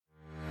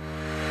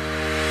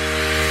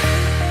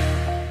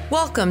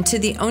Welcome to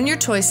the Own Your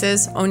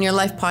Choices, Own Your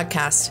Life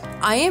podcast.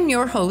 I am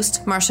your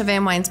host, Marsha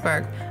Van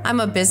Weinsberg. I'm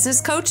a business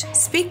coach,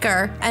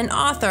 speaker, and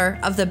author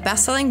of the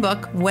best-selling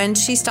book, When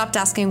She Stopped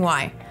Asking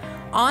Why.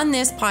 On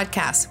this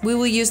podcast, we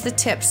will use the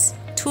tips,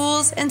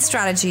 tools, and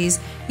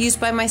strategies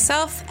used by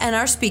myself and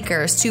our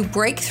speakers to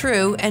break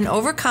through and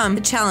overcome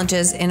the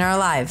challenges in our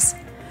lives.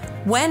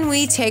 When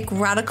we take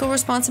radical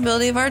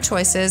responsibility of our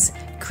choices,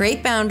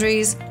 create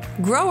boundaries,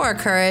 grow our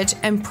courage,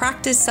 and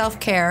practice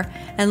self-care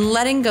and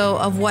letting go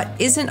of what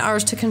isn't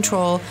ours to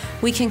control,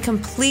 we can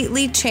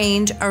completely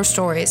change our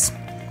stories.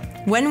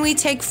 When we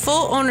take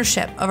full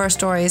ownership of our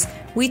stories,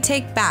 we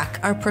take back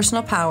our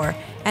personal power,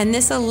 and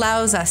this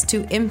allows us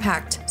to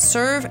impact,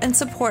 serve, and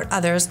support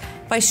others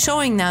by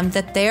showing them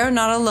that they are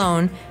not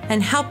alone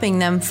and helping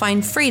them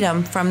find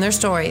freedom from their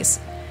stories.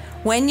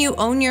 When you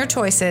own your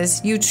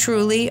choices, you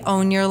truly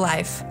own your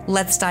life.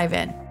 Let's dive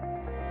in.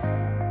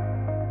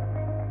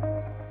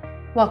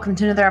 Welcome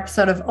to another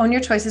episode of Own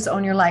Your Choices,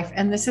 Own Your Life.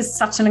 And this is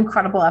such an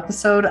incredible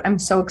episode. I'm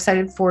so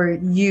excited for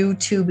you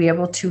to be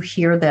able to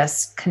hear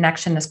this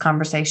connection, this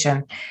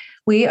conversation.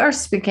 We are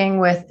speaking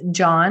with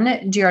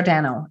John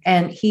Giordano,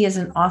 and he is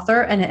an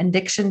author and an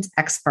addictions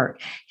expert.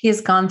 He has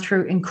gone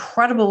through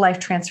incredible life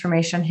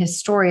transformation. His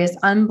story is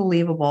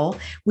unbelievable.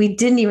 We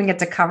didn't even get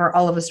to cover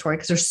all of his story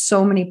because there's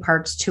so many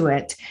parts to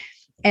it.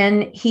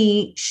 And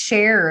he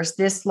shares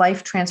this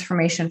life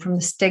transformation from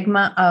the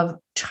stigma of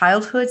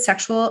childhood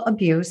sexual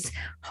abuse,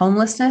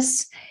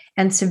 homelessness,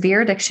 and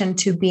severe addiction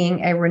to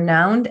being a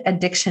renowned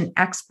addiction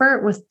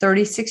expert with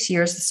 36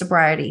 years of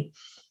sobriety.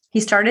 He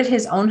started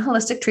his own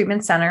holistic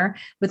treatment center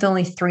with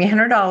only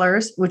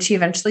 $300, which he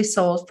eventually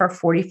sold for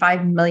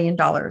 $45 million.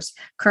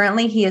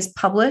 Currently, he is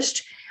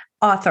published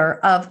author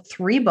of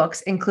 3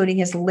 books, including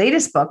his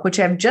latest book, which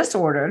I've just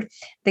ordered,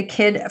 The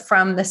Kid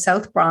from the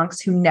South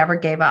Bronx Who Never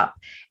Gave Up.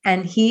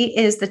 And he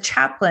is the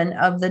chaplain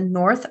of the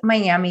North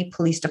Miami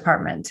Police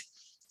Department.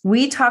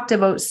 We talked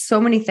about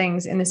so many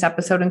things in this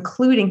episode,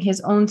 including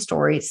his own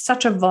story,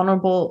 such a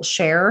vulnerable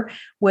share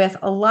with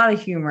a lot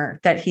of humor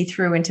that he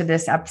threw into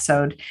this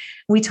episode.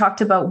 We talked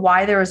about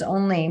why there is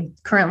only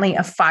currently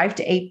a 5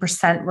 to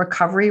 8%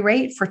 recovery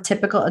rate for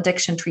typical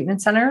addiction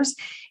treatment centers.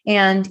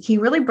 And he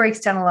really breaks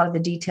down a lot of the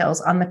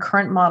details on the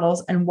current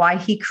models and why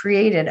he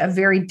created a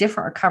very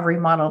different recovery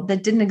model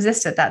that didn't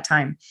exist at that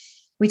time.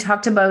 We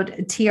talked about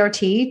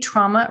TRT,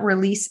 trauma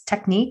release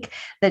technique,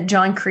 that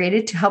John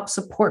created to help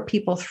support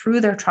people through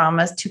their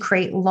traumas to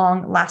create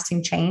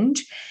long-lasting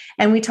change.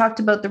 And we talked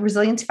about the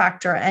resilience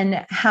factor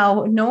and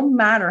how no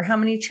matter how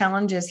many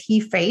challenges he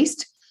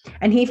faced,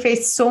 and he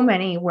faced so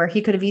many where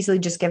he could have easily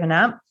just given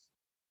up,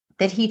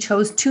 that he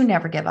chose to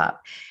never give up.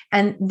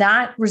 And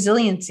that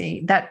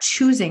resiliency, that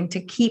choosing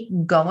to keep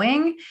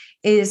going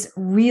is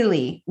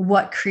really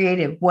what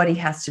created what he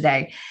has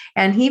today.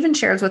 And he even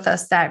shares with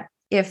us that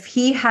if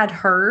he had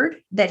heard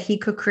that he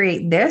could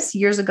create this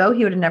years ago,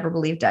 he would have never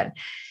believed it.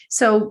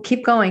 So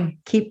keep going,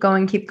 keep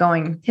going, keep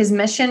going. His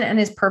mission and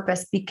his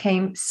purpose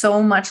became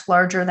so much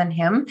larger than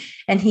him,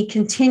 and he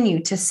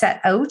continued to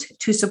set out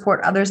to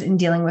support others in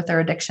dealing with their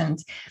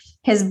addictions.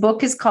 His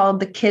book is called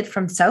The Kid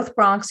from South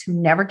Bronx Who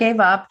Never Gave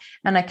Up,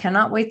 and I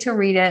cannot wait to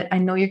read it. I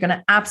know you're going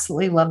to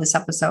absolutely love this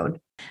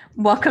episode.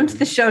 Welcome to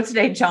the show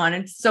today, John.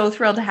 I'm so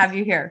thrilled to have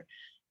you here.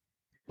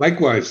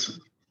 Likewise.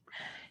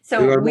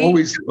 So I'm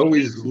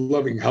always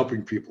loving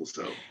helping people.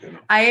 So,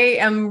 I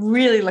am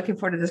really looking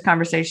forward to this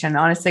conversation.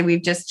 Honestly,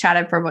 we've just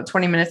chatted for about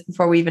 20 minutes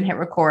before we even hit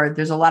record.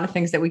 There's a lot of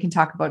things that we can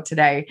talk about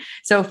today.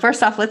 So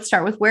first off, let's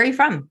start with where are you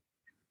from?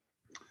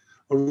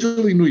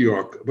 Originally New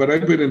York, but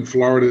I've been in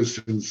Florida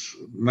since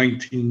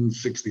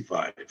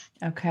 1965.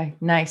 Okay,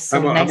 nice.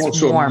 So I'm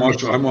also a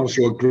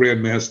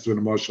grandmaster in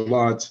the martial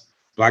arts,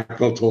 Black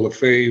Belt Hall of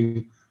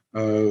Fame,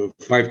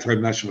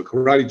 5-time national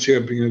karate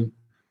champion.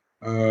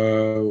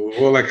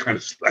 All that kind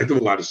of stuff. I do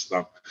a lot of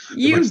stuff.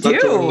 You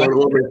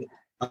do.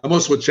 I'm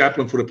also a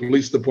chaplain for the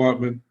police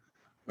department.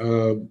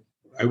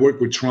 I work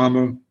with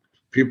trauma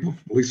people,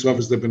 police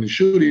officers that have been in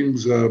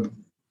shootings.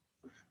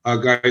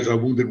 Guys are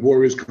wounded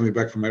warriors coming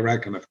back from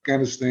Iraq and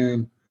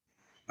Afghanistan.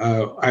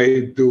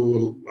 I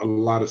do a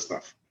lot of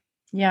stuff.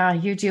 Yeah,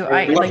 you do.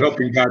 I love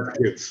helping God's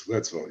kids.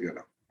 That's all,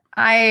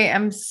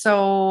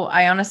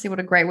 I honestly, what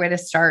a great way to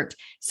start.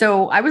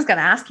 So I was going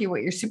to ask you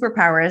what your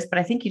superpower is, but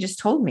I think you just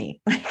told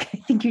me.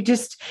 I think you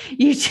just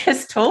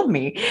told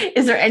me.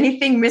 Is there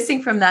anything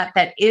missing from that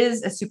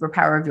is a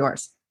superpower of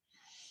yours?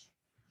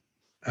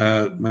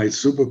 My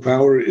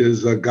superpower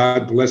is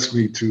God bless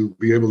me to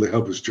be able to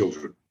help his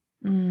children.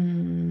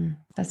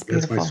 That's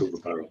beautiful. That's my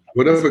superpower.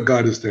 Whatever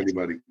God is to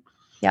anybody.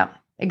 Yeah,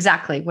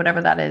 exactly.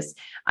 Whatever that is.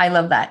 I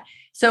love that.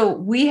 So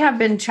we have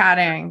been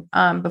chatting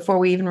before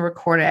we even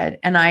recorded,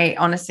 and I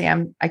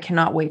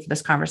cannot wait for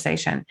this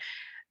conversation.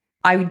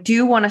 I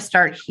do want to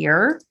start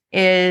here.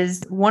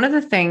 Is one of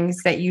the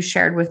things that you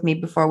shared with me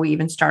before we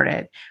even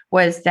started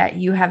was that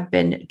you have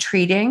been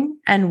treating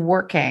and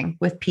working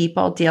with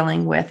people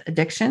dealing with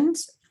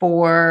addictions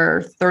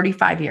for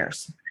 35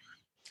 years.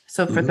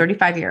 So for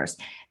 35 years,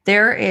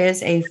 there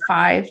is a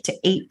 5 to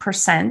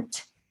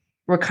 8%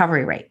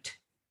 recovery rate.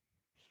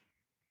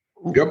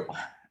 Yep.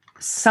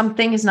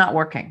 something is not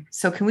working.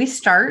 So can we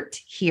start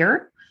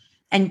here?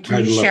 And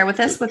can you share with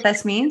us what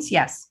this means?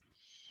 Yes.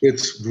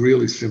 It's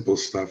really simple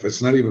stuff.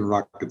 It's not even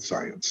rocket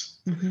science.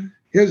 Mm-hmm.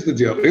 Here's the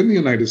deal. In the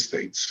United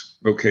States,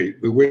 okay,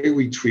 the way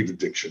we treat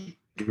addiction,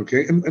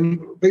 okay, and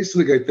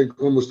basically I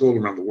think almost all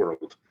around the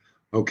world,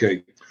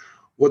 okay,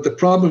 what the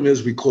problem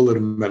is, we call it a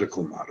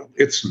medical model.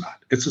 It's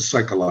not. It's a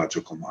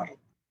psychological model.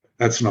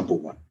 That's number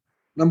one.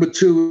 Number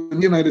two, in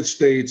the United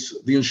States,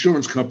 the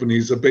insurance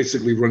companies are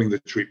basically running the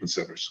treatment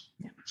centers.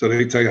 Yeah. So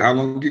they tell you how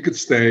long you could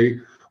stay,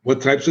 what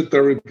types of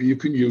therapy you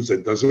can use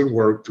that doesn't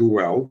work too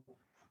well,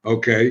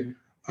 okay?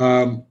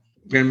 And,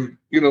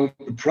 the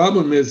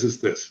problem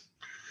is this.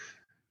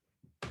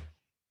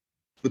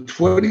 The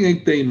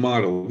 28-day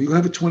model, you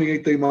have a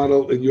 28-day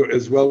model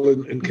as well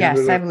in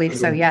Canada? Yes, I believe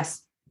so,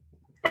 yes.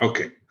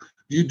 Okay.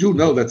 You do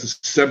know that's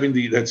 70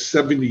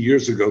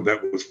 years ago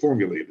that was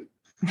formulated.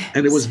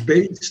 And it was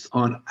based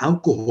on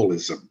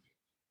alcoholism.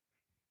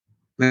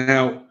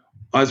 Now,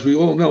 as we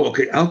all know,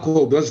 okay,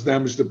 alcohol does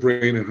damage the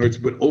brain and hurts,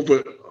 but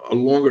over a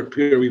longer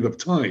period of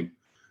time.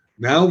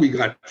 Now we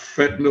got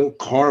fentanyl,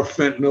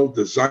 carfentanil,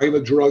 designer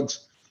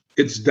drugs.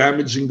 It's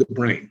damaging the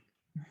brain.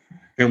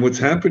 And what's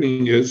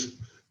happening is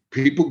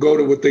people go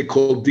to what they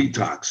call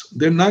detox.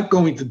 They're not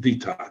going to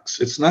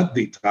detox. It's not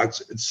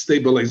detox, it's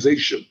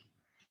stabilization.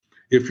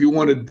 If you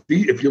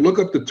look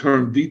up the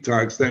term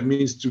detox, that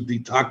means to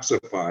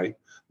detoxify,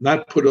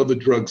 not put other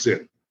drugs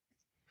in.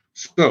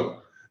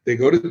 So they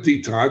go to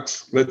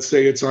detox. Let's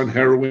say it's on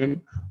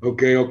heroin,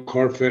 okay, or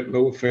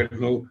carfentanil,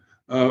 fentanyl.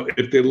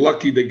 If they're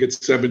lucky, they get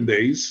 7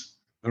 days.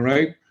 All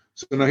right.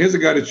 So now here's a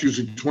guy that's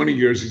using 20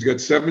 years. He's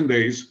got 7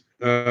 days.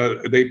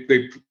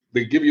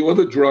 They give you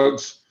other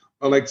drugs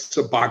like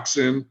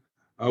Suboxone,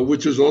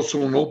 which is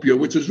also an opioid,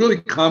 which is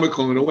really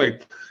comical in a way.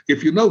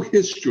 If you know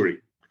history,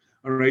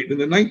 all right, in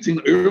the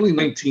early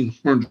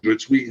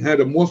 1900s, we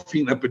had a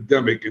morphine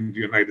epidemic in the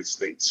United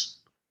States.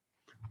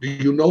 Do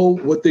you know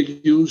what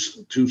they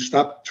used to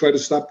try to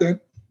stop that?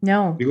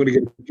 No. You're going to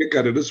get a kick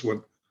out of this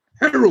one.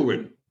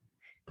 Heroin.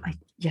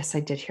 Yes, I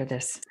did hear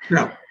this.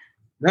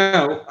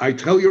 Now, I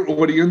tell your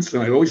audience,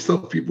 and I always tell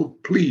people,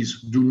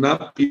 please do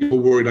not be a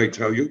word I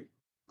tell you.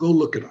 Go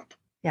look it up.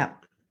 Yeah.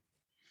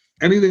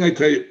 Anything I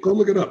tell you, go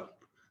look it up.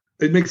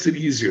 It makes it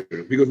easier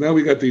because now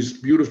we got these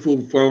beautiful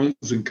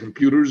phones and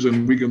computers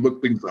and we can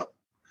look things up.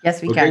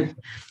 Yes, we can.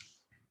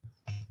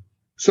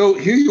 So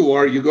here you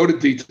are, you go to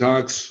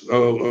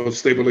detox,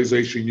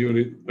 stabilization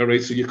unit. All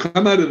right. So you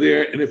come out of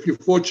there. And if you're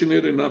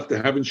fortunate enough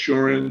to have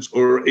insurance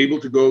or able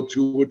to go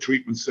to a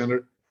treatment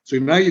center, so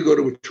now you go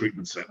to a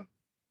treatment center.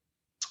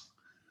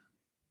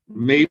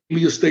 Maybe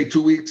you stay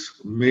 2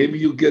 weeks. Maybe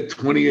you get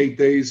 28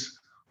 days.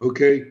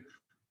 Okay.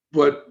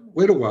 But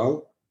wait a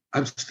while.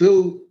 I'm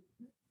still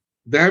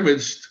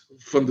damaged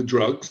from the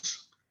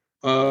drugs.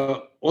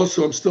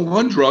 Also, I'm still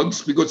on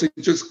drugs because I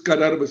just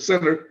got out of a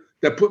center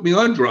that put me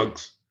on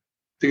drugs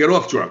to get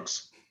off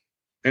drugs.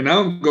 And now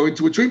I'm going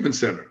to a treatment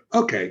center.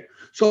 Okay.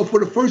 So for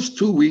the first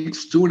 2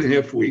 weeks,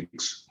 2.5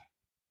 weeks,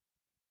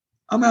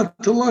 I'm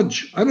out to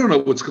lunch. I don't know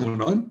what's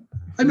going on.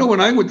 I know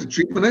when I went to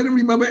treatment, I didn't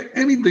remember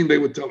anything they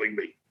were telling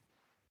me.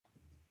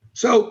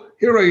 So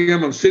here I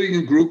am. I'm sitting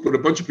in group with a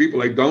bunch of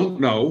people I don't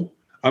know.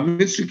 I'm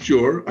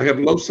insecure. I have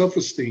low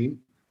self-esteem.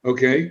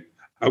 Okay.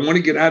 I want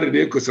to get out of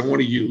there because I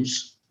want to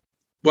use,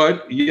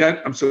 but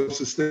yet I'm supposed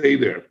to stay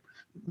there.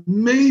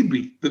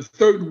 Maybe the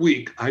third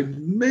week, I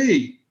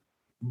may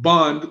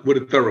bond with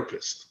a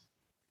therapist.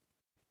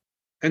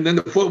 And then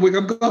the fourth week,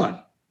 I'm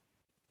gone.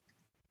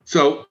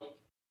 So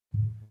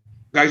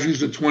guys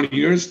used to 20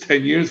 years,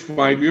 10 years,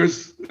 5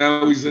 years.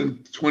 Now he's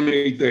in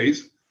 28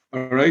 days.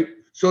 All right.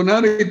 So now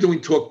they're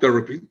doing talk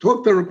therapy.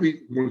 Talk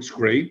therapy works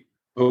great.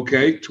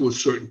 Okay. To a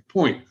certain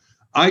point.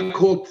 I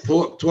call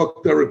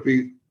talk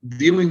therapy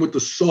dealing with the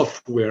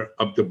software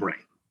of the brain.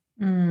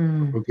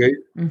 Okay.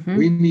 Mm-hmm.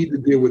 We need to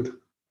deal with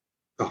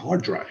the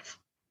hard drive.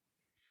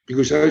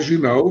 Because as you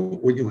know,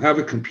 when you have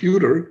a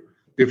computer,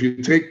 if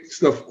you take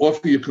stuff off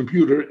of your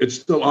computer, it's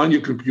still on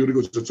your computer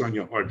because it's on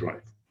your hard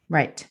drive.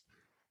 Right.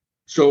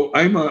 So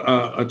I'm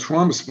a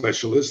trauma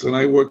specialist, and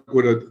I work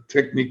with a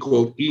technique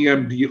called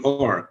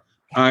EMDR,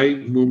 eye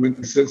movement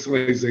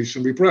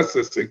desensitization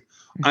reprocessing.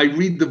 I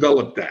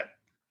redeveloped that.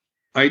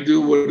 I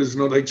do what is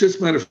known,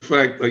 matter of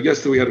fact,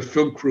 yesterday we had a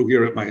film crew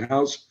here at my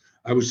house.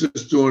 I was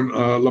just doing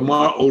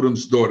Lamar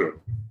Odom's daughter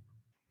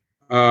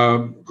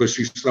because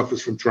she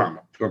suffers from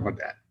trauma from her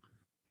dad.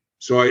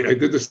 So I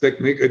did this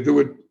technique. I do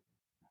it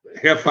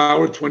half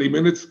hour, 20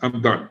 minutes,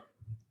 I'm done.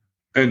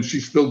 And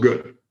she's still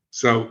good.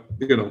 So,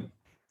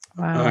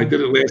 wow. I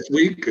did it last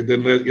week, and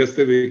then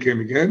yesterday it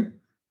came again.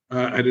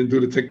 I didn't do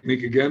the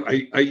technique again.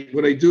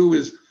 What I do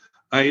is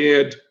I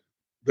add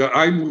the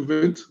eye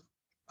movement,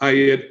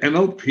 I add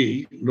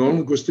NLP,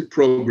 neuro-linguistic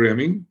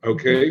programming,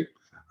 okay?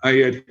 I'm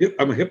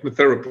a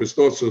hypnotherapist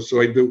also,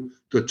 so I do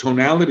the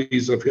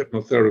tonalities of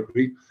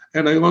hypnotherapy,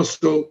 and I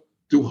also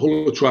do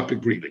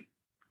holotropic breathing.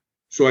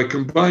 So I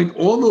combine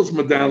all those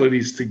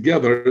modalities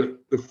together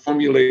to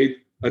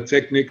formulate a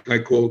technique I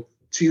call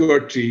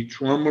TRT,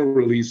 trauma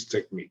release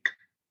technique.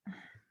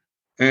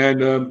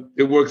 And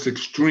it works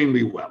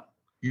extremely well.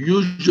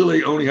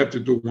 Usually I only have to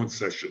do one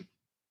session.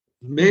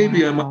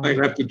 Maybe I might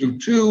have to do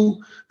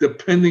two,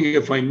 depending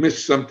if I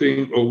missed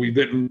something or we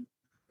didn't,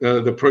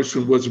 the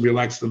person wasn't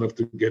relaxed enough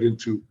to get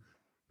into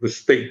the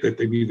state that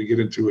they need to get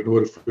into in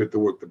order for it to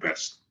work the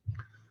best.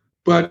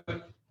 But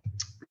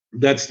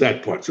that's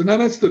that part. So now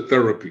that's the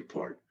therapy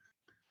part.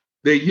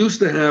 They used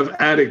to have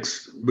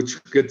addicts,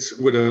 which gets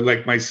with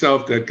like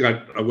myself, that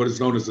got what is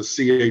known as a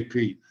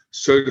CAP,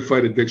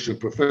 Certified Addiction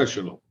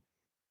Professional.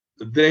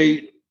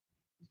 They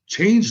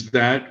changed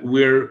that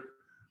where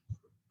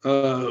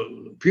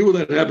people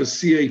that have a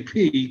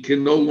CAP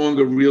can no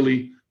longer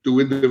really do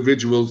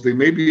individuals. They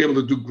may be able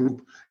to do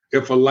group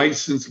if a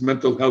licensed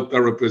mental health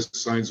therapist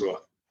signs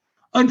off.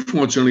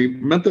 Unfortunately,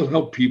 mental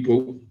health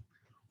people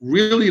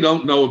really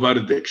don't know about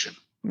addiction.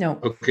 No.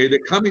 Okay, they're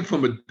coming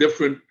from a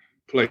different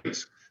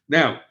place.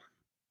 Now,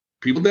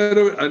 people that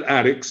are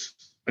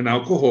addicts and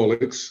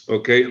alcoholics,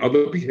 okay,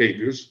 other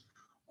behaviors,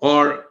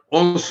 are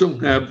also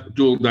have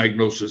dual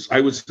diagnosis.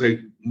 I would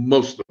say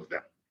most of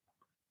them.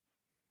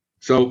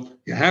 So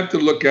you have to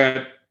look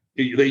at,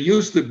 they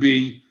used to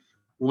be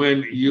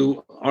when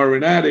you are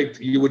an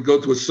addict, you would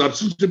go to a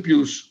substance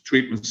abuse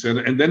treatment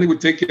center, and then they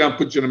would take you out and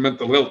put you in a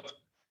mental health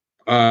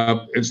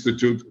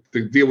institute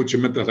to deal with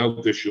your mental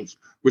health issues,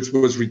 which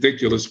was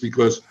ridiculous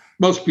because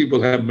most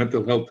people have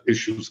mental health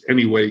issues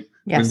anyway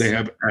when they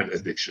have an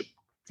addiction.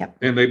 Yep.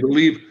 And they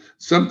believe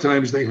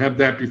sometimes they have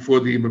that before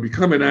they even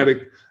become an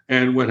addict.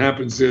 And what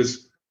happens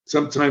is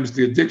sometimes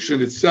the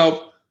addiction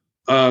itself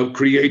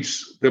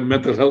creates the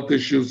mental health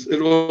issues.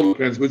 It all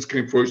depends which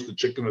came first, the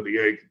chicken or the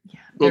egg. Yeah.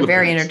 They're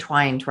very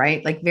intertwined,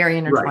 right? Like very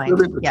intertwined.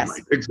 Right. Yes.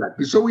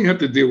 Exactly. So we have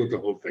to deal with the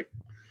whole thing.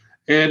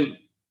 And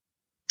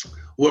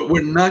what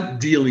we're not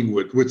dealing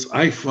with, which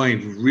I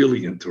find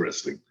really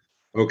interesting,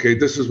 okay,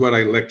 this is what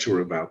I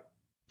lecture about.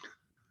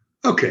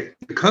 Okay,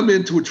 you come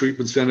into a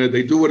treatment center,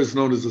 they do what is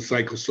known as a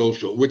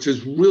psychosocial, which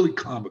is really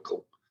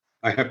comical,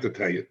 I have to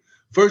tell you.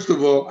 First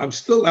of all, I'm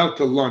still out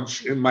to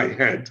lunch in my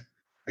head.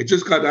 I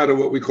just got out of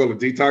what we call a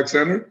detox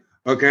center,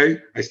 okay?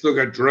 I still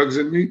got drugs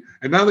in me,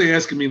 and now they're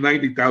asking me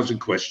 90,000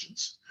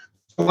 questions.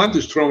 So I'm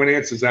just throwing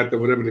answers at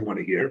them, whatever they want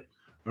to hear,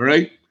 all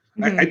right?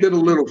 Mm-hmm. I did a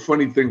little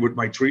funny thing with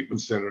my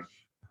treatment center.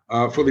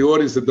 For the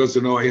audience that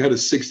doesn't know, I had a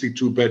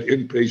 62-bed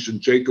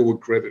inpatient JCAHO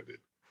accredited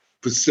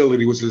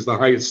facility, which is the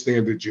highest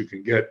standard you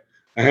can get.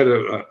 I had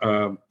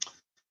an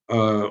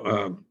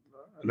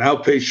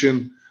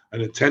outpatient,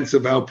 an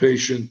intensive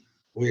outpatient.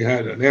 We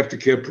had an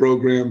aftercare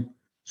program.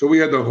 So we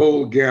had the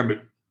whole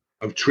gamut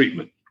of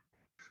treatment.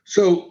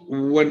 So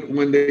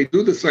when they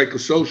do the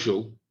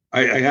psychosocial,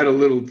 I had a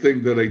little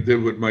thing that I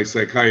did with my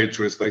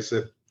psychiatrist. I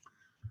said,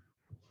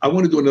 I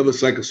want to do another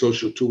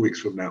psychosocial 2 weeks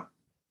from now.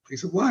 He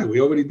said, why?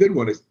 We already did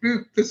one. I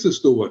said, let's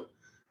just do one.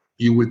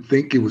 You would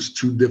think it was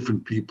two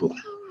different people.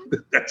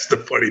 That's the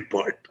funny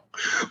part.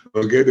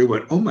 Okay, they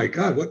went, oh my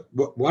God,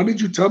 what? Why did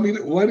you tell me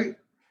that?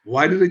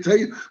 Why did they tell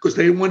you? Because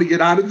they want to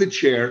get out of the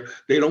chair.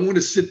 They don't want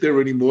to sit there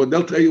anymore.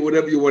 They'll tell you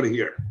whatever you want to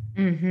hear.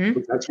 Mm-hmm.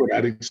 But that's what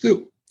addicts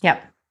do.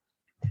 Yep.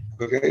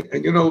 Okay,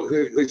 and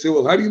they say,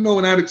 well, how do you know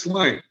an addict's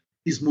lying?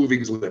 He's moving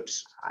his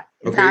lips.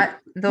 Okay?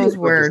 Those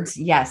words,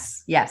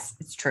 yes,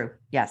 it's true.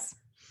 Yes.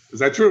 Is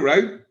that true,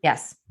 right?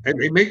 Yes. And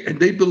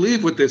they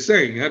believe what they're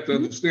saying. You have to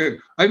understand.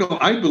 I know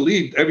I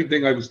believed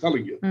everything I was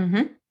telling you,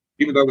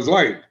 even though I was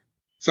lying.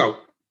 So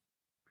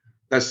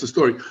that's the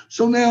story.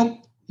 So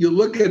now you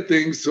look at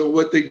things. So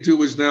what they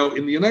do is now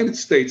in the United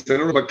States, I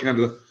don't know about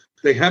Canada,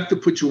 they have to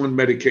put you on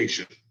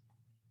medication.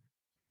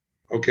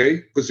 Okay?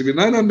 Because if you're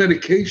not on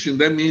medication,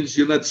 that means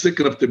you're not sick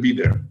enough to be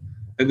there.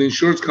 And the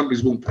insurance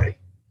companies won't pay.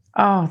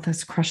 Oh,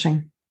 that's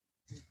crushing.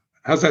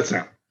 How's that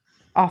sound?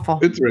 Awful.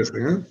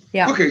 Interesting, huh?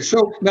 Yeah. Okay,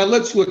 so now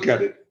let's look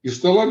at it. You're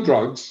still on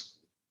drugs.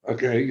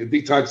 Okay, you're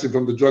detoxing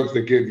from the drugs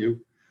they give you.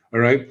 All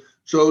right.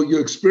 So you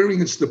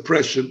experience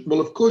depression.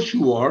 Well, of course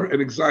you are,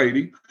 and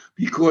anxiety,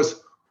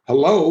 because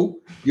hello,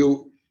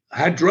 you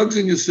had drugs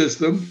in your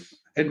system,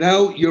 and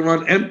now you're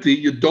on empty.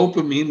 Your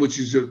dopamine, which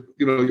is your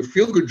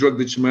feel-good drug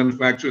that you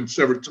manufacture, and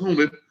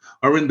serotonin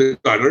are in the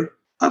gutter.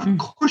 Of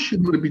course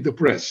you're going to be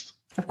depressed.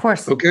 Of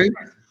course. Okay.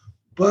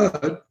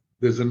 But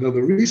there's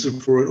another reason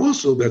for it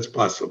also that's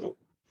possible.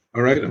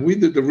 All right. And we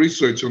did the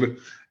research on it,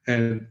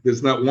 and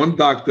there's not one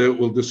doctor that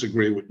will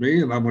disagree with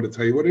me. And I'm going to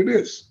tell you what it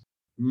is.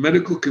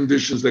 Medical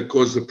conditions that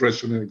cause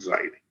depression and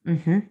anxiety.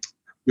 Mm-hmm.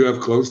 You have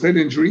closed head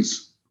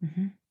injuries.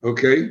 Mm-hmm.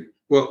 Okay.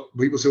 Well,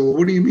 people say, well,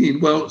 what do you mean?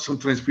 Well,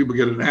 sometimes people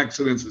get in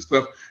accidents and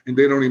stuff, and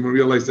they don't even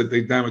realize that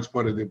they damage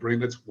part of their brain.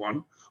 That's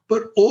one.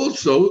 But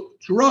also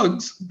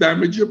drugs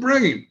damage your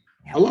brain.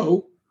 Yep.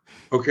 Hello.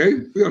 Okay.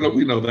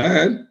 We know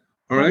that.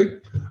 All right.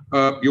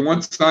 You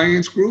want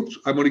science groups?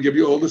 I'm going to give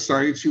you all the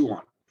science you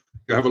want.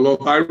 You have a low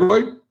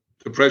thyroid,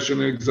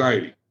 depression and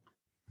anxiety,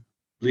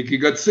 leaky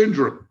gut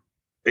syndrome,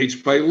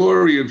 H.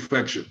 pylori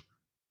infection,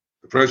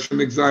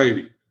 depression,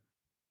 anxiety,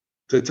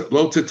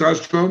 low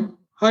testosterone,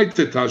 high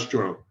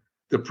testosterone,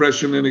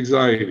 depression and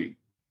anxiety,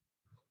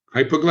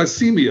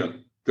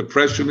 hypoglycemia,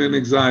 depression and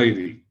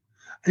anxiety.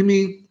 I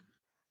mean,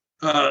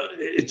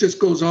 it just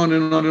goes on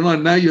and on and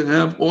on. Now you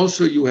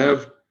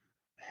have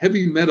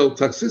heavy metal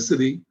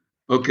toxicity,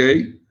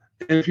 okay?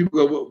 And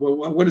people go,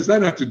 well, what does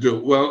that have to do?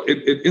 Well,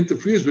 it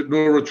interferes with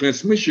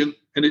neurotransmission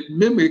and it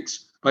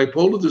mimics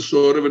bipolar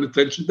disorder and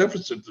attention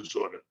deficit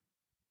disorder.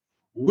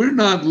 We're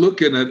not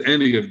looking at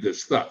any of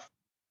this stuff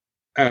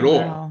at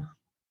all.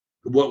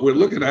 What we're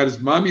looking at is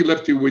mommy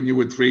left you when you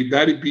were 3,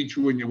 daddy beat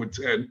you when you were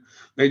 10,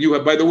 and you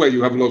have, by the way,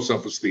 you have low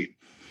self-esteem.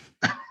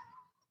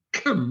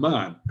 Come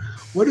on.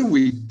 What are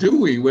we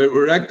doing?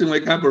 We're acting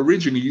like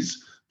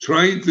Aborigines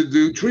trying to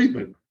do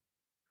treatment.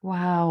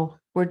 Wow.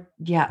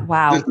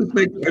 Wow.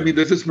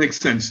 Does this make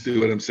sense to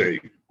what I'm saying?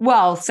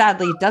 Well,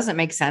 sadly, it doesn't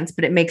make sense,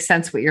 but it makes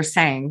sense what you're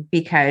saying,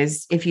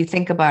 because if you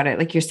think about it,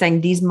 like you're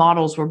saying, these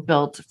models were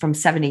built from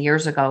 70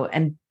 years ago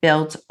and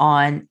built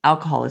on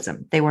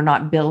alcoholism. They were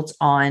not built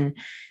on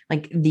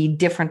like the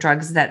different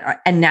drugs that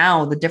are, and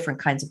now the different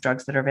kinds of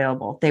drugs that are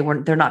available.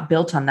 They're not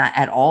built on that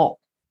at all.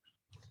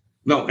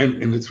 No,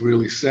 and it's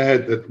really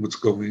sad that what's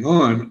going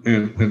on,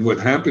 and what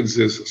happens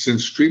is,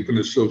 since treatment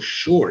is so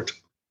short,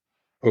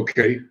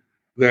 okay,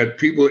 that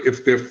people,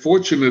 if they're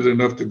fortunate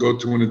enough to go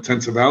to an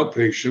intensive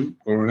outpatient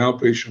or an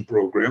outpatient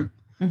program,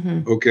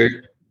 okay,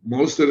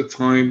 most of the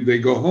time they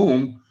go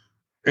home,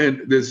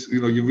 and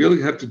you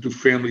really have to do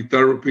family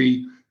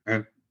therapy,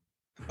 and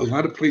a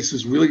lot of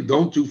places really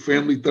don't do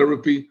family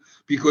therapy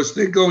because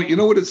they're going, you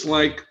know what it's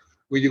like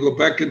when you go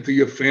back into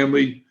your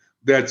family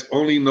that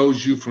only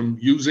knows you from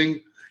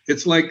using.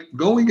 It's like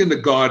going in the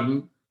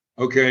garden,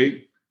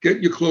 okay,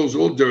 getting your clothes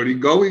all dirty,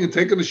 going and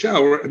taking a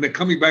shower, and then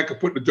coming back and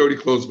putting the dirty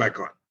clothes back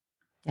on.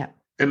 Yeah.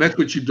 And that's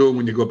what you're doing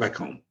when you go back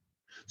home.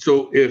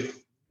 So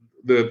if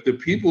the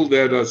people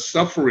that are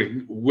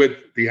suffering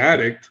with the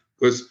addict,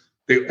 because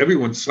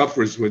everyone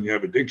suffers when you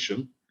have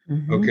addiction,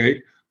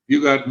 okay,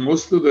 you got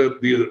most of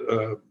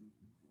the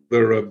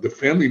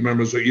family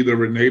members are either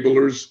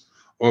enablers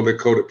or they're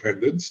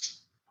codependents,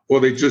 or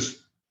they just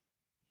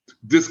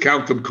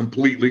discount them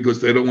completely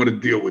because they don't want to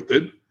deal with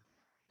it.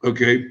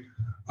 Okay.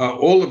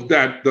 All of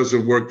that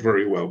doesn't work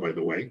very well, by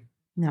the way.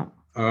 No.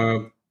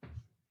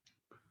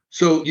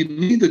 So you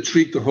need to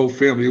treat the whole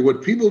family.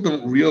 What people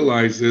don't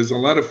realize is a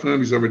lot of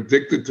families are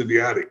addicted to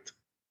the addict.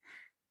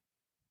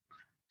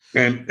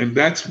 And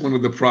that's one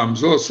of the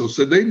problems also.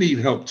 So they need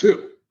help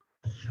too.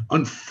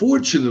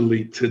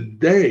 Unfortunately,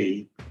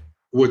 today,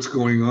 what's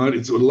going on,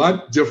 it's a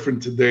lot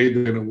different today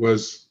than it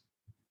was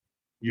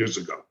years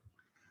ago.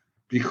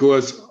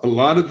 Because a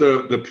lot of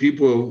the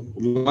people, a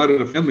lot of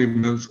the family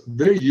members,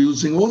 they're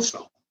using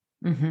also.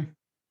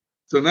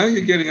 So now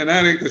you're getting an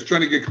addict that's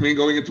trying to get clean,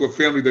 going into a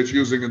family that's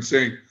using and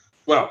saying,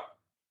 well,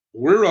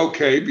 we're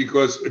okay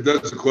because it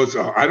doesn't cause,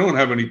 I don't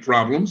have any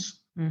problems.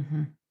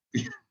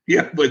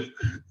 Yeah, but,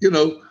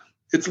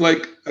 it's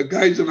like a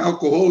guy's an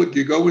alcoholic.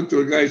 You go into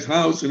a guy's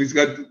house and he's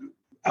got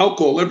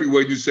alcohol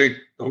everywhere. You say,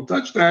 don't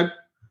touch that.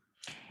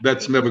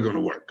 That's never going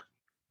to work.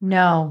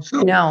 No,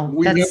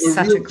 we that's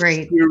have such a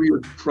great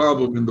serious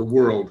problem in the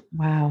world.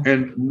 Wow.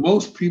 And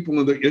most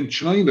people in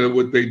China,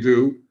 what they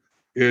do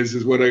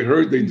is what I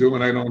heard they do,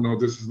 and I don't know,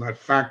 this is not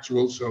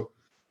factual, so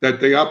that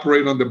they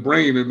operate on the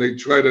brain and they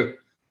try to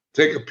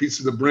take a piece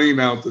of the brain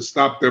out to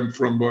stop them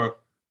from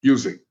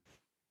using.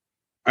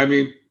 I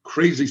mean,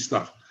 crazy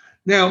stuff.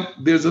 Now,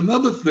 there's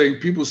another thing.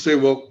 People say,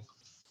 well,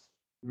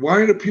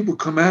 why do people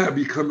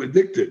become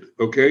addicted?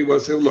 Okay, well,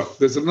 I say, look,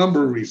 there's a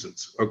number of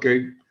reasons,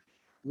 okay?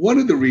 One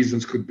of the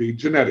reasons could be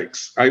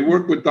genetics. I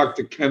work with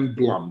Dr. Ken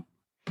Blum.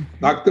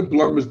 Dr.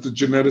 Blum is the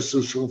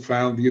geneticist who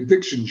found the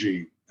addiction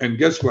gene. And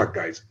guess what,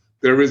 guys?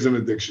 There is an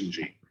addiction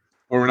gene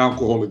or an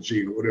alcoholic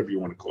gene, or whatever you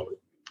want to call it.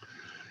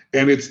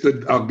 And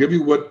I'll give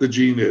you what the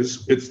gene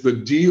is. It's the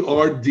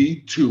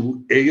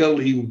DRD2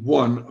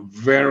 ALE1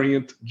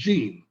 variant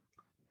gene.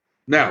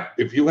 Now,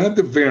 if you have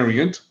the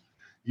variant,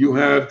 you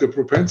have the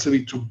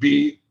propensity to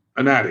be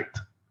an addict.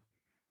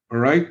 All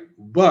right?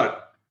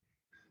 But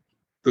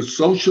the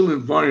social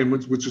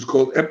environment, which is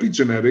called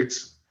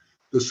epigenetics,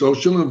 the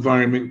social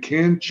environment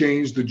can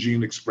change the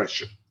gene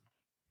expression.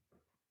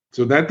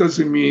 So that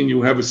doesn't mean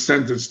you have a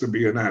sentence to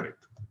be an addict.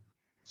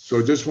 So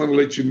I just want to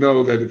let you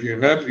know that if you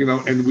have,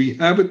 and we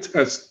have a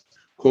test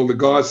called the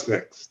GARS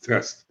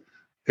test.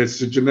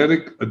 It's a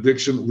genetic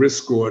addiction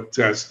risk score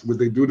test where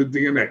they do the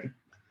DNA.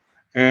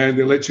 And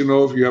they let you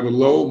know if you have a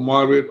low,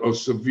 moderate, or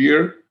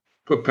severe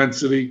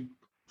propensity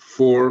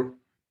to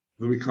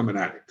become an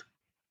addict.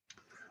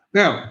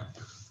 Now,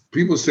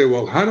 people say,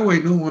 well, how do I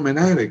know I'm an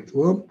addict?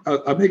 Well,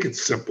 I'll make it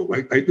simple.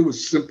 I do a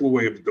simple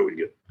way of doing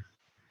it.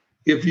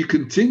 If you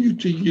continue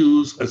to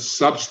use a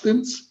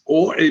substance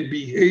or a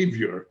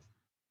behavior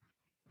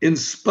in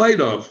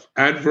spite of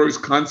adverse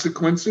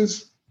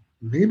consequences,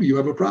 maybe you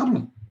have a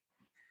problem.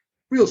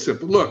 Real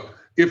simple. Look,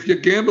 if you're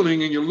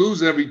gambling and you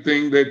lose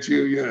everything that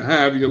you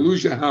have, you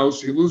lose your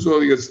house, you lose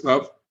all your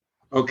stuff,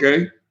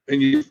 okay,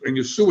 and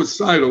you're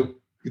suicidal,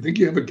 you think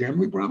you have a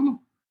gambling problem?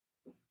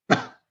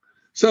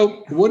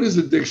 So what is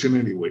addiction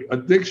anyway?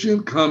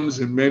 Addiction comes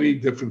in many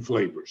different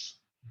flavors.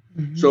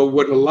 So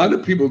what a lot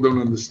of people don't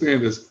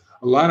understand is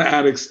a lot of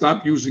addicts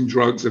stop using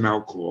drugs and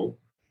alcohol,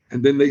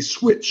 and then they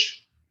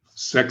switch.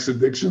 sex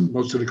addiction.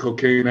 Most of the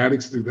cocaine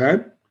addicts do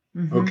that.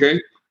 Mm-hmm.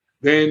 Okay.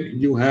 Then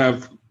you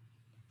have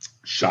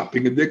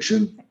shopping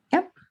addiction.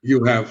 Yep.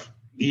 You have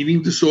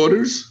eating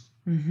disorders.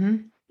 Mm-hmm.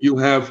 You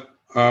have,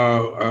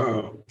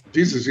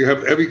 you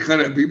have every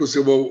kind of people say,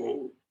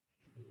 well,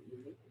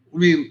 I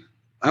mean,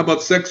 how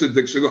about sex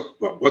addiction?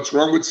 Well, what's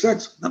wrong with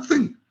sex?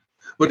 Nothing.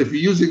 But if you're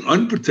using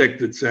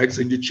unprotected sex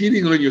and you're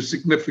cheating on your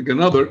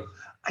significant other,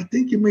 I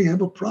think you may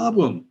have a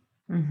problem.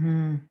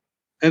 Mm-hmm.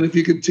 And if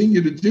you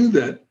continue to do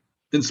that,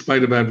 in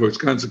spite of adverse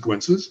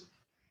consequences,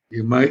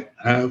 you might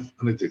have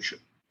an addiction.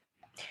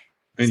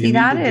 And See,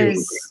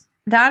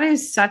 that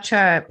is such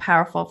a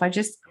powerful.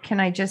 Can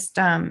I just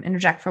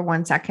interject for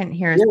 1 second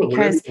here? Is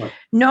because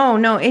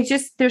no, it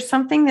just, there's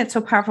something that's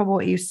so powerful about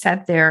what you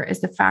said there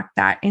is the fact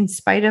that in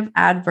spite of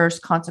adverse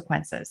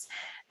consequences,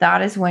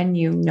 that is when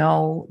you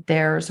know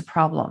there's a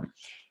problem.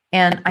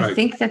 And I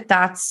think that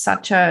that's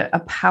such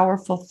a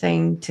powerful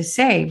thing to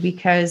say,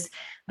 because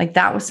like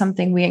that was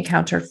something we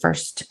encountered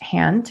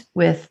firsthand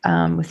with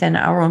within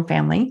our own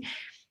family,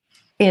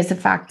 is the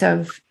fact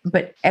of,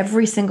 but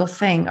every single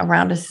thing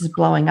around us is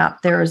blowing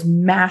up. There is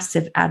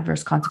massive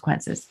adverse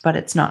consequences, but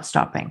it's not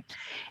stopping.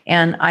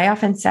 And I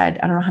often said,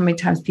 I don't know how many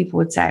times people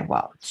would say,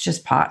 well, it's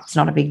just pot. It's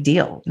not a big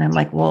deal. And I'm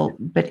like, well,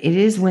 but it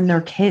is when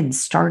they're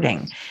kids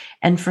starting.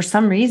 And for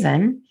some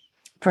reason,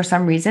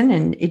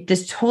 and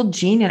this whole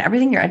gene and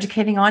everything you're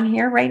educating on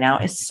here right now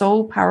is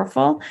so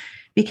powerful,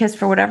 because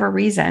for whatever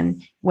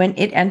reason, when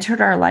it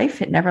entered our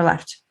life, it never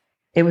left.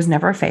 It was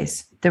never a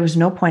phase. There was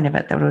no point of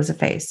it that it was a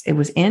phase. It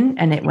was in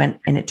and it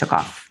went and it took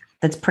off.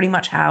 That's pretty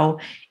much how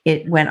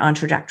it went on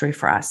trajectory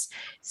for us.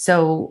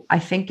 So I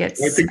think that's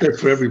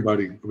for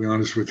everybody, to be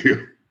honest with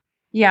you.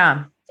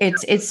 Yeah.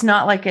 It's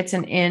not like it's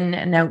an in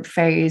and out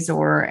phase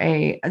or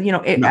I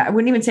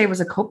wouldn't even say it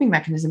was a coping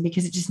mechanism,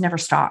 because it just never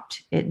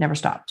stopped. It never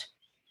stopped.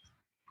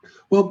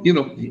 Well,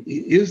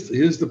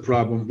 here's the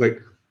problem.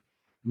 Like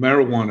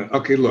marijuana.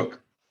 Okay, look.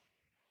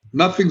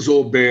 Nothing's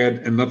all bad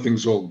and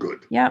nothing's all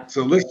good. Yeah.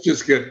 So let's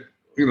just get,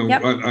 on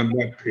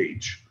that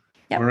page.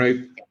 Yep. All right.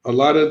 A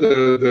lot of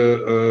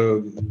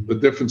the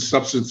different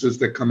substances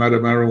that come out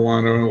of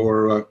marijuana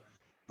or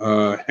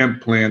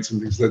hemp plants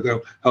and things like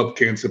that help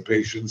cancer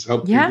patients,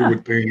 help people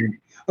with pain.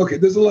 Okay,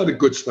 there's a lot of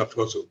good stuff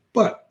also,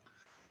 but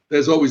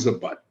there's always a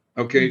but.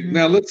 Okay. Mm-hmm.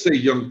 Now let's say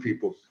young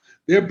people.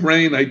 Their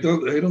brain, I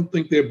don't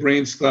think their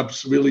brain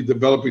stops really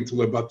developing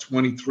till about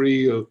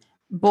 23 or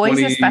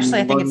boys, especially,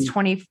 I think it's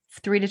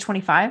 23 to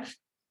 25.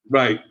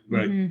 Right.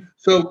 Mm-hmm.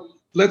 So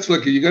let's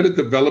look at, you got a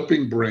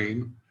developing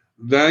brain.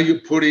 Now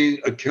you're putting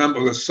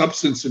a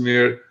substance in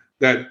there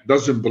that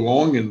doesn't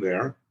belong in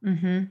there.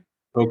 Mm-hmm.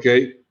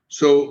 Okay.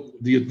 So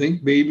do you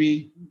think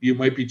maybe you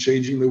might be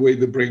changing the way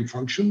the brain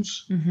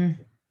functions?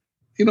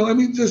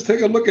 Mm-hmm. Just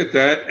take a look at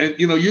that. And,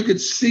 you could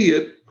see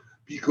it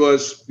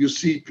because you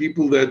see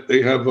people that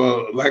they have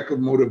a lack of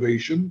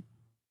motivation.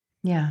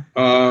 Yeah.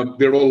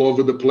 They're all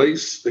over the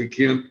place. They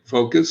can't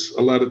focus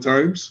a lot of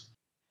times,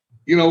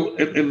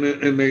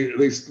 and they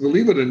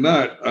believe it or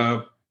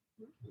not,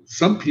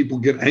 some people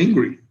get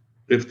angry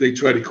if they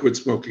try to quit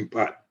smoking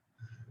pot.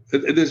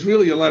 There's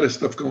really a lot of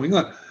stuff going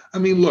on.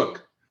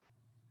 Look,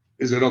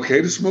 is it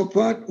okay to smoke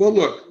pot? Well,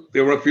 look,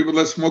 there are people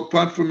that smoke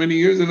pot for many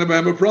years and never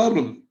have a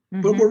problem,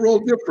 but we're all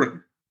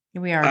different.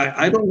 We are.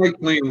 I don't like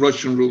playing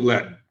Russian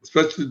roulette,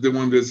 especially the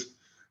one that's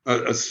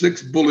a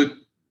 6-bullet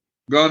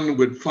gun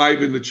with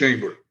 5 in the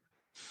chamber.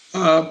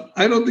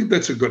 I don't think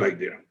that's a good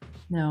idea.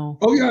 No.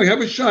 Oh yeah, I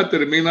have a shot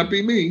that it may not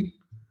be me,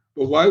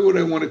 but why would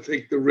I want to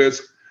take the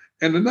risk?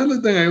 And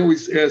another thing I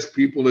always ask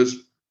people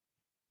is,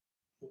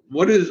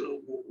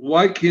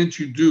 why can't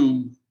you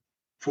do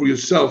for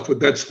yourself what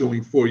that's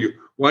doing for you?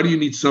 Why do you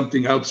need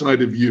something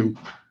outside of you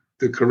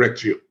to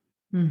correct you?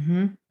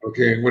 Mm-hmm.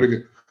 Okay, and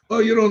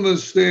you don't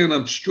understand,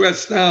 I'm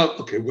stressed out.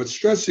 Okay, what's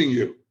stressing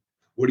you?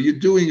 What are you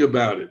doing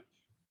about it?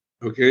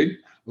 Okay.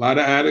 A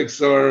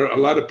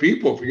lot of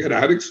people, forget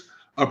addicts,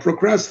 are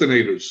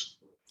procrastinators.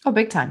 Oh,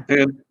 big time.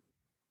 And,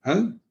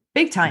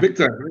 Big time. Big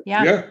time. Right?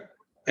 Yeah.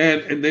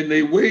 And then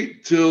they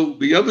wait till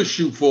the other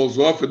shoe falls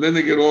off and then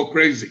they get all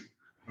crazy.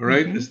 All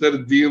right. Mm-hmm. Instead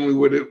of dealing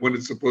with it when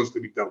it's supposed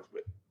to be dealt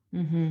with.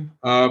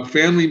 Mm-hmm.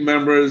 Family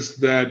members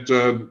that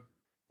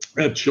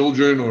have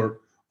children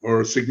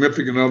or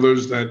significant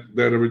others that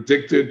are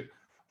addicted.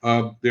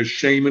 There's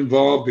shame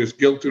involved. There's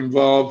guilt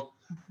involved.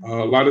 Mm-hmm.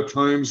 A lot of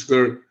times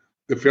the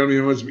family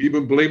members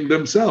even blame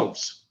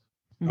themselves.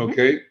 Mm-hmm.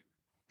 Okay.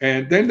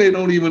 And then they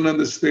don't even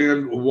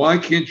understand, why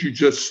can't you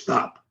just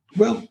stop?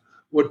 Well,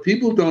 what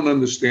people don't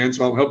understand,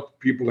 so I'll help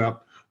people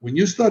out. When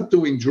you start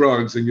doing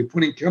drugs and you're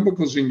putting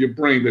chemicals in your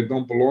brain that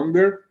don't belong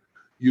there,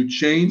 you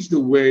change the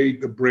way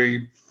the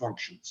brain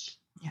functions.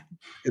 Yeah.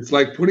 It's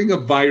like putting a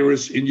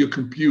virus in your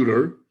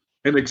computer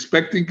and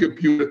expecting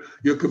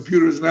your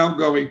computer is now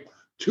going,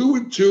 2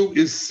 and 2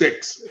 is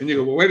 6. And you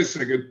go, well, wait a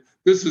second,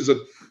 this is a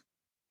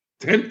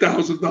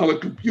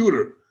 $10,000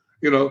 computer,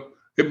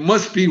 it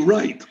must be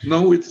right.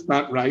 No, it's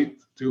not right.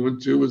 2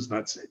 and 2 is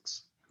not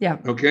 6. Yeah.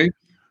 Okay.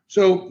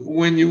 So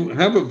when you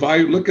have a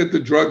virus, look at the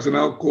drugs and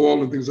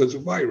alcohol and things as a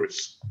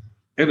virus,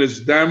 and it's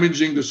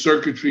damaging the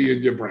circuitry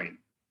in your brain.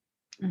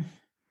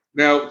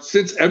 Now,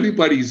 since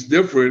everybody's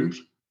different,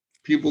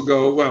 people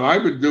go, well,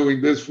 I've been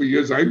doing this for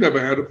years. I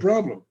never had a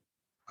problem.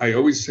 I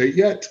always say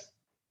yet.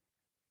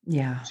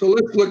 Yeah. So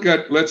let's look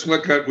at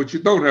what you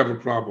don't have a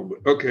problem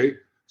with. Okay.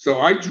 So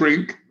I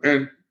drink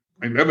and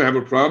I never have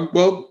a problem.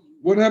 Well,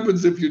 what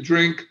happens if you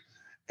drink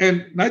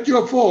and not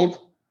your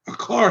fault, a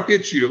car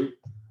hits you,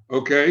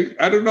 okay,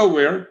 out of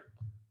nowhere.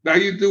 Now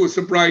you do a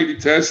sobriety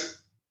test.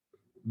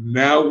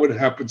 Now what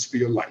happens to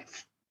your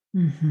life?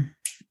 Mm-hmm.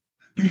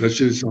 Let's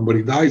say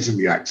somebody dies in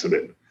the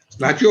accident. It's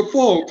not your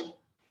fault,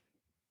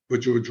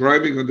 but you were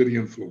driving under the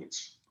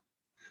influence.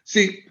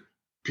 See,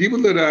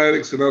 people that are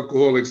addicts and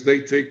alcoholics,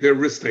 they're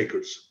risk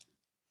takers.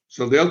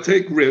 So they'll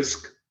take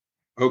risk,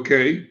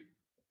 okay,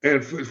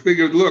 and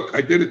figure, look,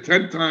 I did it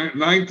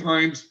 9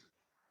 times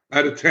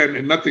out of 10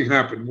 and nothing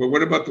happened. Well,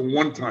 what about the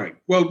one time?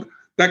 Well,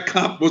 that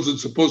cop wasn't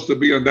supposed to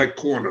be on that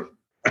corner.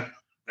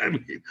 I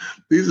mean,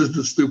 this is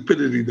the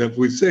stupidity that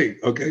we say,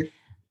 okay?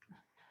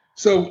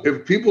 So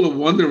if people are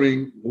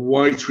wondering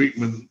why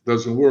treatment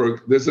doesn't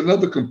work, there's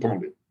another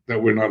component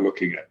that we're not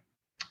looking at.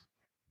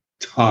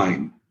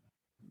 Time.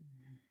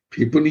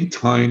 People need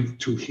time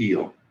to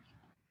heal.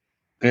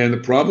 And the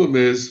problem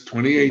is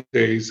 28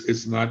 days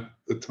is not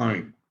the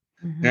time.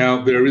 Mm-hmm.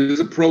 Now, there is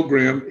a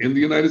program in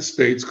the United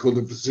States called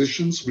the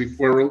Physicians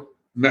Referral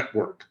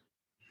Network.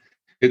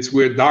 It's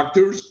where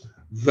doctors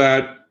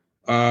that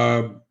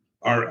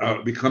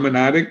are become an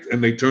addict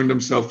and they turn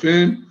themselves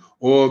in,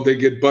 or they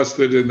get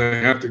busted and they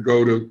have to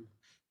go to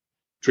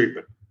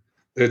treatment.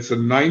 It's a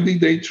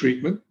 90-day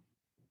treatment,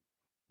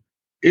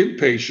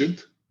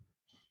 inpatient,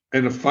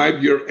 and a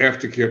 5-year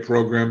aftercare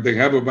program. They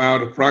have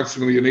about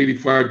approximately an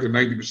 85 to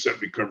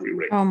 90% recovery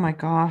rate. Oh my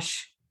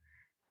gosh.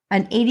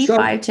 An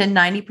 85 to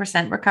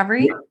 90%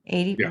 recovery? Yeah,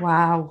 80. Yeah.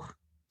 Wow.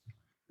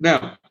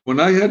 Now, when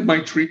I had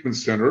my treatment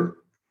center,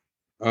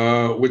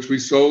 which we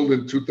sold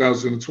in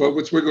 2012,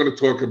 which we're going to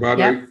talk about.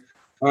 Yep.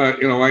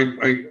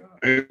 I'm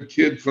a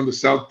kid from the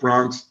South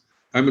Bronx.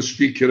 I'm a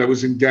street kid. I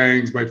was in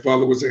gangs. My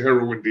father was a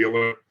heroin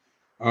dealer.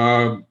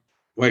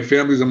 My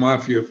family's a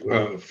mafia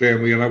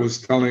family, and I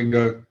was telling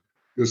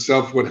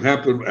yourself what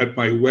happened at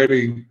my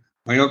wedding.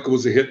 My uncle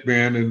was a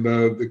hitman, and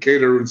the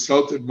caterer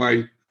insulted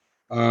my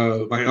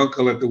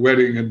uncle at the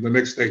wedding, and the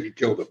next day he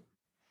killed him.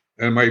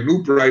 And my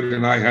new bride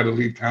and I had to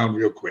leave town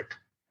real quick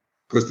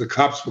because the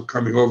cops were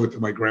coming over to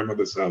my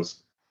grandmother's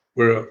house,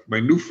 where my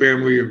new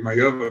family and my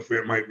other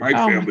family, my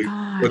family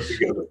was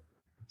together.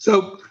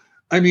 So,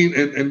 I mean,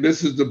 and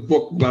this is the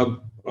book.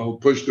 I'll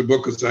push the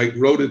book because I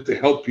wrote it to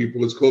help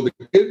people. It's called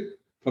The Kid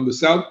from the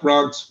South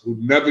Bronx Who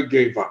Never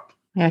Gave Up.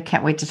 Yeah, I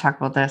can't wait to talk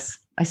about this.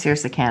 I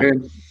seriously can't.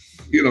 And,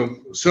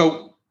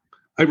 so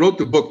I wrote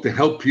the book to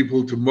help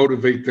people, to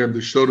motivate them,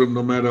 to show them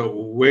no matter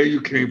where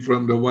you came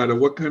from, no matter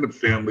what kind of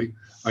family.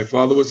 My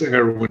father was a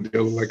heroin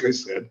dealer, like I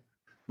said.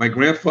 My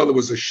grandfather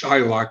was a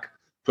Shylock.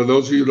 For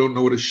those of you who don't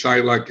know what a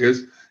Shylock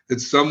is,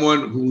 it's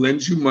someone who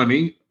lends you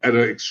money at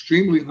an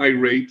extremely high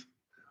rate,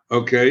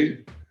 okay?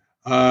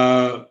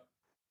 And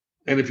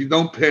if you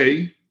don't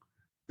pay,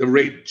 the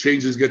rate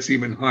gets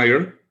even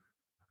higher.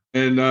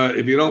 And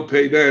if you don't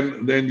pay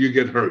then you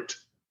get hurt.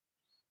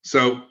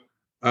 So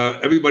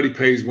everybody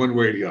pays one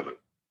way or the other.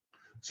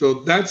 So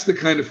that's the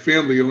kind of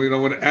family,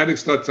 when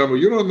addicts start telling me,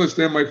 you don't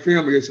understand my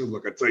family, I said,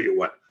 look, I tell you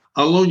what,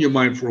 I'll loan you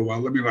mine for a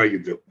while. Let me know how you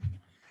do.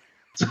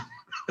 So,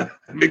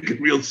 make it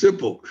real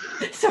simple.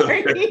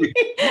 Sorry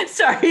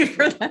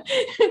for that.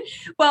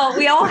 Well,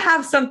 we all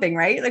have something,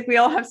 right? Like we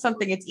all have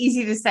something. It's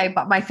easy to say,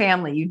 but my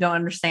family, you don't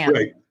understand.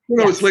 Right.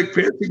 It's like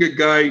passing a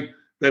guy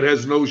that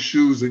has no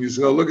shoes and you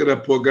say, oh, look at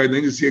that poor guy. And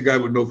then you see a guy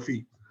with no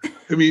feet.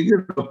 I mean,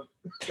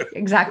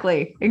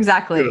 Exactly.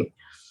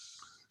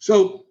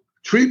 So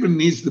treatment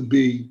needs to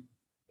be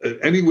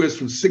anywhere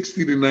from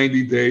 60 to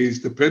 90 days,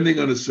 depending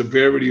on the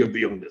severity of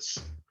the illness.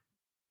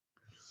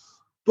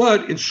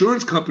 But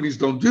insurance companies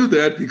don't do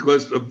that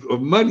because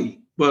of money.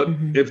 But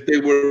if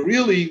they were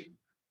really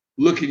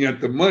looking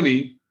at the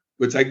money,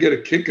 which I get a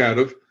kick out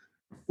of,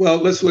 well,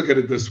 let's look at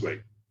it this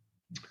way.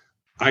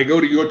 I go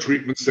to your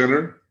treatment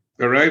center,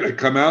 all right? I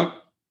come out.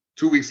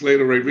 2 weeks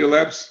later, I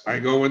relapse. I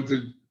go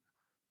into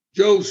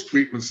Joe's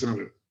treatment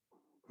center,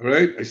 all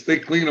right? I stay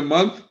clean a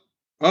month.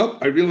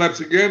 I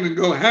relapse again and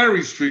go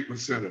Harry's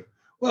treatment center.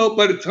 Well,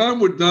 by the time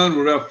we're done,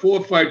 we're at 4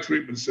 or 5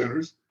 treatment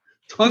centers,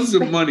 tons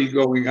of money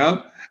going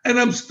out, and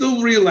I'm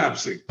still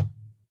relapsing.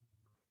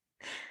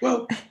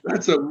 Well,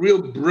 that's a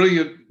real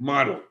brilliant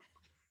model.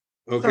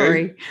 Okay.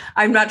 Sorry,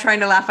 I'm not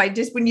trying to laugh.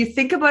 When you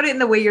think about it in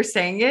the way you're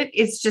saying it,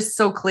 it's just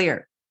so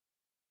clear.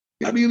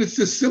 I mean, it's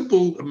just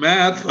simple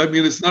math. I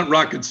mean, it's not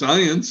rocket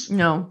science.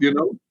 No.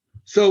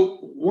 So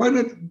why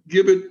not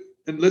give it,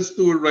 and let's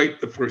do it right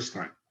the first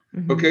time.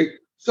 Okay.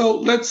 So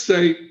let's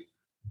say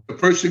the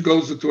person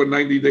goes into a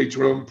 90-day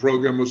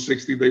program or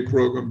 60-day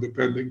program,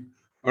 depending.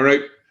 All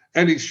right.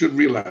 And he should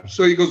relapse.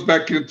 So he goes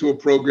back into a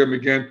program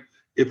again.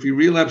 If you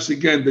relapse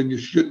again, then you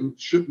shouldn't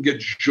get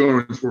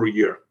insurance for a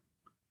year.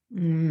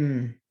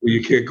 Or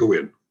you can't go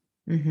in.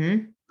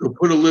 So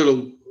put a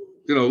little,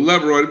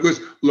 lever on it. Because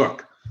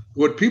look,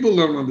 what people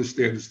don't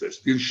understand is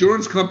this: the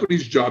insurance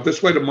company's job.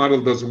 That's why the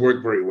model doesn't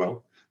work very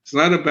well. It's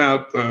not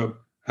about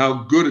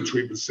how good a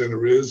treatment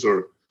center is,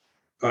 or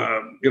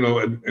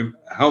and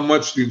how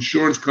much the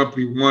insurance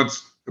company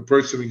wants the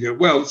person to get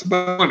well. It's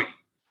about money.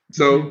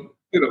 So,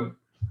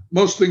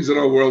 most things in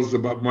our world is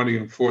about money,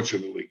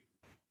 unfortunately.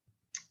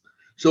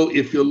 So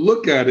if you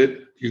look at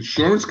it, the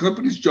insurance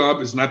company's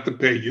job is not to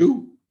pay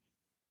you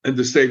and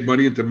to save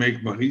money and to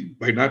make money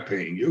by not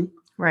paying you.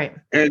 Right.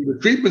 And the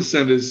treatment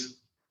center's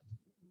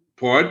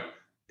part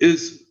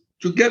is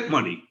to get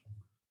money.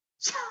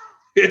 So,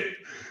 it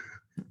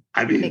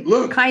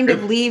kind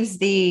of leaves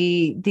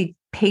the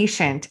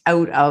patient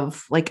out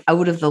of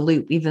the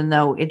loop, even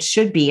though it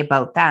should be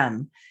about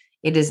them.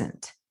 It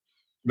isn't.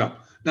 No.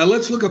 Now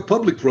let's look at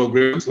public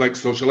programs like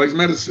socialized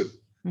medicine.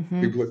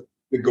 Mm-hmm. People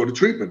that go to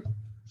treatment.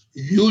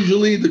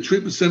 Usually the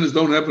treatment centers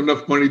don't have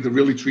enough money to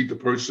really treat the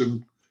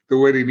person the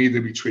way they need to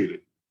be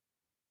treated.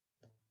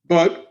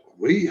 But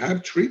we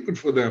have treatment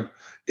for them.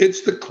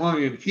 It's the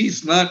client.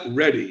 He's not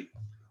ready.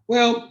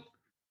 Well,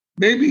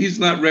 maybe he's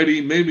not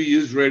ready. Maybe he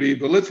is ready.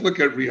 But let's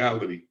look at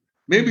reality.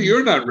 Maybe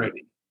you're not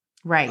ready.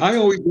 Right. I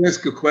always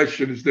ask a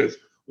question is this.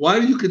 Why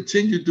do you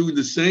continue doing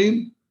the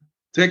same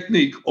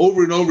technique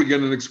over and over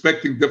again and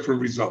expecting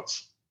different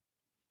results?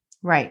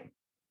 Right.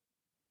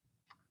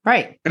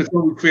 Right. And it's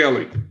only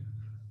failing.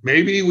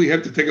 Maybe we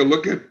have to take a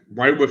look at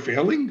why we're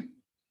failing.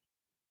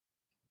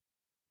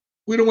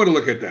 We don't want to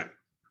look at that.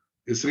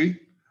 You see?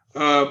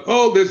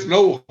 There's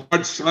no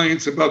hard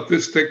science about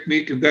this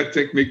technique and that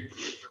technique.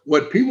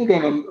 What people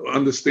don't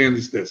understand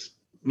is this.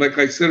 Like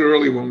I said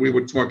earlier when we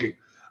were talking,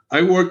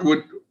 I work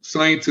with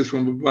scientists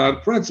from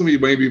approximately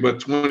maybe about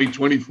 20,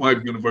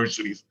 25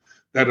 universities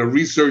that are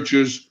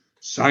researchers,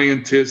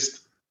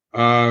 scientists,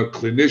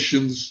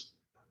 clinicians.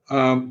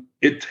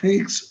 It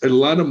takes a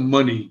lot of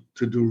money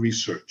to do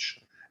research.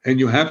 And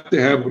you have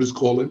to have what is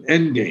called an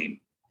end game.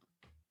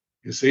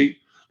 You see,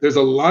 there's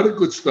a lot of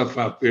good stuff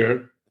out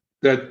there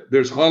that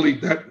there's hardly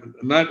that,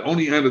 not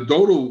only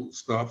anecdotal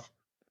stuff,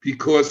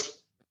 because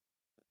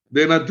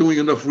they're not doing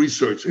enough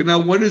research. And now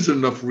what is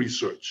enough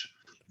research?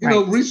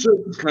 Research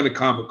is kind of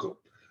comical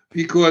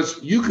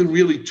because you can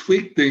really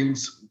tweak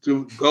things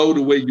to go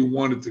the way you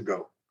want it to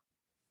go.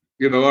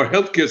 Our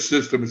healthcare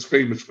system is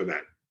famous for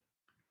that.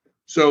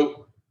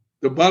 So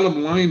the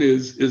bottom line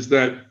is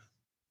that,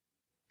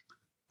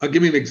 I'll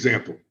give you an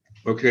example,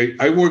 okay?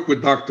 I work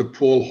with Dr.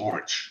 Paul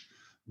Harch.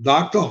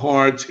 Dr.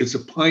 Harch is a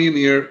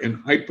pioneer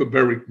in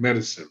hyperbaric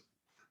medicine.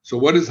 So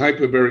what is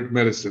hyperbaric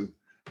medicine?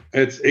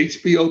 It's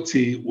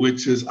HBOT,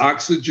 which is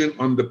oxygen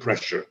under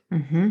pressure,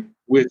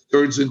 which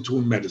turns into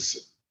a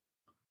medicine.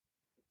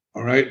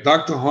 All right?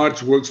 Dr.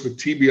 Harch works for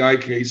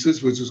TBI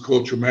cases, which is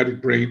called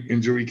traumatic brain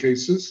injury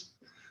cases,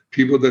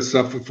 people that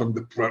suffer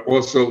from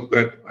also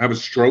that have a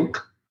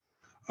stroke,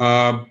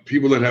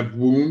 people that have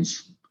wound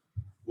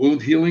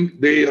healing.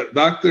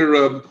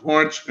 Dr.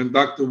 Harch and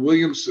Dr.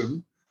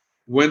 Williamson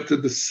went to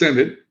the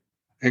Senate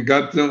and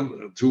got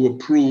them to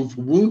approve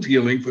wound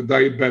healing for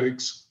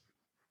diabetics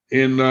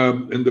in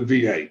the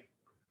VA.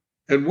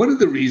 And one of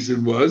the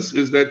reasons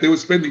is that they were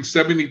spending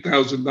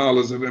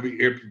 $70,000 on every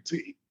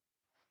amputee.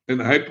 And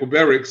the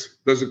hyperbarics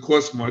doesn't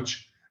cost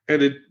much,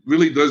 and it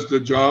really does the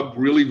job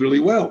really, really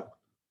well.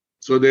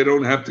 So they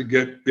don't have to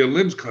get their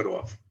limbs cut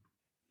off.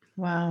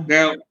 Wow.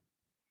 Now,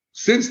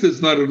 since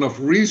there's not enough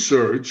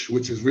research,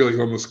 which is really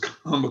almost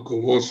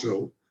comical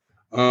also,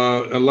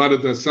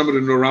 some of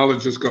the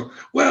neurologists go,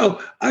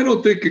 well, I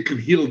don't think it can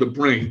heal the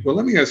brain. Well,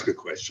 let me ask a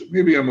question.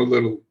 Maybe I'm a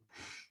little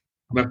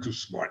not too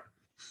smart.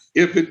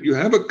 If you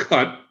have a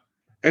cut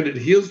and it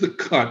heals the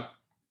cut,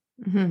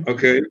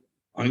 okay,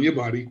 on your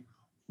body,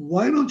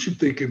 why don't you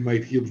think it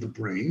might heal the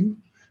brain?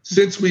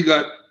 Since we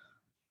got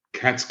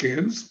CAT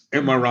scans,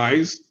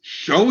 MRIs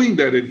showing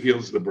that it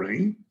heals the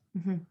brain.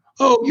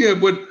 Oh, yeah,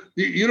 but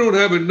you don't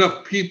have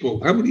enough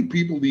people. How many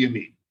people do you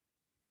need?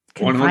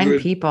 Find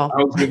people.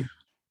 100,000?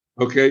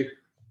 Okay.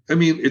 I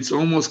mean, it's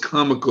almost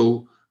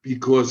comical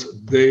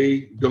because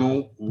they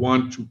don't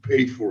want to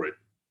pay for it.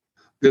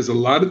 There's a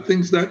lot of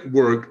things that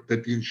work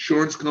that the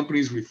insurance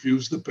companies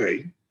refuse to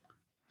pay.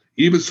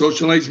 Even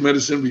socialized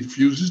medicine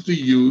refuses to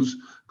use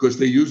because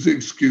they use the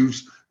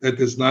excuse that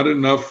there's not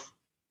enough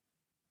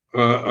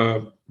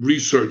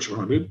research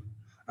on it.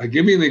 I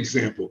give you an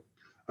example.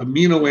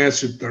 Amino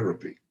acid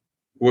therapy,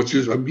 which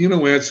is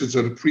amino acids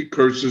are the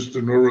precursors to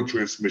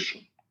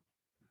neurotransmission.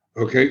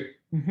 Okay?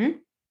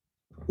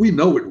 We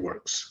know it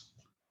works.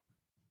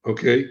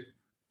 Okay?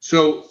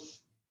 So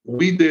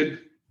we did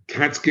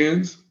CAT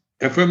scans,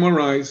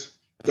 fMRIs,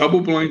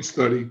 double-blind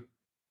study,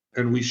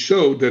 and we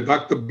showed that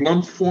Dr.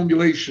 Blum's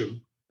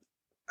formulation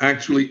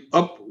actually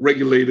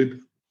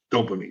upregulated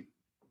dopamine.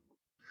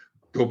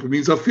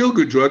 Dopamine's a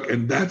feel-good drug,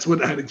 and that's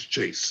what addicts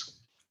chase.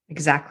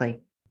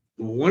 Exactly.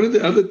 One of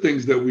the other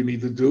things that we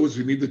need to do is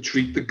we need to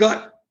treat the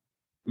gut.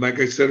 Like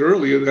I said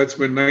earlier, that's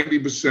where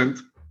 90%,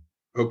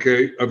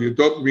 okay, of your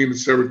dopamine and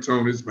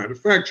serotonin is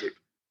manufactured.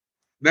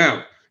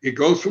 Now, it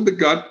goes from the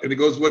gut, and it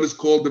goes what is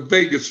called the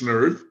vagus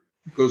nerve.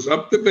 It goes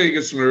up the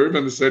vagus nerve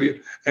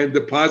and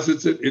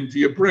deposits it into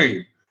your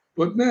brain.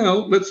 But now,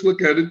 let's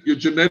look at it. You're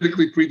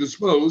genetically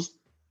predisposed,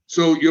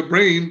 so your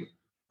brain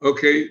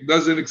okay,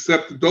 doesn't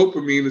accept the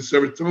dopamine and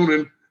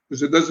serotonin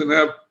because it doesn't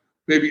have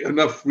maybe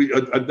enough,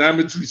 a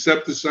damaged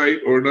receptor site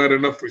or not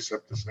enough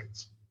receptor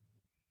sites.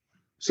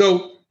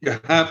 So you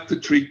have to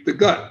treat the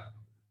gut.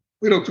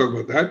 We don't talk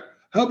about that.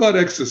 How about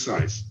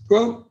exercise?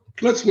 Well,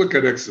 let's look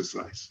at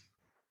exercise.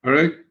 All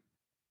right.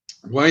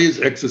 Why is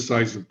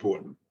exercise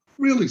important?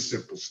 Really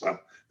simple stuff.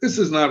 This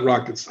is not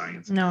rocket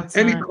science. No, it's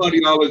Any not.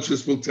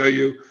 cardiologist will tell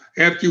you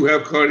after you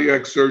have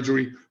cardiac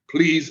surgery,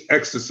 please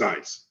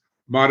exercise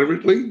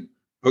moderately,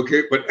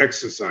 okay, but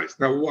exercise.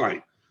 Now,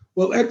 why?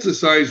 Well,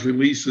 exercise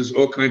releases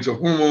all kinds of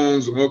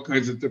hormones and all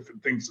kinds of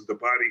different things in the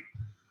body,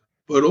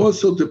 but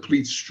also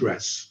depletes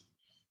stress.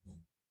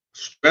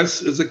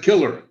 Stress is a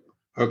killer,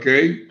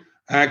 okay?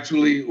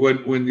 Actually,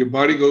 when your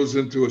body goes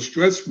into a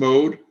stress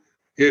mode,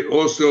 it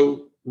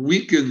also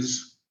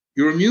weakens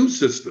your immune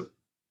system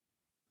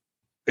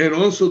and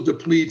also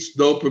depletes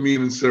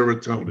dopamine and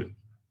serotonin.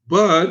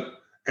 But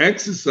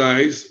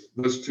exercise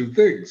does two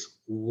things.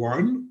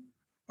 One,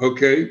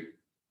 okay,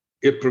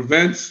 it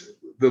prevents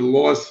the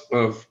loss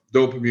of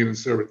dopamine and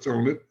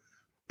serotonin,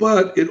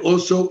 but it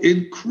also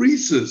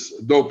increases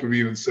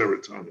dopamine and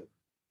serotonin.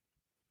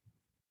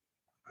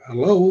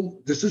 Hello,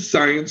 this is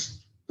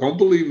science. Don't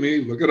believe me,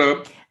 look it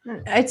up.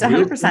 It's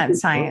 100%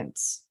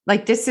 science.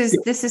 Like this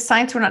is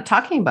science we're not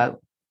talking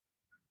about.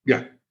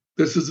 Yeah,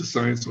 this is the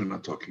science we're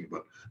not talking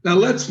about. Now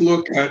let's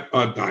look at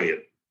our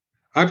diet.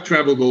 I've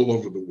traveled all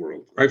over the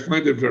world. I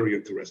find it very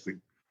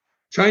interesting.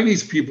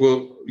 Chinese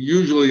people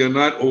usually are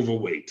not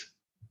overweight.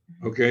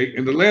 Okay,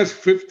 in the last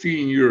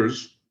 15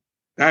 years,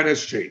 that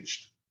has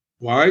changed.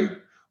 Why?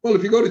 Well,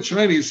 if you go to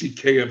China, you see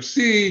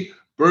KFC,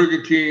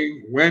 Burger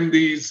King,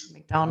 Wendy's.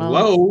 McDonald's.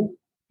 Hello,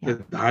 Yeah.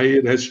 the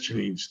diet has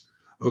changed.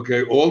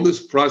 Okay, all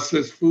this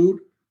processed food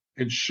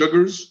and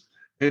sugars,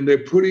 and they're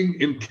putting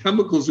in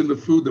chemicals in the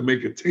food to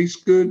make it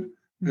taste good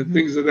and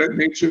things of that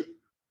nature.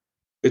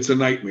 It's a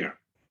nightmare.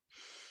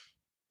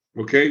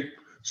 Okay,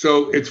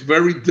 so it's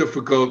very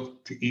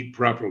difficult to eat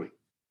properly.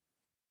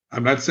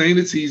 I'm not saying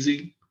it's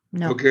easy.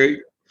 No. Okay.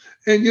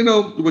 And you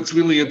know what's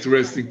really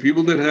interesting?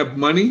 People that have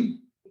money,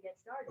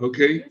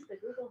 okay,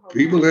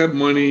 people have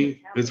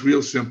money, it's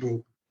real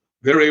simple.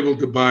 They're able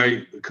to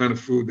buy the kind of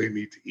food they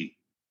need to eat.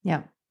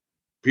 Yeah.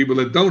 People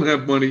that don't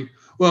have money,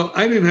 well,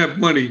 I didn't have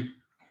money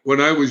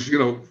when I was,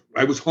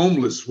 I was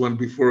homeless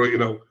before,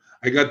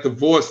 I got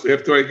divorced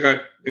after I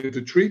got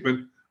into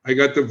treatment. I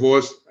got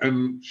divorced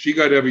and she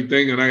got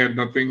everything and I had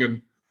nothing.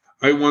 And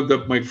I wound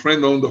up, my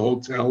friend owned a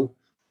hotel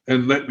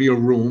and let me a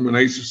room. And I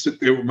used to sit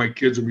there with my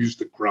kids and we used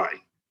to cry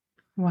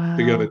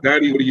together.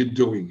 Daddy, what are you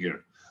doing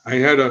here? I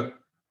had a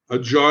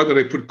jar that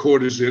I put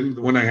quarters in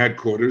when I had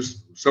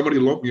quarters. Somebody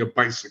loaned me a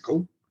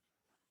bicycle.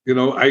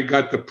 I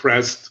got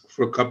depressed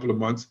for a couple of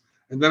months.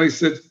 And then I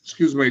said,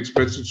 excuse my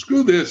expenses,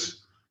 screw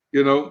this.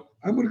 I'm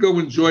going to go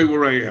enjoy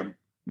where I am.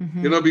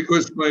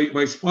 Because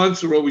my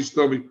sponsor always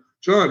told me,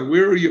 John,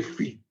 where are your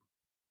feet?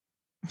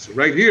 So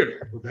right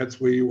here. Well, that's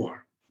where you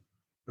are.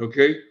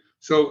 Okay.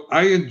 So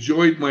I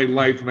enjoyed my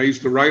life, and I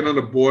used to ride on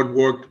the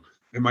boardwalk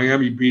in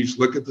Miami Beach,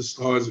 look at the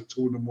stars at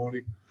 2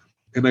 a.m,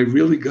 and I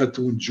really got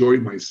to enjoy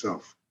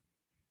myself.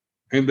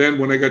 And then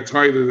when I got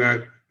tired of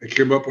that, I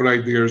came up with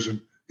ideas, and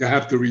you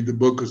have to read the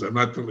book because I'm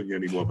not telling you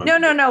anymore about it.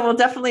 No. We'll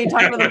definitely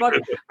talk about the book.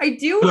 I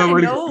do want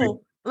to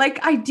know.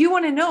 I do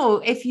want to know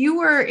if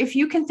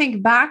you can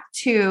think back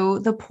to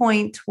the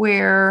point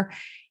where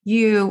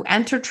you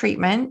enter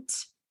treatment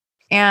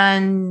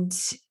and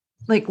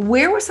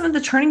where were some of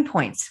the turning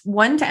points?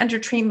 One, to enter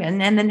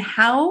treatment, and then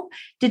how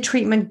did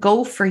treatment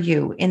go for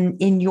you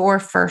in your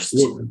first?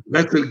 Well,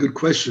 that's a good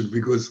question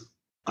because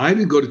I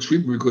didn't go to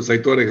treatment because I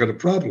thought I had a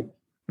problem.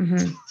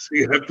 So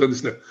you have to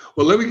understand.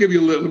 Well, let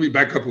me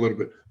back up a little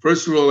bit.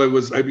 First of all,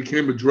 I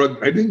became a drug.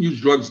 I didn't use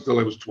drugs until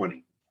I was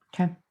 20.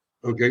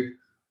 Okay.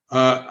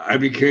 I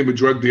became a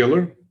drug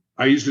dealer.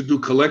 I used to do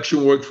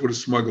collection work for the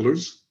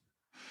smugglers.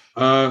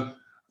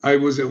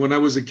 When I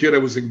was a kid, I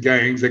was in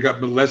gangs. I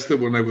got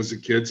molested when I was a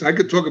kid. So I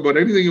could talk about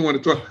anything you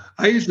want to talk.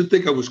 I used to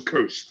think I was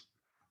cursed.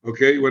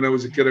 Okay. When I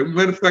was a kid, as a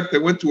matter of fact, I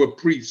went to a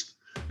priest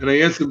and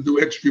I asked him to do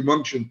extreme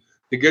unction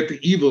to get the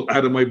evil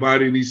out of my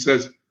body. And he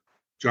says,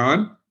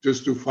 John,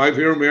 just do 5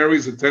 Hail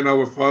Marys and 10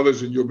 Our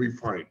Fathers and you'll be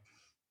fine.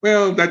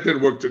 Well, that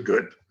didn't work too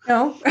good.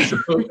 No.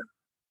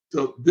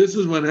 So this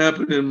is what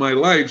happened in my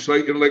life.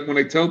 So when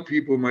I tell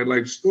people my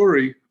life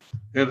story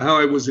and how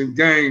I was in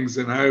gangs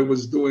and how I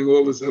was doing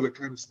all this other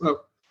kind of stuff.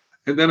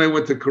 And then I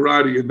went to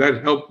karate and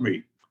that helped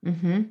me.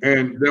 And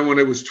then when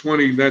I was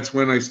 20, that's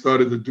when I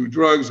started to do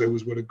drugs. I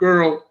was with a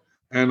girl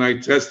and I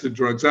tested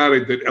drugs out. I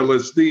did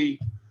LSD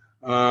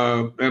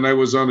and I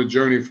was on a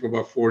journey for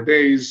about 4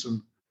 days.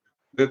 And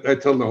I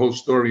tell the whole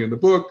story in the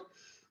book.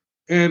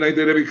 And I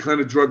did every kind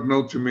of drug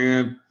known to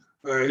man.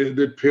 I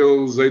did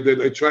pills.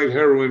 I tried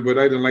heroin, but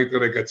I didn't like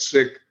that. I got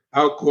sick.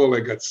 Alcohol,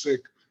 I got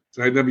sick.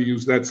 So I never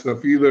used that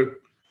stuff either.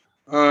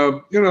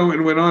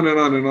 And went on and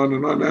on and on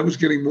and on. I was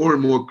getting more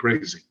and more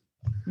crazy.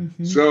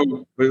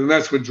 So, and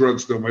that's what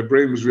drugs do. My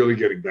brain was really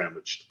getting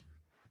damaged.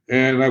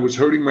 And I was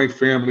hurting my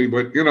family,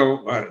 but,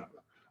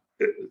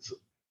 it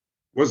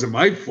wasn't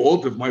my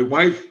fault if my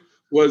wife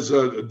was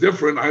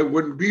different, I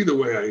wouldn't be the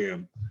way I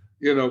am.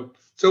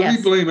 So Yes.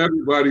 we blame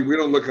everybody. We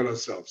don't look at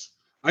ourselves.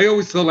 I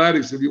always tell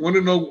addicts, if you want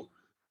to know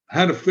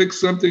how to fix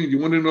something, you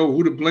want to know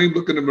who to blame,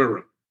 look in the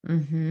mirror.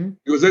 Mm-hmm.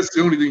 Because that's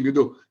the only thing you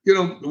do.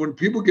 When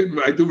people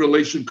I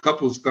do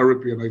couples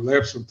therapy, and I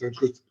laugh sometimes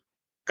because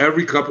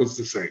every couple's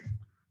the same.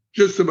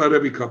 Just about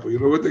every couple. You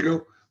know what they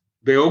go?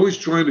 They're always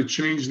trying to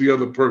change the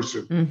other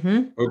person.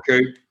 Mm-hmm.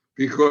 Okay?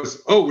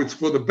 Because, it's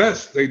for the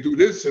best. They do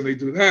this and they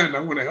do that, and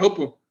I want to help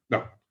them.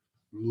 No.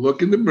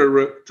 Look in the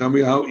mirror. Tell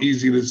me how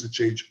easy it is to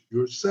change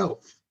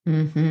yourself.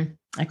 Mm-hmm.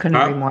 I couldn't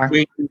agree more. Not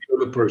the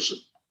other person.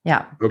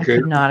 Yeah. Okay. I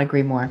could not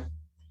agree more.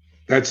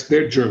 That's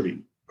their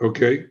journey.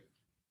 Okay.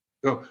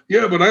 No,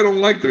 yeah, but I don't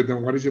like that.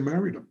 Then why did you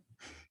marry them?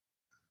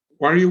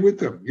 Why are you with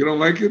them? You don't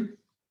like it?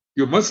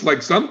 You must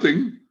like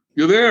something.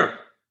 You're there.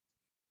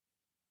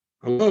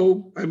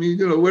 Hello? I mean,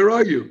 where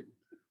are you?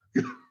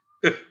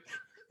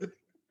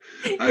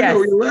 I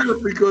know you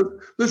laugh because,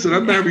 listen,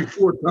 I'm married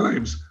 4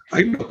 times.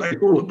 I know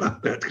all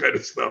about that kind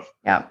of stuff.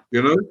 Yeah.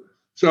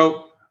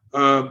 So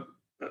the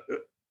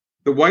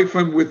wife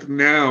I'm with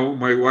now,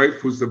 my wife,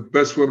 who's the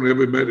best woman I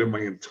ever met in my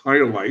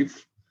entire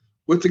life,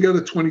 we're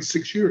together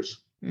 26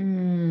 years.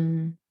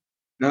 Mm.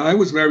 Now, I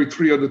was married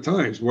 3 other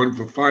times, one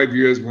for 5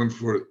 years, one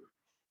for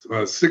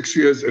 6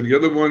 years, and the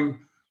other one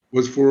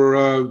was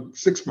for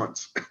 6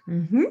 months.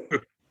 Mm-hmm.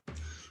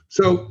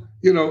 So,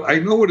 I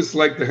know what it's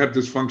like to have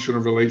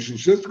dysfunctional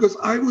relationships because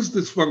I was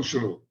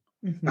dysfunctional.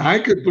 Mm-hmm. I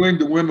could blame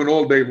the women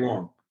all day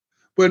long.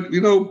 But,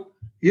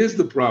 here's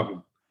the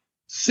problem.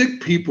 Sick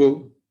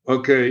people,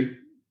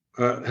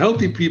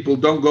 healthy people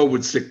don't go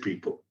with sick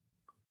people.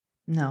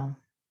 No.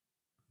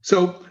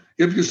 So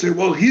if you say,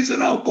 well, he's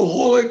an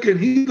alcoholic and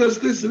he does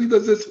this and he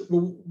does this,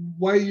 well,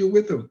 why are you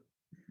with him?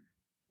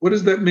 What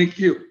does that make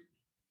you?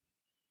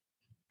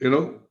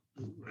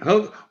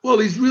 Well,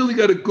 he's really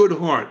got a good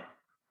heart.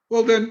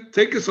 Well, then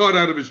take his heart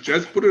out of his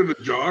chest, put it in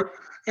a jar,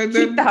 and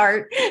then keep the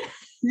heart.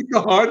 Keep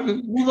the heart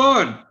and move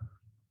on.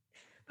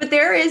 But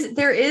there is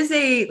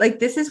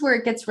this is where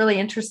it gets really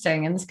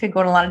interesting, and this could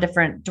go in a lot of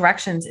different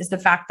directions, is the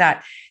fact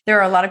that there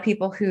are a lot of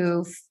people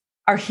who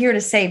are here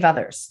to save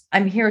others.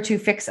 I'm here to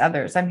fix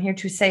others. I'm here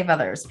to save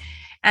others.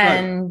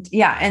 And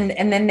right.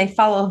 And then they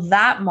follow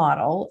that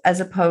model as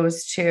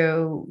opposed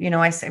to,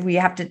 I say, we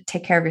have to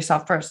take care of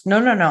yourself first.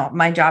 No.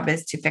 My job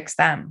is to fix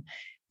them.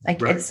 Like,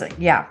 right. It's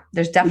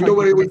there's definitely.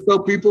 What I always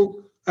tell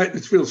people?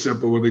 It's real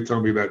simple when they tell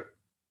me that.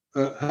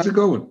 How's it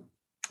going?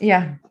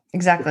 Yeah,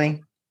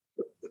 exactly.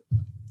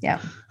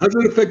 Yeah. How's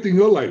it affecting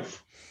your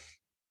life?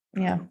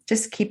 Yeah.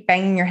 Just keep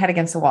banging your head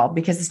against the wall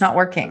because it's not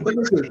working. Like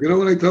I said,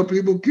 when I tell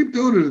people, keep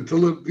doing it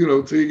until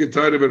you get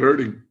tired of it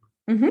hurting,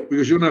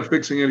 because you're not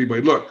fixing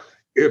anybody. Look,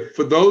 if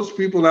for those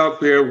people out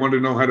there want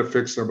to know how to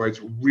fix somebody,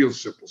 it's real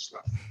simple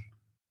stuff.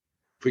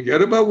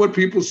 Forget about what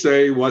people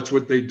say. Watch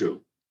what they do.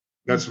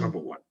 That's number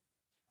one.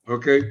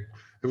 Okay.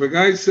 If a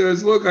guy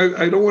says, look,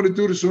 I don't want to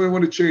do this, so I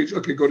want to change.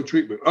 Okay, go to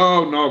treatment.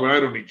 Oh, no, but I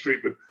don't need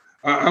treatment.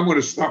 I'm going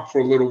to stop for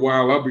a little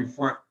while. I'll be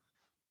fine.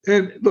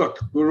 And look,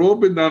 we've all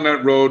been down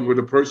that road where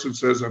the person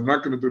says, I'm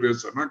not going to do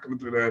this. I'm not going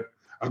to do that.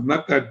 I'm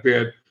not that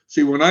bad.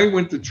 See, when I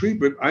went to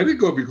treatment, I didn't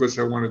go because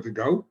I wanted to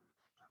go.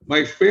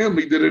 My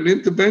family did an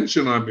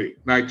intervention on me.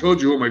 Now, I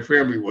told you who my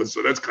family was,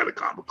 so that's kind of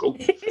comical.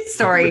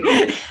 Sorry.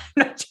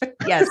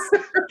 Yes.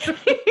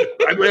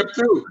 I laugh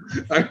too.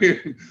 I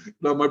mean,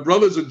 my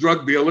brother's a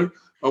drug dealer,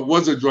 or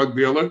was a drug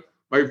dealer.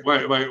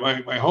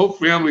 My whole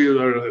family is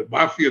a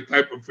mafia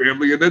type of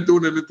family, and they're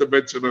doing an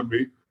intervention on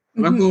me.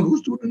 And I'm going,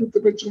 who's doing an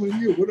intervention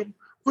on you?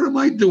 What am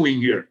I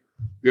doing here?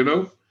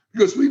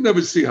 Because we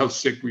never see how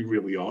sick we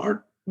really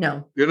are.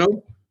 No.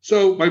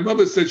 So my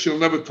mother said she'll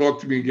never talk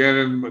to me again.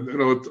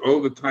 And,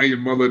 all the Italian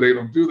mother, they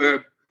don't do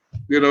that.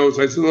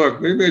 So I said, look,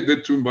 maybe I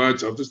did too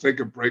much. I'll just take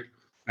a break.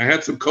 I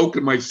had some Coke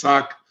in my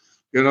sock.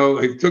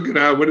 I took it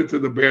out, went into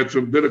the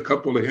bathroom, did a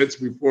couple of hits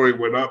before I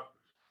went up,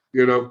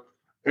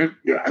 And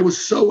I was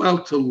so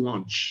out to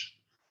lunch.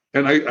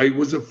 And I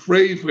was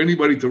afraid for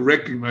anybody to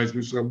recognize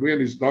me. So I'm wearing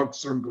these dark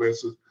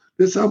sunglasses.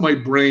 This is how my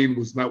brain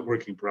was not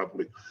working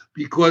properly.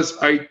 Because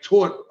I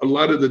taught a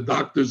lot of the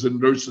doctors and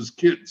nurses'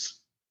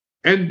 kids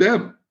and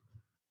them.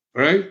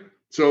 Right?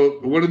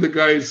 So one of the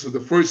guys, the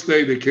first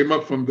day they came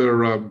up from their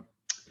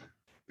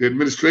the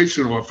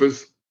administration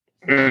office,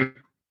 and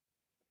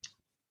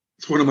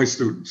it's one of my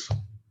students.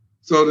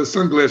 So the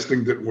sunglass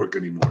thing didn't work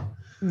anymore.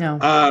 No.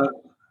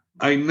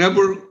 I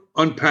never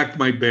unpacked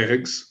my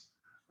bags.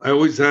 I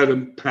always had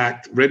them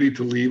packed, ready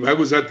to leave. I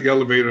was at the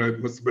elevator,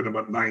 it must have been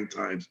about 9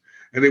 times.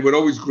 And they would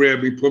always grab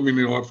me, put me in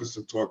the office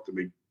and talk to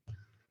me.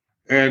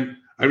 And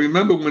I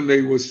remember when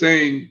they were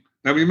saying,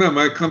 now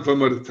remember, I come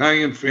from an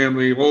Italian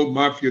family, old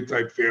mafia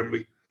type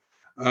family.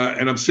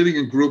 And I'm sitting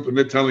in group and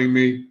they're telling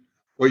me,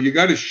 well, you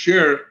got to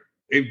share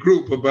in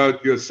group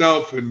about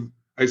yourself. And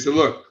I said,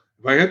 look,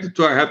 if I had to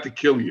talk, I have to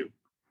kill you.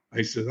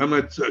 I said, I'm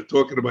not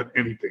talking about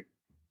anything.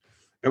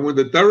 And when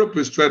the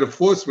therapist tried to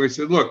force me, I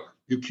said, look,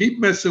 you keep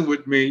messing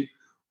with me.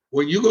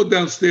 When you go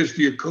downstairs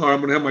to your car,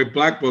 I'm going to have my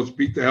black belts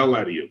beat the hell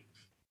out of you.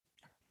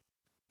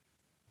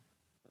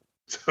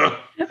 So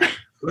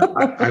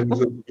I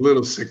was a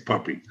little sick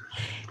puppy.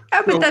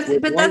 Yeah, So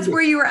but that's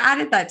where you were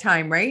at that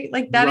time, right?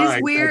 Like that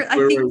is where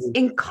I think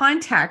in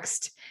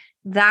context,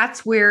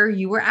 that's where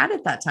you were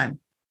at that time.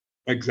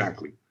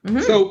 Exactly.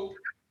 Mm-hmm. So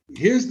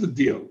here's the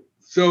deal.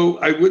 So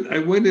I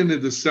went in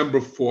December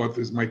 4th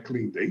is my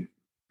clean date.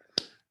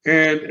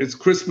 And it's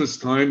Christmas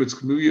time.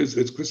 It's New Year's.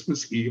 It's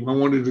Christmas Eve. I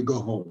wanted to go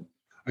home.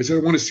 I said, I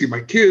want to see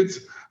my kids.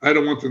 I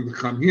don't want them to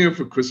come here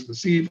for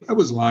Christmas Eve. I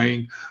was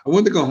lying. I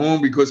wanted to go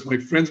home because my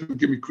friends would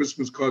give me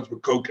Christmas cards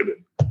with Coke in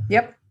it.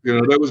 Yep. You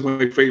know, that was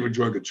my favorite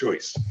drug of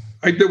choice.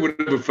 I did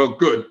whatever felt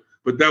good,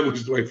 but that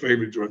was my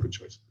favorite drug of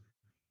choice.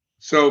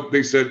 So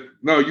they said,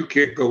 no, you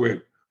can't go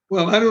in.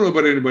 Well, I don't know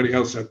about anybody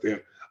else out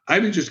there. I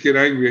didn't just get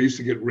angry. I used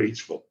to get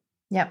rageful.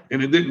 Yep.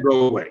 And it didn't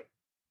go away.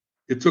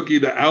 It took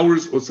either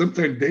hours or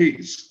sometimes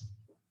days.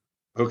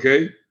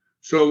 Okay.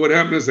 So what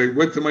happened is I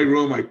went to my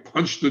room. I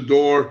punched the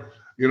door.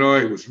 You know,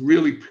 I was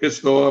really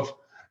pissed off.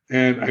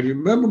 And I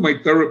remember my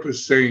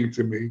therapist saying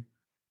to me,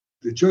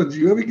 John, do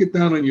you ever get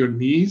down on your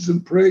knees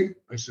and pray?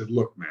 I said,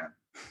 look, man,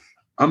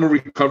 I'm a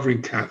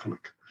recovering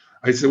Catholic.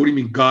 I said, what do you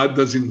mean God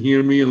doesn't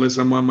hear me unless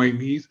I'm on my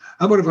knees?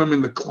 How about if I'm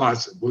in the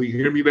closet? Will he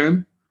hear me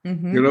then?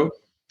 Mm-hmm. You know? He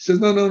says,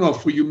 no,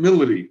 for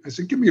humility. I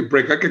said, give me a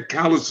break. I got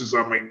calluses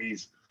on my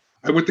knees.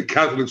 I went to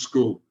Catholic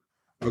school,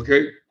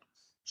 okay?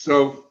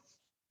 So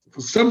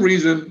for some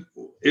reason,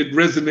 it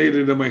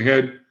resonated in my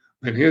head,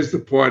 and here's the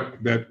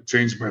part that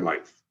changed my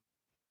life.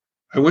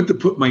 I went to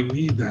put my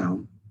knee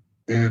down,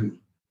 and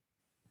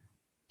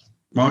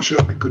Marsha,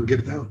 I couldn't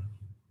get it down.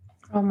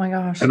 Oh my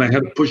gosh. And I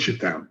had to push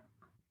it down.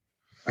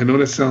 I know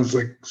that sounds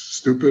like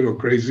stupid or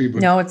crazy,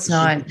 but no, it's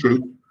not.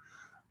 True.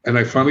 And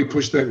I finally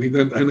pushed that knee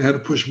down, and I had to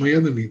push my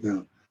other knee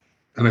down.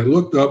 And I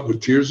looked up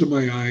with tears in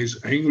my eyes,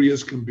 angry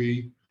as can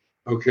be,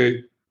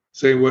 okay,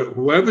 saying,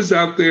 whoever's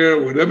out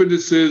there, whatever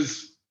this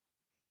is,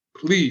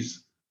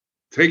 please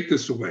take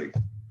this away.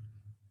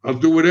 I'll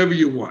do whatever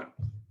you want.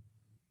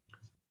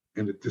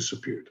 And it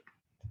disappeared.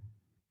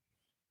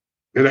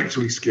 It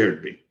actually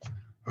scared me.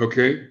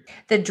 Okay.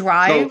 The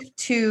drive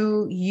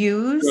to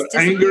use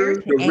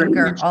disappeared,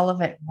 anger, rage, all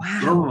of it.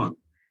 Wow. Gone.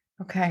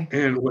 Okay.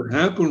 And what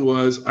happened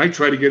was I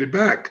tried to get it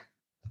back.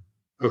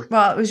 Okay.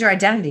 Well, it was your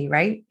identity,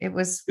 right? It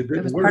was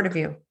part of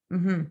you.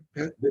 Mm-hmm.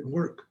 That didn't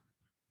work.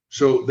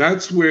 So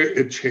that's where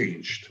it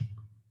changed,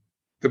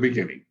 the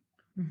beginning.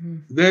 Mm-hmm.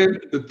 Then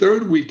the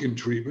third week in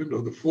treatment,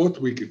 or the fourth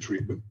week in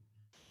treatment,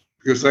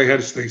 because I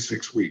had to stay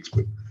 6 weeks,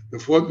 but the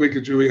fourth week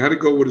in treatment, I had to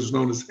go what is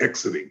known as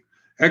exiting.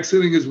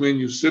 Exiting is when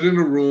you sit in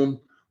a room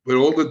with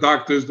all the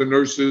doctors, the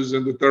nurses,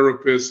 and the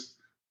therapists,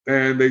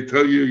 and they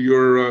tell you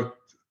your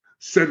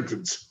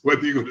sentence,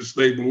 whether you're going to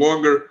stay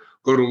longer,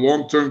 go to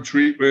long-term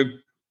treatment,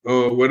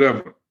 or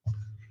whatever.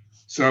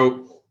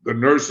 So the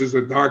nurses,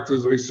 the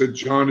doctors, they said,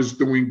 John is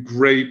doing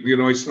great. You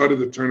know, I started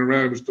to turn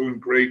around, I was doing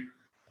great,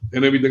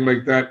 and everything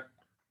like that.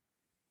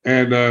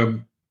 And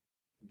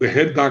the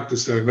head doctor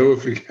said, I'll never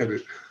forget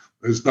it.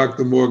 It's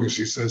Dr. Morgan.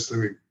 She says to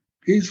me,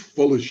 he's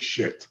full of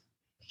shit.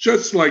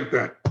 Just like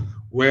that.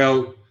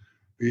 Well,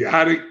 the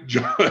addict,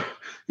 John,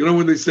 you know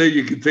when they say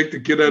you can take the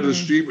kid out of the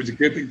street, but you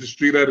can't take the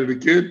street out of the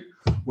kid?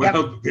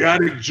 Well, The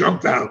addict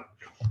jumped out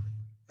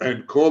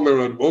and called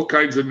her on all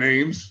kinds of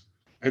names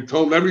and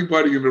told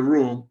everybody in the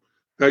room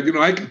that, you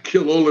know, I could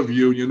kill all of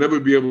you and you'll never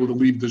be able to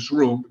leave this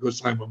room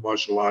because I'm a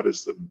martial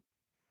artist and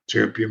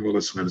champion, all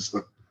this kind of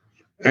stuff.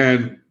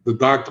 And the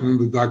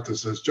doctor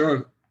says,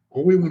 John,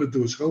 all we want to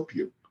do is help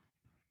you.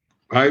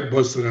 I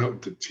busted out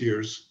into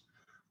tears.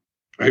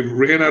 I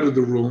ran out of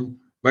the room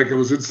like I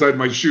was inside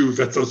my shoes.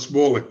 That's how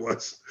small it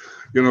was,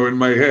 you know, in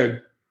my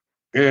head.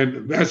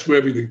 And that's where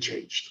everything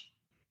changed.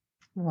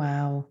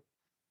 Wow.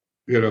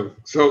 You know,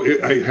 so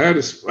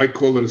I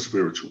call it a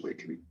spiritual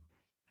awakening.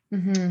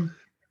 Mm-hmm.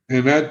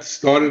 And that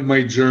started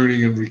my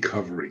journey in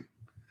recovery.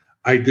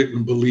 I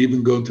didn't believe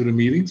in going to the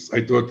meetings.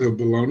 I thought they were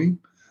baloney.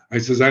 I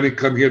says, I didn't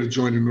come here to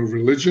join a new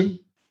religion.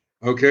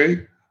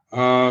 Okay.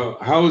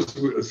 How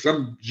is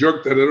some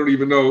jerk that I don't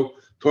even know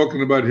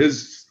talking about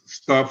his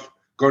stuff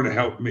going to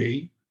help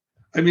me?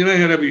 I mean, I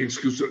had every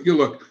excuse. You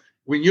look,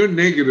 when you're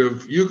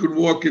negative, you can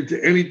walk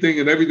into anything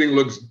and everything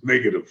looks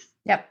negative.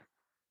 Yep.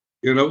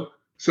 You know?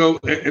 So,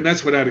 and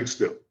that's what addicts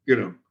do, you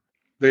know.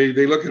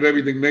 They look at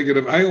everything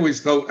negative. I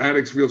always tell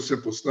addicts real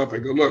simple stuff. I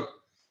go, look,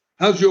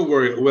 how's your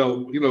worry?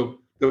 Well, you know,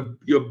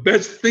 your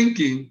best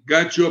thinking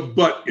got your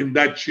butt in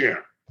that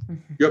chair.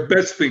 Mm-hmm. Your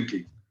best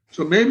thinking.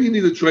 So maybe you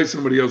need to try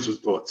somebody else's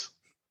thoughts.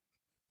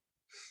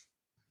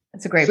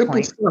 That's a great simple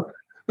point. Stuff,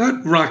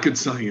 not rocket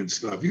science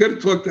stuff. You got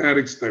to talk to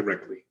addicts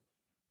directly.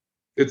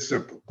 It's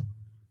simple.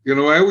 You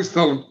know, I always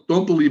tell them,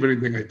 don't believe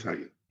anything I tell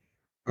you.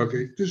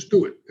 Okay, just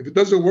do it. If it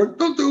doesn't work,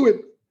 don't do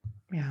it.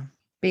 Yeah.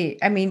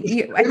 I mean,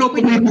 I don't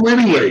believe you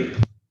anyway.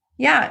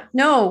 Yeah.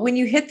 No, when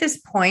you hit this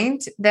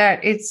point that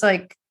it's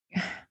like,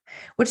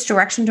 which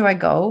direction do I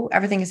go?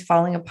 Everything is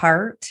falling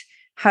apart.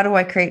 How do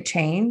I create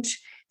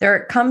change?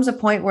 There comes a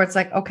point where it's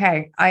like,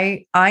 okay,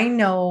 I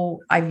know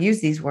I've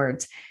used these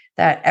words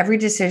that every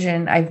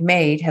decision I've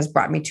made has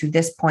brought me to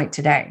this point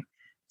today.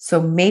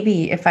 So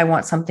maybe if I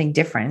want something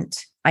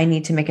different, I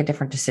need to make a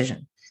different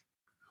decision.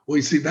 Well,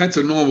 you see, that's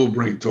a normal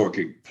brain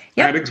talking.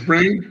 Yep. Addict's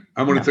brain,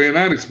 I'm going to No. tell you an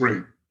addict's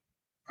brain.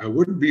 I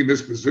wouldn't be in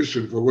this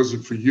position if it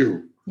wasn't for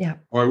you. Yeah.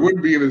 Or I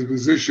wouldn't be in this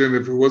position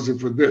if it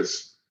wasn't for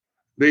this.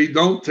 They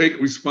don't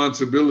take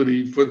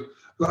responsibility for,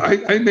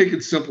 I make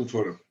it simple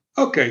for them.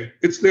 Okay,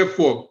 it's their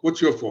fault.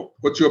 What's your fault?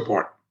 What's your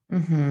part?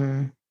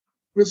 Mm-hmm.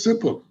 It's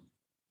simple.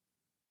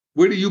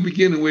 Where do you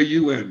begin and where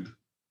you end?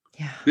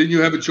 Yeah. Didn't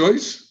you have a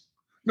choice?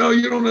 No,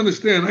 you don't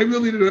understand. I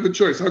really didn't have a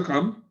choice. How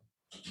come?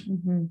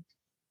 Mm-hmm.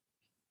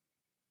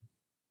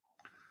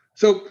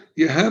 So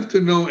you have to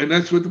know, and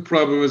that's what the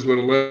problem is with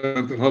a lot of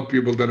mental health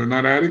people that are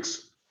not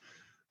addicts.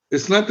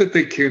 It's not that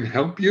they can't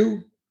help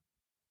you.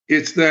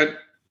 It's that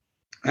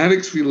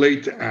addicts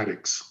relate to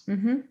addicts.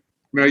 Mm-hmm.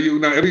 Now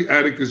every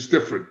addict is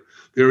different.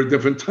 There are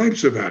different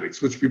types of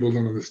addicts, which people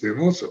don't understand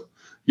also.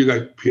 You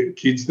got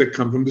kids that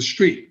come from the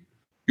street.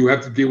 You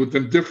have to deal with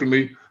them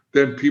differently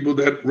than people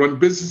that run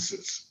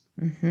businesses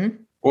Mm-hmm.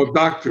 or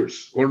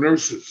doctors or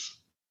nurses.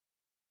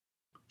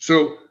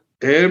 So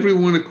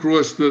everyone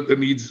across that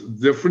needs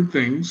different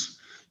things.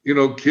 You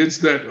know, kids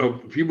that are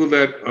people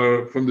that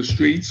are from the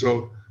streets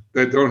or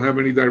that don't have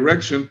any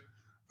direction,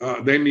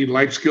 they need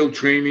life skill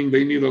training.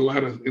 They need a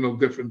lot of,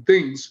 different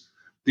things.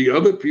 The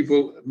other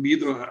people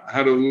need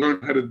how to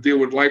learn how to deal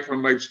with life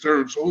on life's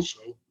terms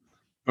also,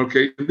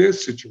 okay, in their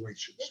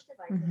situations.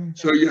 Mm-hmm.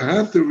 So you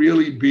have to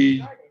really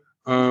be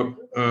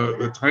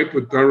the type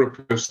of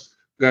therapist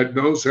that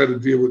knows how to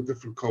deal with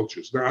different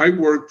cultures. Now, I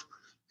worked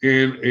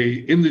in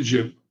a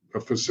indigent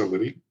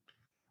facility,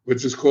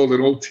 which is called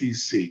an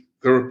OTC,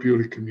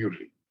 Therapeutic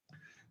Community.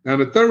 Now,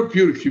 the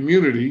therapeutic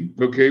community,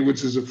 okay,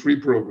 which is a free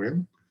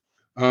program,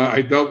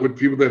 I dealt with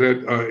people that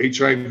had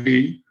HIV,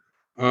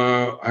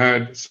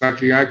 had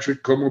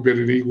psychiatric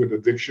comorbidity with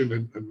addiction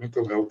and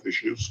mental health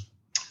issues.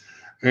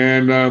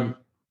 And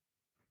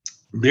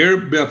their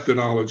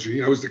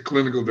methodology, I was the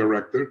clinical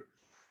director,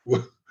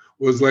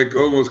 was like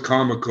almost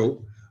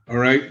comical, all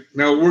right?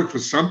 Now, it worked for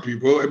some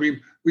people. I mean,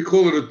 we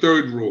call it a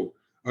third rule,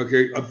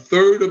 okay? A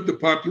third of the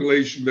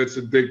population that's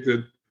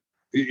addicted,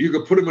 you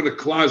can put them in a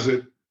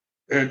closet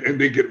and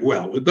they get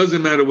well. It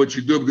doesn't matter what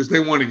you do because they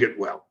want to get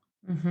well,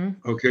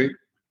 okay?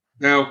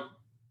 Now,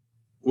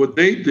 what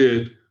they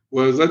did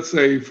was, let's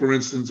say, for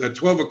instance, at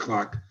 12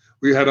 o'clock,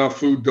 we had our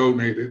food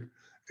donated,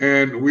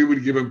 and we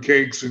would give them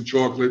cakes and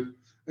chocolate.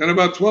 And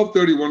about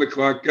 12:30, 1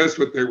 o'clock, guess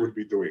what they would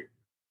be doing?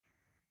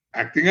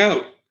 Acting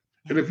out.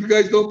 And if you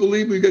guys don't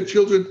believe me, you got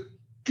children,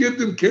 give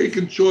them cake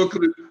and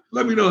chocolate.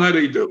 Let me know how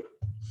they do.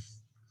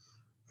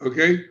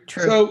 Okay?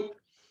 True. So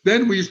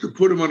then we used to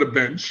put them on a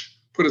bench,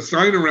 put a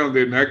sign around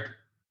their neck,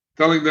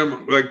 telling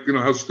them, like,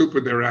 how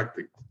stupid they're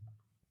acting.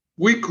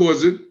 We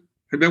cause it,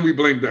 and then we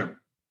blame them.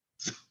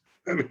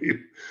 I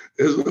mean,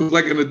 it was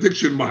like an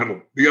addiction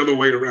model, the other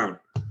way around.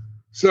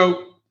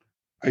 So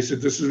I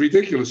said, this is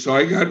ridiculous. So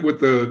I got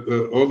with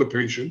all the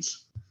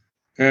patients,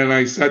 and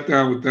I sat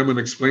down with them and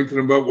explained to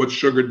them about what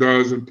sugar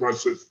does and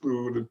processed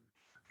food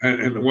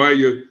and why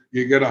you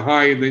get a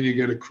high and then you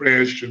get a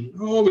crash and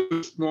all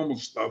this normal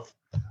stuff,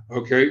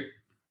 okay?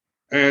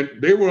 And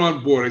they were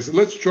on board. I said,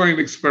 let's try an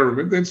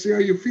experiment and see how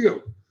you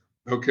feel,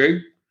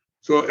 okay?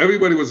 So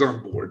everybody was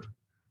on board.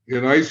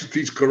 I used to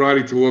teach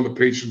karate to all the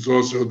patients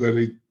also, that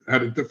they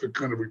had a different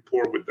kind of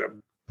rapport with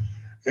them.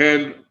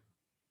 And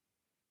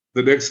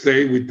the next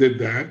day we did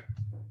that.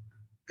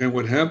 And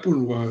what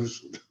happened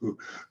was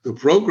the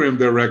program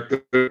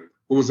director,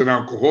 who was an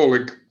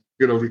alcoholic,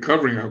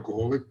 recovering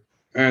alcoholic,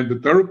 and the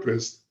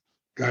therapist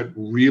got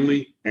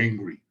really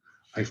angry.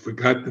 I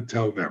forgot to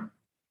tell them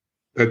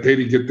that they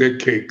didn't get their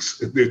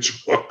cakes and their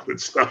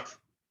chocolate stuff.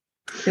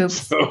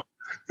 Oops. So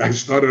I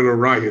started a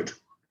riot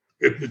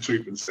in the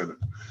treatment center.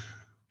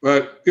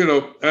 But,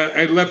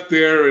 I left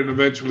there, and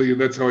eventually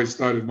that's how I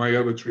started my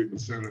other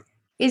treatment center.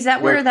 Is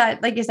that where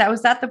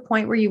was that the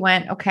point where you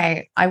went,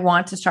 okay, I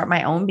want to start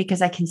my own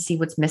because I can see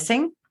what's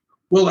missing?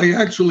 Well, I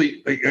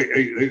actually,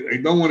 I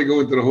don't want to go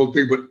into the whole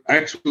thing, but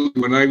actually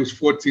when I was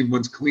 14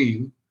 months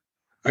clean,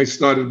 I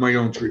started my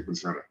own treatment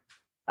center.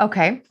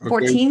 Okay.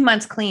 14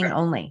 months clean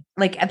only.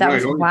 Like that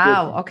Right, was,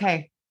 wow. 14.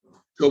 Okay.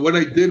 So what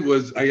I did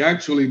was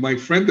my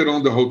friend that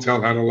owned the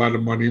hotel had a lot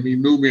of money, and he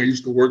knew me. I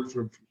used to work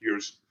for him for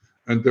years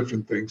and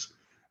different things.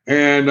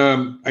 And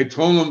I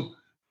told him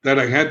that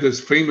I had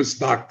this famous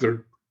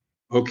doctor,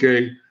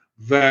 okay,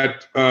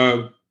 that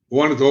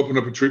wanted to open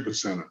up a treatment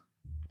center.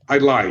 I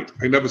lied.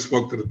 I never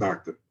spoke to the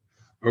doctor,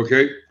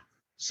 okay?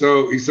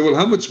 So he said, well,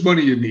 how much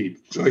money you need?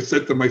 So I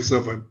said to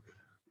myself,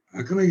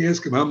 how can I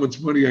ask him how much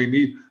money I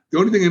need? The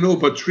only thing I know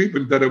about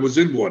treatment that I was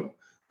in one.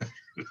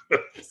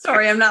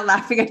 Sorry, I'm not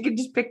laughing. I can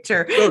just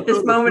picture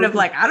this moment of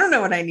like, I don't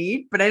know what I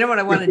need, but I know what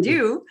I want to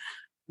do.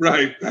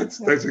 Right. That's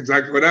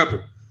exactly what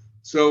happened.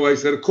 So I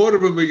said,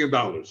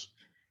 $250,000.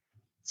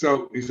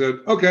 So he said,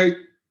 okay,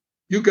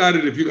 you got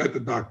it if you got the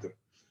doctor.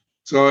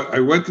 So I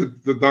went to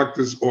the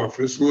doctor's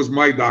office, who was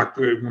my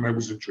doctor when I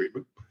was in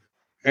treatment.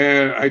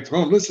 And I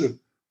told him, listen,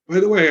 by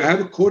the way, I have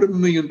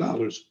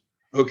 $250,000.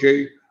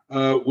 Okay.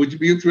 Would you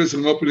be interested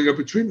in opening up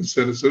a treatment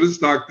center? So this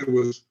doctor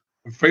was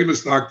a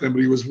famous doctor,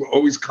 but he was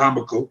always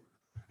comical.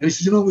 And he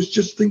said, I was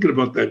just thinking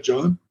about that,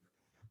 John.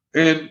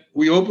 And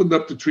we opened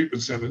up the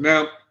treatment center.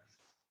 Now,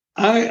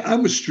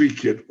 I'm a street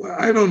kid.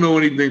 I don't know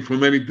anything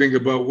from anything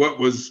about what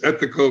was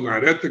ethical,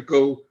 not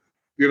ethical,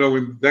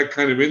 in that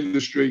kind of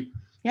industry.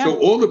 Yeah. So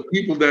all the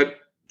people that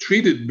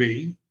treated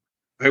me,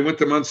 I went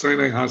to Mount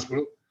Sinai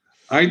Hospital.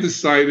 I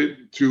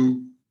decided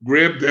to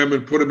grab them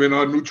and put them in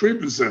our new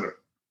treatment center.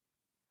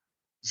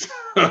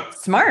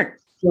 Smart.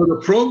 So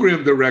the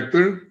program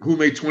director, who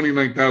made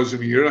 $29,000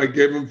 a year, I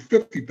gave him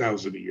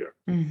 $50,000 a year.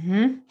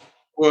 Mm-hmm.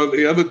 Well,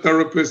 the other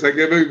therapist, I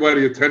gave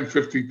everybody a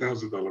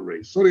 $10,000-$15,000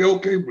 raise. So they all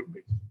came with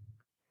me,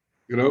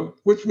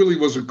 which really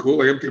wasn't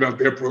cool. I emptied out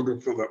their program,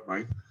 filled up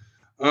mine.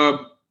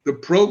 The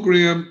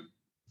program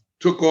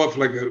took off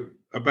like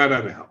a bat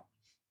out of hell.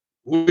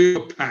 We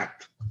were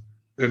packed.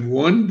 Then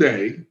one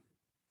day,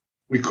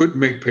 we couldn't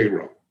make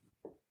payroll.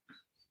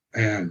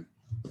 And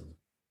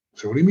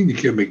so, what do you mean you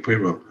can't make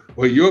payroll?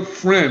 Well, your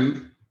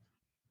friend,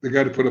 the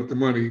guy that put up the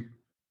money,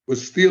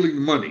 was stealing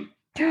money.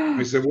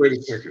 I said, wait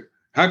a second.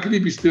 How can he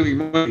be stealing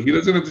money? He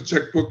doesn't have the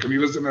checkbook and he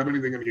doesn't have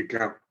anything in the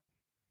account.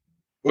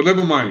 Well,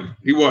 never mind.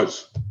 He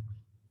was.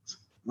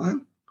 What?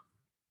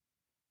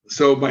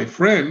 So my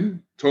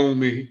friend told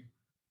me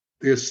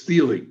they're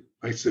stealing.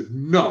 I said,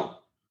 no,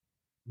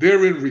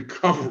 they're in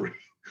recovery.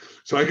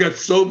 So I got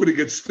sober to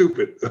get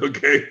stupid,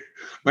 okay?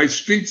 My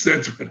street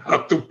sense went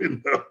out the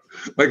window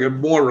like a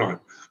moron,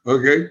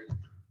 okay?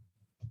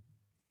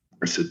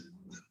 I said,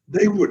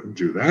 they wouldn't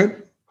do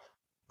that,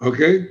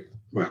 okay?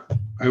 Well,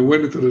 I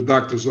went into the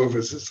doctor's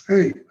office and said,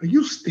 hey, are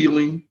you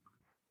stealing?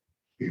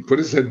 He put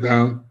his head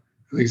down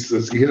and he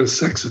says he had a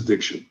sex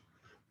addiction.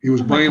 He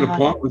was buying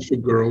apartments for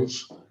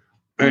girls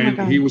and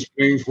he was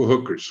paying for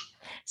hookers.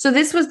 So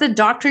this was the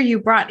doctor you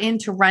brought in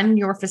to run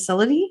your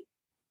facility?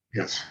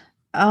 Yes.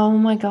 Oh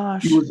my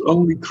gosh. He was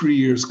only 3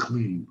 years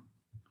clean.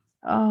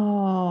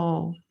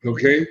 Oh.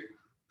 Okay.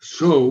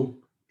 So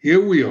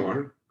here we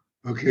are.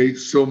 Okay.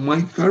 So my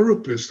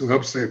therapist, who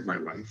helped save my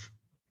life,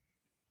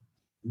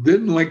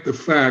 didn't like the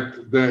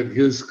fact that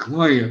his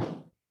client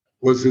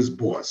was his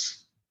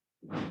boss.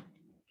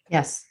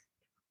 Yes.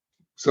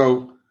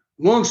 So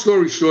long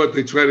story short,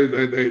 they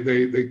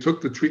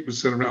took the treatment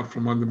center out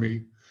from under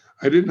me.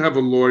 I didn't have a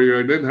lawyer.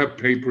 I didn't have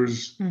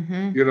papers.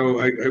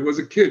 Mm-hmm. I was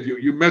a kid.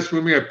 You mess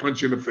with me, I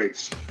punch you in the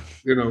face.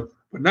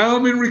 But now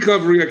I'm in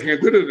recovery. I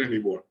can't do it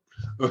anymore.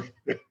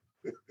 Okay.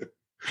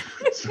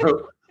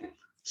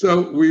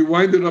 So we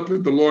winded up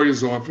at the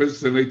lawyer's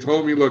office, and they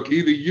told me, look,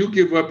 either you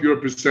give up your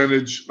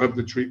percentage of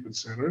the treatment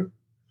center,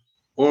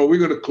 or we're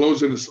going to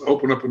close it and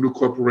open up a new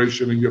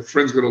corporation, and your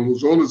friend's going to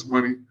lose all his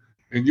money,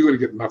 and you're going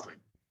to get nothing.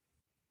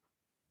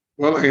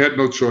 Well, I had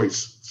no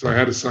choice, so I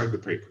had to sign the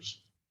papers.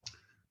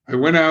 I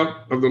went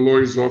out of the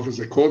lawyer's office.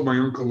 I called my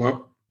uncle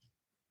up,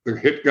 the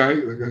hit guy.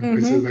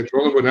 I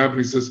told him what happened.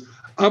 He says,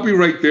 I'll be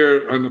right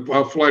there.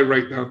 I'll fly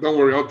right now. Don't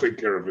worry, I'll take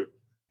care of it.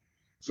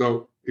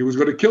 So he was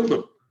going to kill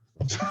them.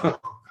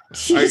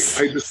 So I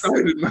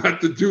decided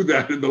not to do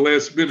that in the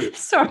last minute.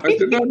 Sorry. I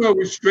said, no,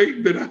 we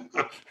straightened it out.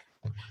 I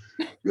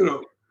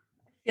feel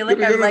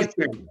like I'm like,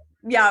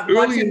 Early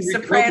watching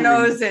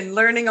Sopranos and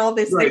learning all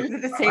these things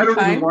at the same time. I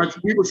don't even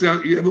watch. People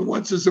say, you ever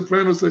watch The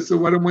Sopranos? I said,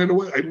 why don't I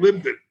know it? I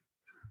lived it.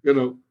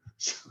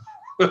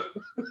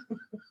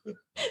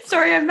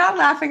 Sorry, I'm not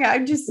laughing.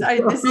 This is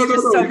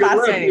just so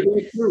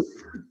fascinating.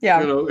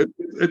 Yeah.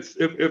 If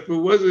it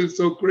wasn't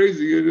so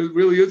crazy, it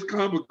really is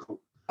comical.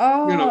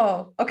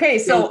 Oh, okay.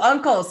 So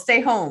uncle,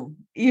 stay home.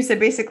 You said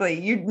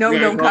basically,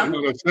 don't come.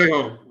 No, stay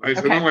home. I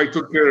said, no, I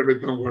took care of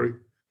it. Don't worry.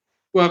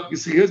 Well, you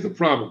see, here's the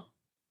problem.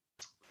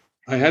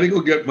 I had to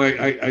go get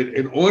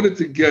in order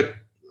to get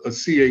a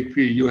CAP,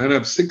 you had to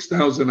have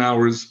 6,000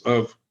 hours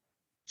of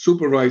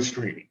supervised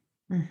training.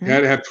 Mm-hmm. You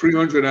had to have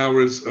 300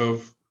 hours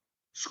of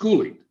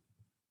schooling.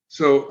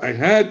 So I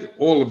had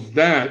all of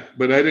that,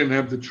 but I didn't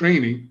have the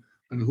training.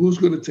 And who's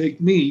going to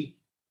take me,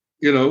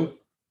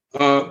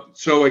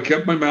 So I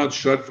kept my mouth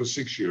shut for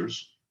 6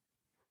 years.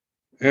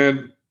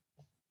 And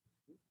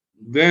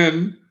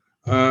then,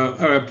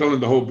 I'm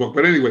telling the whole book.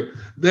 But anyway,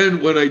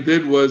 then what I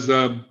did was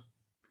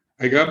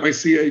I got my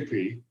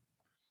CAP.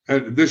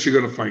 And this you're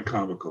going to find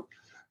comical.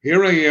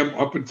 Here I am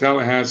up in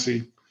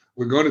Tallahassee.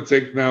 We're going to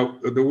take now,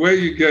 the way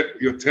you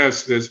get your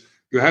test is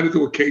you had to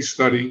do a case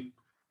study,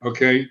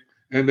 okay?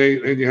 And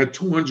you had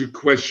 200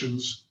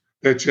 questions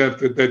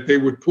that they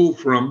would pull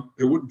from.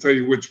 They wouldn't tell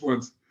you which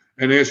ones,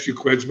 and ask you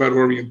questions about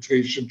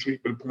orientation,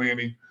 treatment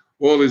planning,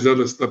 all this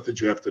other stuff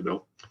that you have to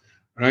know,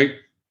 right?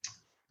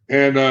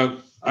 And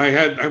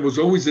I was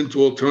always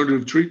into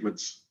alternative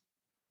treatments,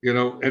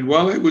 and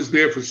while I was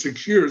there for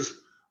 6 years,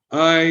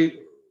 I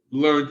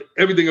learned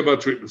everything about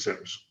treatment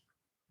centers.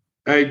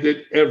 I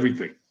did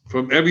everything.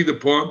 From every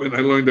department, I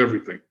learned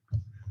everything.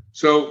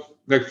 So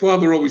my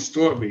father always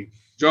taught me,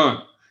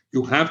 John,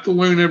 you have to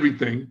learn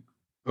everything,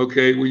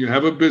 okay, when you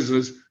have a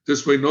business.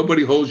 This way,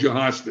 nobody holds you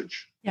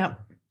hostage.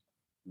 Yep.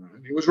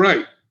 And he was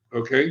right,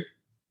 okay?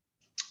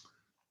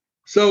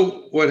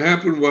 So what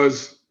happened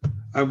was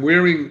I'm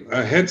wearing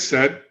a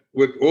headset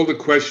with all the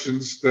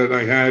questions that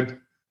I had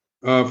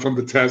from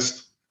the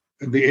test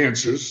and the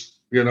answers,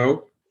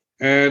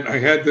 and I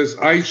had this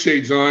eye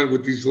shades on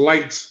with these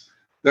lights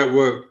that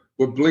were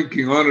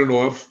blinking on and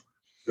off.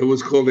 It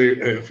was called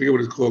I forget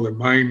what it's called, a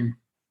mind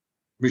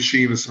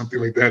machine or something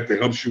like that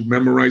helps you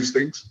memorize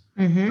things,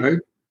 right?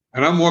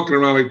 And I'm walking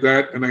around like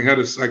that, and I had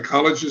a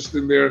psychologist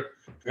in there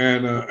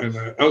and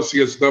a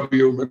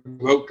LCSW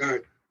mental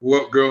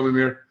health girl in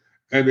there,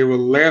 and they were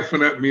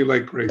laughing at me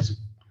like crazy.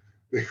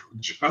 They go,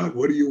 John,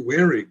 what are you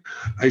wearing?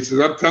 I said,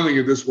 I'm telling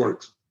you, this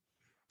works.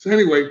 So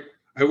anyway,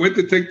 I went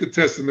to take the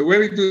test, and the way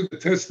they do the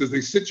test is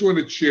they sit you in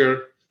a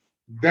chair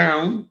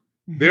down,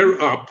 they're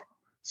up,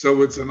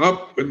 so it's an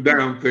up and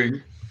down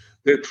thing.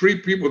 There are 3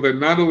 people that are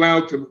not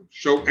allowed to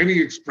show any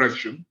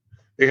expression.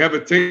 They have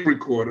a tape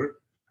recorder,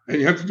 and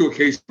you have to do a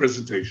case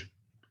presentation.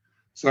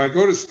 So I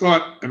go to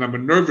start, and I'm a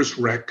nervous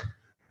wreck,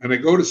 and I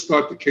go to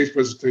start the case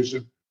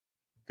presentation,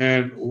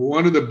 and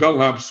one of the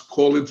bellhops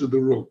called into the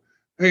room.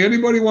 Hey,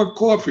 anybody want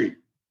coffee?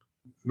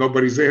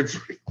 Nobody's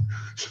answering.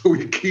 So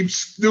he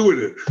keeps doing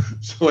it.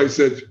 So I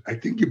said, I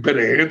think you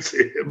better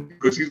answer him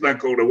because he's not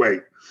going away.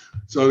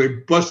 So they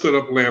busted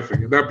up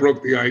laughing, and that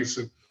broke the ice.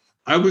 And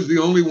I was the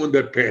only one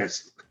that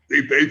passed.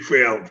 They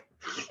failed.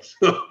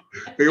 So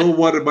they all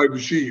wanted my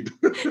machine.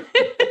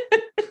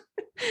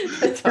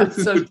 That's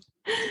awesome.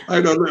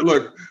 I know.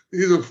 Look,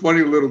 these are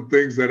funny little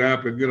things that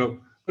happen,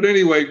 But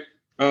anyway,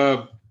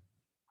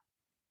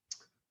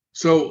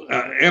 so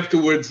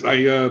afterwards,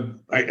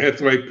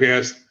 after I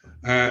passed,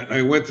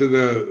 I went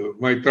to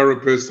my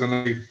therapist, and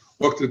I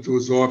walked into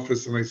his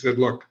office, and I said,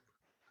 look,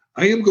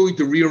 I am going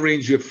to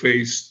rearrange your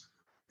face,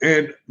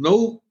 and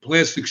no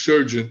plastic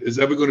surgeon is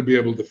ever going to be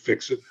able to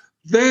fix it.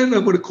 Then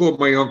I'm going to call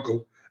my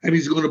uncle, and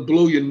he's going to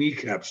blow your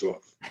kneecaps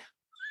off.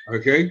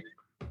 Okay?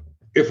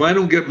 If I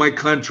don't get my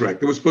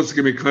contract, they were supposed to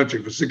give me a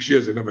contract for 6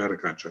 years. I never had a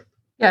contract.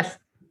 Yes.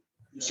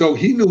 So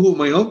he knew who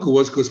my uncle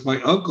was because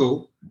my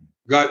uncle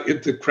got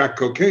into crack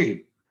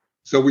cocaine.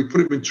 So we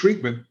put him in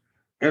treatment.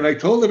 And I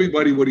told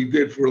everybody what he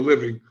did for a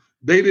living.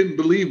 They didn't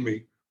believe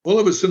me. All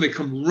of a sudden, they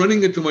come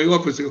running into my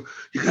office. They go,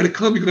 you got to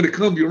come,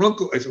 your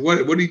uncle. I said,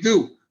 what did he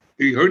do?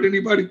 Did he hurt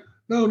anybody?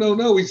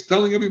 No. He's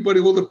telling everybody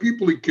all the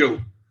people he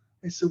killed.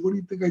 I said, what do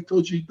you think I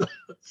told you he does?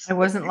 I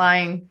wasn't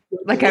lying.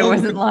 I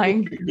wasn't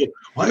lying.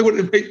 Why would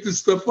I make this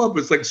stuff up?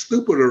 It's like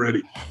stupid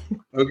already.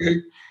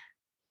 Okay.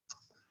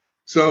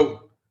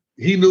 So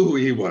he knew who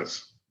he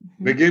was.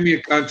 They gave me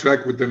a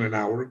contract within an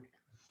hour.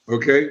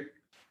 Okay.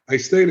 I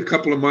stayed a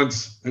couple of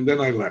months, and then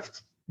I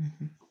left.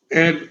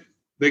 And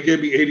they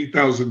gave me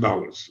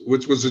 $80,000,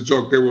 which was a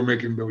joke. They were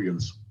making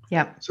millions.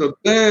 Yeah. So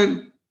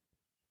then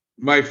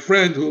my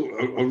friend who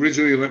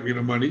originally lent me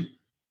the money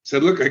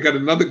said, look, I got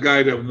another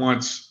guy that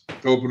wants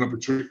to open up a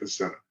treatment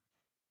center.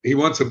 He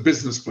wants a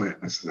business plan.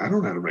 I said, I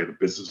don't know how to write a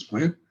business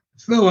plan. He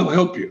said, no, I'll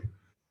help you.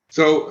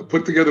 So I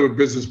put together a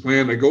business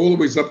plan. I go all the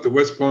way up to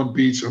West Palm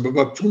Beach. I'm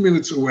about 2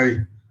 minutes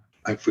away.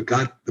 I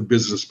forgot the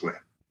business plan.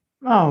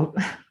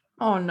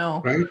 Oh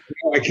no. Right?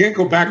 I can't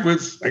go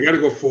backwards. I got to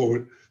go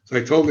forward. So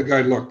I told the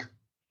guy, look,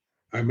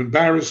 I'm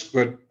embarrassed,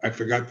 but I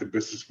forgot the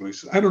business plan. He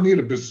said, I don't need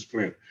a business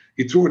plan.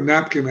 He threw a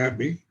napkin at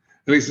me,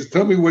 and he says,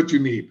 tell me what you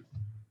need.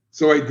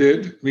 So I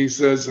did. And he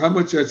says, how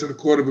much? I said,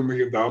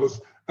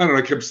 $250,000. I don't know.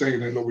 I kept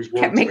saying it. Always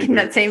kept making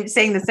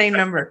saying the same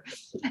number.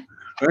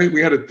 Right?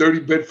 We had a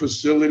 30-bed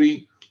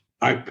facility.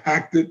 I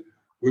packed it.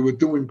 We were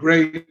doing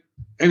great.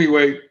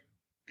 Anyway,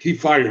 he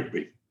fired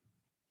me.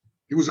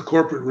 He was a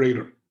corporate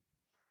raider.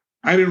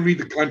 I didn't read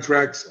the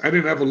contracts. I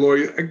didn't have a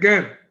lawyer.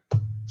 Again,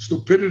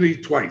 stupidity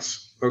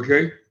twice.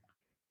 Okay.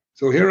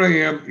 So here I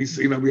am. He's,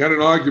 we had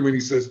an argument.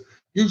 He says,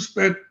 you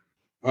spent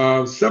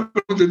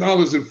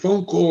 $700 in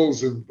phone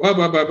calls and blah,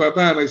 blah, blah, blah,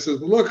 blah. And I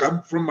said, look,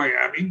 I'm from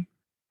Miami.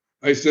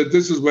 I said,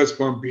 this is West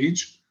Palm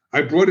Beach.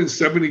 I brought in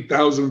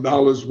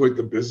 $70,000 worth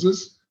of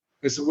business.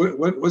 I said,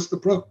 what's the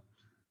problem?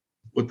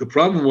 What the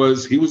problem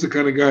was, he was the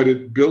kind of guy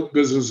that built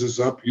businesses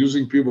up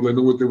using people that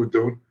knew what they were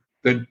doing,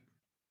 then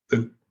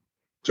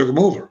took them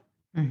over.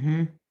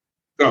 Mm-hmm.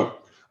 So,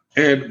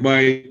 and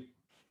my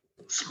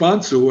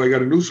sponsor, I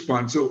got a new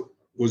sponsor,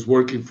 was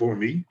working for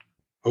me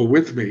or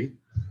with me.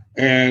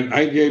 And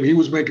he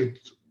was making,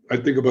 I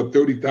think, about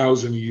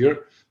 $30,000 a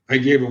year. I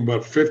gave him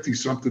about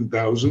 50-something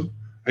thousand.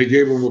 I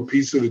gave him a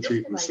piece of the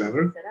treatment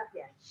center.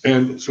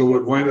 And so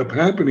what wound up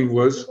happening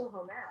was,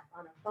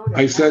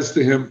 I says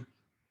to him,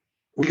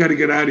 we got to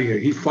get out of here.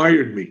 He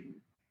fired me.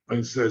 And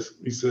he says,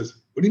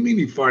 what do you mean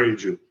he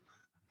fired you?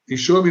 He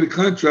showed me the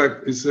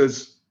contract. He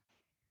says,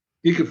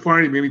 he can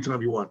fire me anytime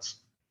he wants.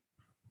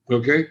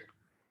 Okay?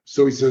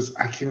 So he says,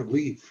 I can't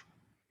leave.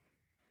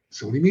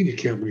 So what do you mean you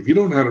can't leave? You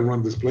don't know how to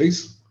run this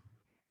place.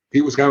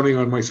 He was counting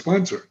on my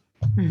sponsor.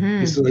 Mm-hmm.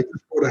 He said, I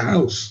just bought a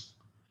house.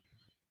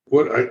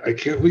 I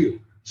can't leave.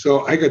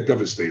 So I got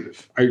devastated.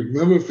 I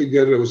never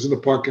forget it. I was in the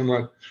parking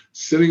lot,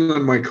 sitting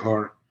on my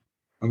car,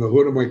 on the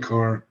hood of my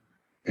car,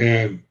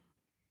 and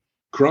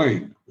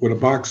crying with a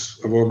box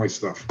of all my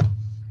stuff.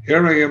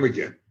 Here I am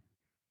again.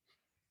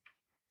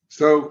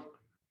 So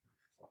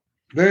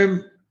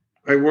then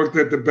I worked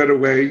at the Better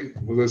Way,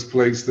 this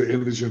place, the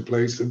indigent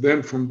place. And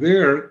then from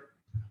there,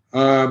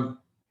 and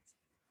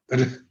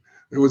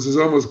it was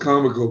almost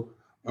comical.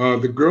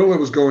 The girl I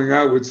was going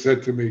out with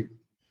said to me,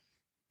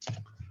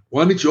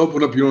 why don't you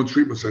open up your own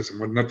treatment center? I said,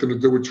 well, nothing to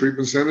do with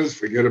treatment centers.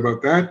 Forget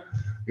about that.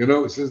 You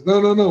know, he says,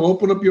 no,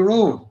 open up your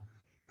own.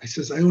 I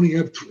says, I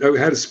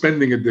had a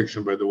spending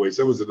addiction, by the way.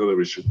 So that was another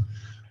issue.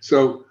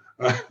 So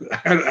I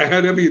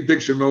had every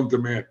addiction known to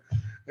man.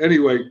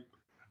 Anyway,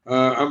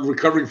 I'm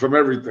recovering from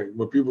everything.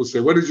 When people say,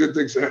 what is your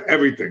addiction?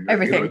 Everything.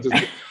 Everything. You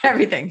know,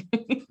 Everything.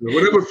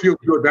 Whatever feels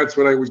good, that's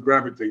what I always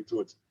gravitate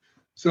towards.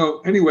 So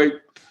anyway,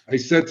 I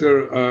said to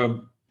her,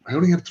 I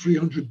only have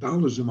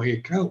 $300 in my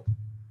account.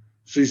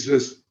 She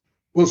says,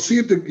 well, see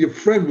if your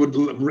friend would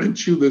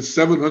rent you the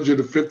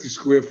 750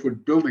 square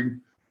foot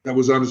building that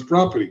was on his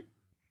property.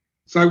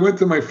 So I went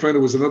to my friend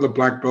who was another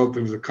black belt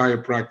and was a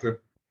chiropractor.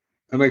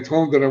 And I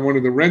told him that I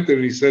wanted to rent it.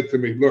 And he said to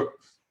me, look,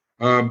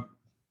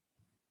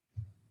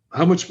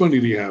 how much money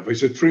do you have? I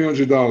said,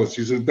 $300.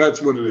 He said,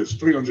 that's what it is,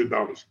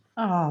 $300.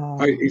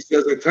 Oh. He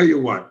says, I tell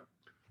you what,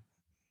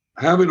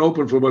 have it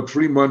open for about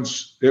 3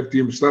 months after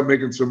you start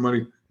making some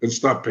money and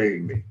stop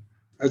paying me.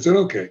 I said,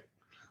 okay.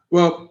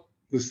 Well,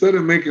 instead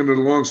of making it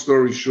a long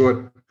story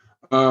short,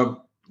 I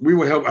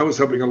was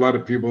helping a lot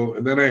of people.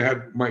 And then I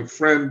had my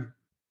friend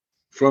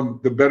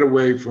from the Better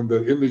Way, from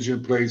the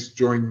indigent place,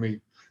 join me.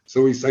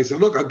 So I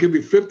said, look, I'll give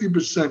you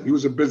 50%. He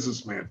was a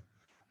businessman.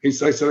 I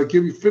said, I'll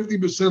give you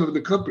 50% of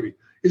the company.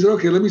 He said,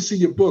 okay, let me see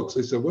your books.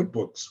 I said, what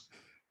books?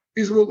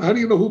 He said, well, how do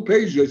you know who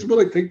pays you? I said,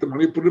 well, I take the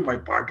money, put it in my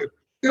pocket.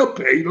 They'll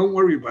pay. Don't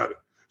worry about it.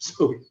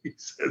 So he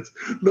says,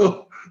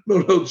 no,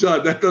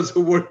 John, that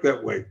doesn't work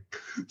that way.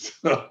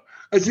 So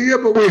I said, yeah,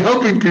 but we're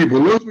helping people.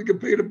 As long as we can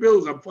pay the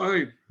bills, I'm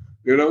fine.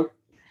 You know?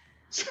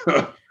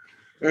 So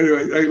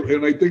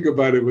anyway, I think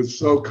about it, it was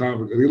so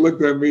comical. He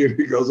looked at me and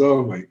he goes,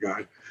 oh my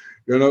God.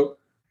 You know?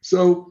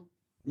 So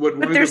but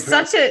there's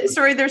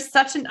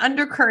such an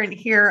undercurrent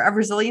here of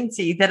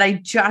resiliency that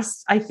I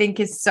think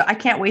is so, I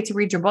can't wait to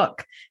read your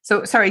book.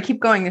 So sorry, keep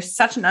going. There's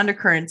such an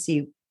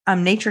undercurrency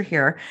nature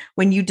here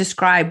when you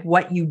describe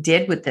what you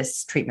did with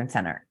this treatment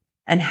center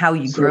and how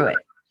you grew it.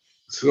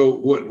 So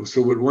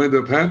what wound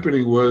up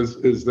happening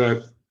is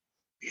that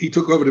he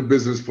took over the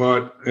business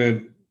part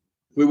and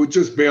we were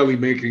just barely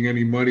making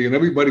any money and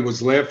everybody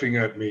was laughing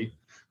at me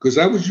because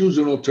I was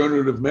using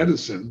alternative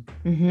medicine,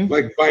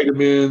 like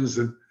vitamins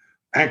and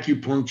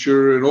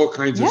acupuncture and all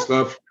kinds of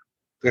stuff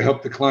to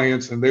help the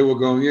clients. And they were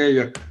going,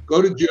 yeah,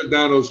 go to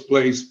Giordano's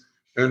place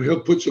and he'll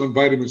put you on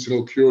vitamins and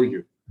he'll cure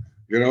you.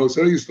 You know,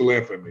 so they used to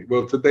laugh at me.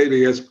 Well, today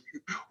they ask me,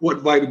 what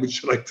vitamins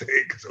should I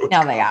take? So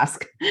now they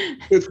ask.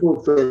 It's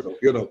full circle,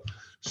 you know.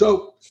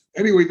 So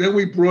anyway, then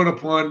we brought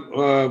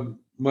upon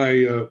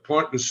my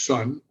partner's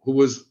son, who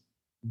was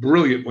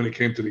brilliant when it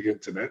came to the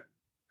internet.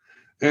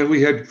 And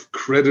we had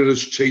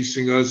creditors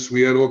chasing us.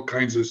 We had all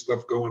kinds of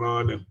stuff going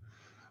on. And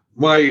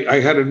I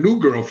had a new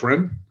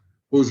girlfriend,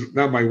 who's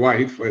now my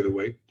wife, by the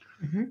way.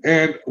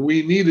 And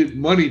we needed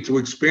money to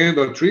expand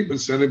our treatment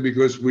center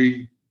because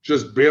we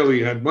just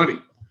barely had money.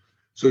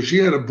 So she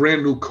had a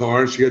brand new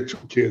car. She had 2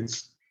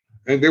 kids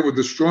and they were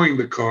destroying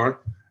the car.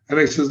 And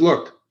I says,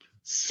 look,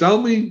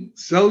 sell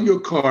your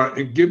car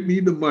and give me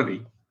the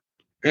money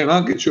and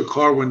I'll get your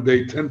car one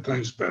day 10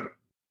 times better.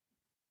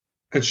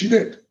 And she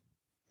did.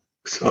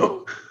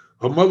 So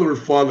her mother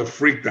and father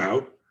freaked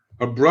out.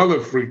 Her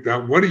brother freaked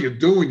out. What are you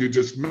doing? You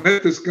just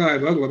met this guy.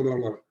 Blah, blah, blah,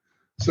 blah.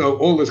 So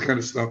all this kind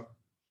of stuff.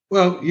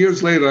 Well,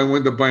 years later, I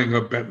wound up buying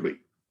a Bentley.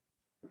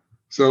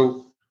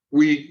 So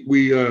we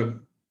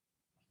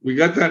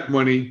got that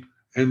money.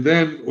 And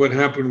then what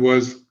happened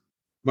was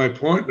my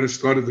partner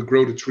started to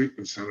grow the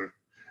treatment center.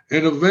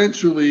 And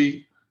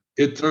eventually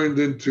it turned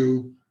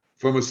into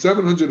from a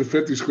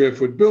 750 square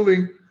foot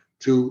building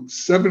to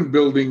 7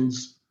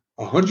 buildings,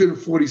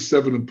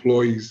 147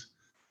 employees.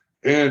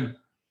 And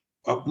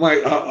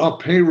our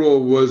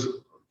payroll was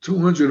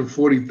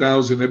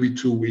 $240,000 every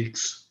 2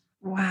 weeks.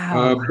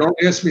 Wow.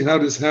 Don't ask me how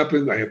this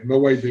happened. I have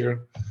no idea.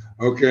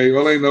 Okay.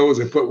 All I know is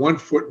I put one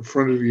foot in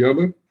front of the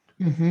other.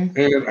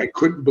 And I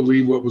couldn't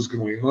believe what was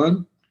going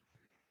on.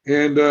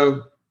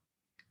 And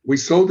we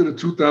sold it in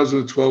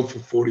 2012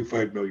 for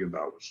 $45 million.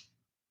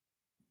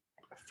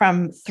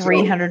 From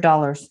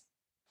 $300. So,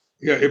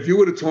 yeah, if you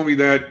would have told me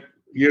that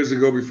years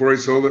ago before I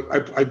sold it,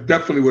 I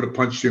definitely would have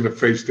punched you in the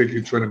face thinking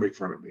you're trying to make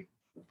fun of me.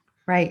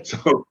 Right.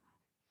 So,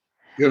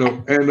 you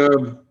know,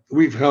 and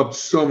we've helped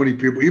so many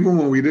people. Even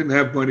when we didn't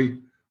have money,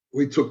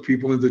 we took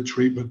people into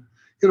treatment.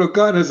 You know,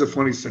 God has a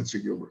funny sense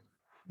of humor.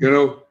 You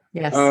know,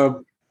 yes.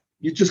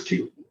 You just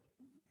keep.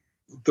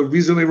 The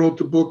reason I wrote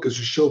the book is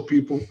to show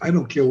people I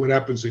don't care what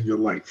happens in your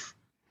life.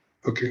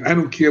 Okay, I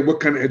don't care what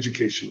kind of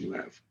education you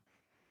have.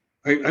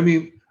 I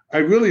mean, I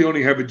really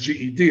only have a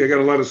GED. I got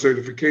a lot of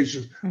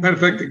certifications. Matter of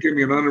fact, they gave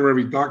me an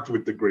honorary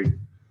doctorate degree.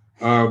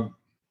 That's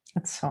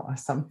so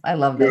awesome. I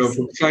love this. You know,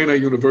 from Sinai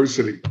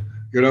University.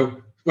 You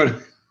know,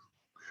 but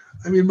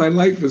I mean, my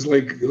life is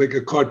like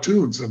a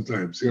cartoon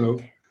sometimes. You know.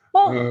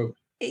 Well.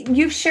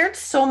 You've shared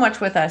so much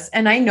with us.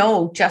 And I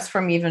know just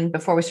from even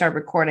before we started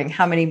recording,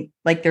 how many,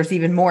 like there's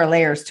even more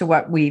layers to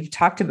what we've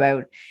talked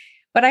about.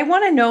 But I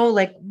want to know,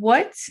 like,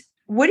 what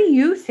do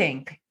you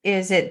think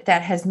is it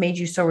that has made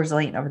you so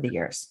resilient over the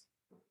years?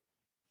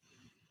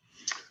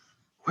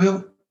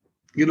 Well,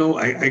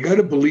 I got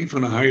a belief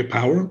in a higher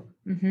power,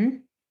 Mm-hmm.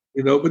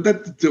 but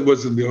that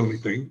wasn't the only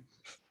thing,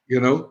 you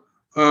know.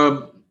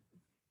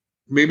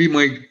 Maybe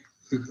my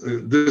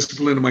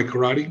discipline in my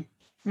karate.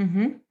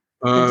 Mm-hmm.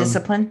 The Um,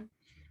 discipline.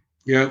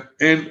 yeah,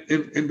 and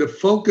the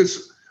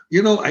focus.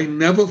 I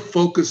never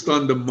focused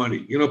on the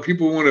money.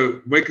 People want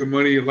to make a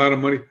lot of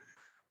money.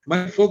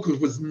 My focus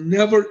was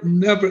never,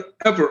 never,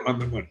 ever on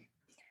the money.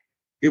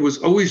 It was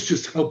always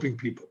just helping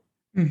people.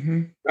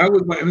 Mm-hmm. That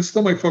was and it's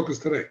still my focus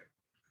today.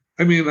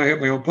 I mean, I have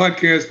my own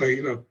podcast.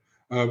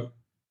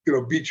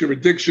 Beat Your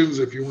Addictions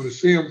if you want to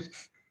see them.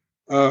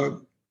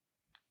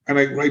 And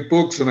I write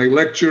books and I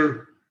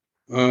lecture.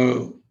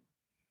 Uh,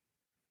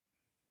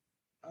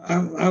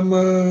 I'm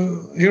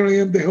here. I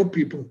am to help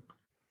people.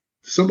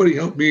 Somebody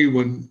helped me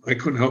when I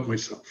couldn't help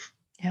myself.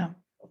 Yeah.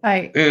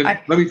 And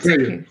let me tell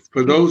you,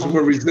 for those who beautiful.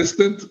 are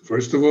resistant,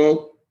 first of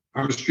all,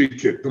 I'm a street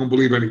kid. Don't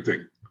believe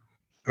anything.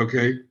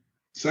 Okay.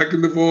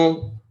 Second of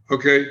all,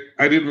 okay,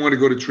 I didn't want to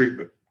go to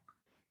treatment.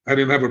 I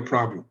didn't have a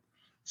problem.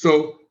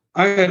 So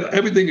I had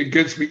everything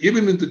against me.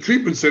 Even in the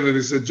treatment center,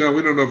 they said, John,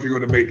 we don't know if you're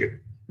going to make it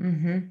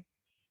Mm-hmm.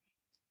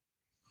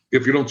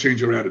 if you don't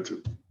change your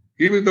attitude.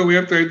 Even though we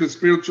have to have the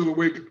spiritual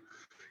awakening.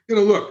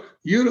 Look,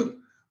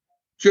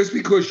 just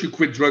because you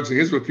quit drugs, and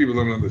here's what people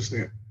don't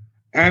understand.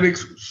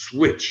 Addicts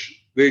switch.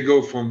 They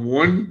go from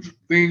one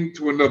thing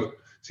to another.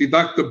 See,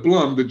 Dr.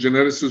 Blum, the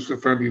geneticist who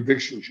found the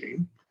addiction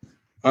gene,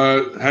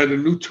 had a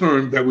new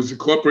term that was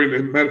incorporated.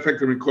 As a matter of fact,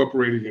 they're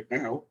incorporating it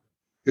now.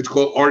 It's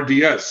called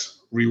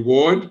RDS,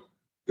 Reward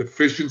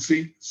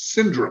Deficiency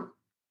Syndrome.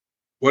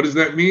 What does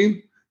that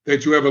mean?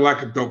 That you have a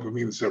lack of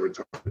dopamine and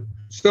serotonin.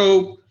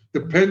 So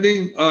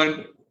depending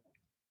on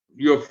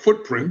your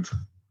footprint,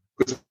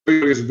 because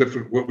everybody has a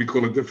different, what we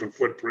call a different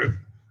footprint,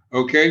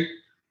 okay?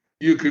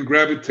 You can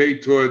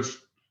gravitate towards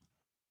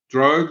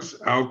drugs,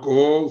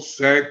 alcohol,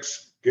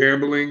 sex,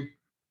 gambling,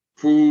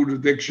 food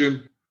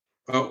addiction,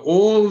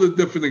 all the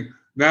different things.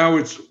 Now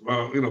it's,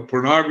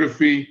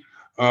 pornography.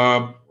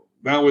 Now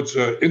it's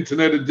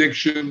internet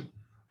addiction.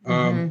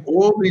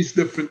 All these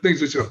different things.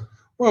 They say,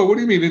 well, what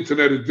do you mean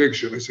internet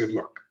addiction? I said,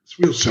 look, it's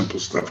real simple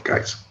stuff,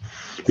 guys.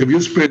 If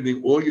you're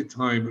spending all your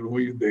time and all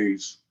your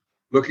days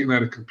looking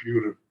at a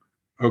computer,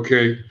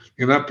 okay,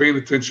 you're not paying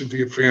attention to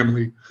your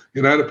family,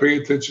 you're not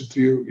paying attention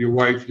to your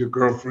wife, your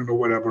girlfriend, or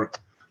whatever.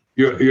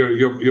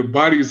 Your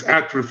body is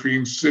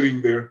atrophying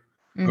sitting there,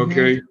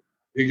 okay?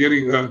 You're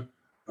getting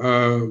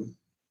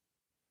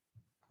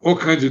all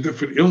kinds of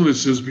different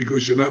illnesses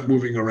because you're not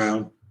moving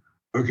around.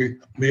 Okay,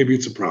 maybe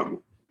it's a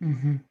problem.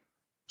 Mm-hmm.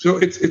 So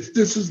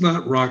this is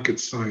not rocket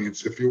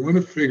science. If you want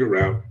to figure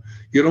out,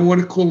 you don't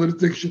want to call it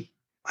addiction.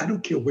 I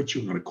don't care what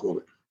you want to call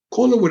it.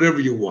 Call it whatever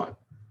you want.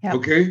 Yep.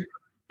 Okay,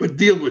 but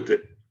deal with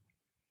it.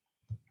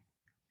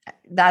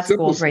 That's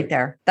simple gold right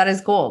there. That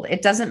is gold.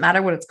 It doesn't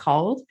matter what it's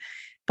called,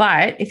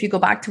 but if you go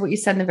back to what you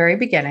said in the very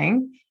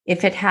beginning,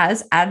 if it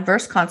has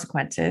adverse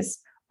consequences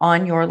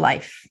on your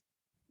life,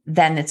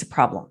 then it's a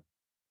problem.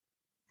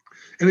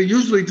 And it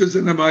usually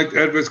doesn't have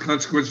adverse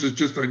consequences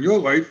just on your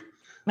life.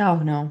 Oh,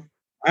 no.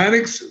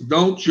 Addicts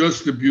don't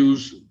just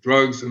abuse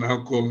drugs and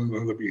alcohol and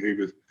other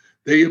behaviors.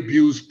 They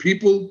abuse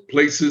people,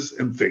 places,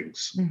 and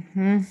things.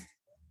 Mm-hmm.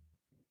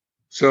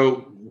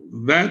 So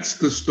that's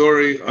the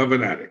story of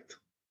an addict.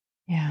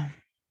 Yeah.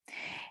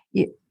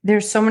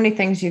 There's so many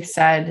things you've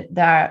said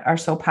that are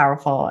so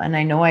powerful. And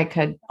I know I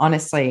could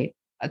honestly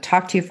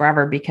talk to you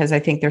forever because I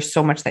think there's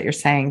so much that you're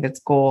saying that's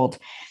gold.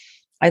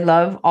 I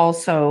love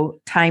also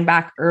tying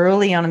back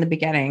early on in the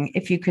beginning,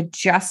 if you could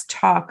just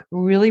talk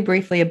really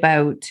briefly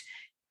about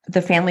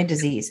the family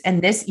disease.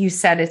 And this, you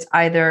said it's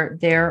either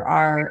there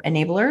are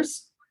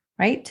enablers,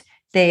 right?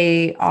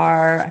 They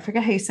are, I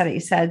forget how you said it. You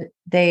said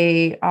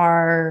they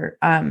are,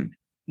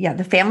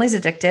 the family's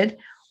addicted,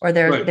 or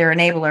they're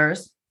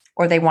enablers,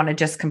 or they want to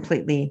just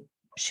completely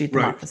shoot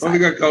them off the side. They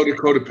got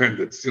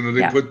codependents.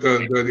 They put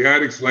the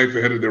addict's life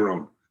ahead of their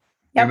own.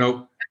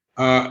 Yep.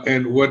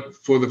 And what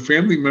for the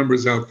family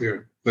members out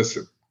there,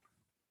 listen,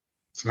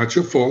 it's not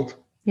your fault.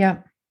 Yeah.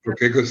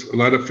 Okay, because a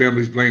lot of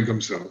families blame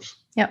themselves.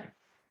 Yeah.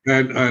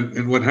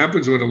 And what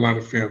happens with a lot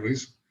of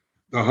families,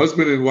 the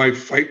husband and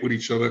wife fight with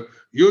each other.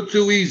 You're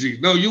too easy.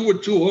 No, you were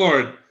too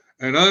hard.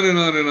 And on and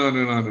on and on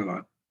and on and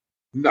on.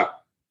 No.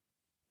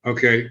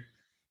 Okay.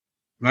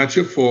 Not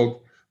your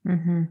fault.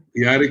 Mm-hmm.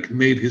 The addict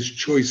made his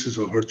choices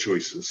or her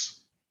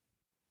choices.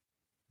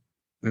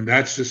 And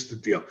that's just the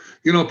deal.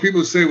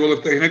 People say, well,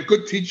 if they had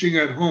good teaching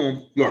at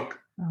home, look,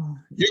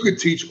 you could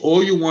teach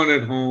all you want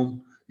at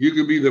home. You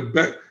could be the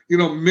best.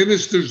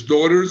 Ministers'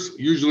 daughters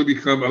usually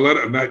become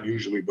not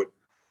usually, but,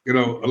 a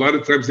lot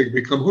of times they can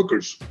become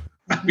hookers.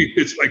 I mean,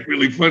 it's like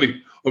really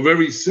funny, or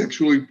very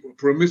sexually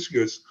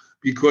promiscuous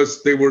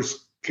because they were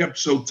kept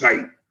so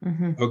tight.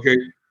 Mm-hmm. Okay.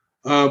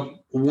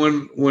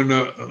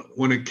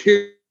 When a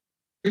kid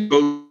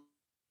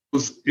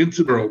goes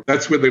into the world,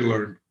 that's where they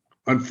learn,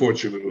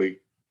 unfortunately.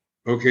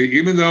 Okay,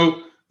 even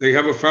though they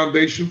have a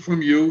foundation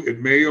from you, it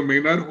may or may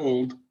not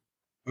hold.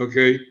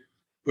 Okay,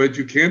 but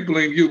you can't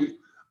blame you.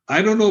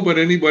 I don't know about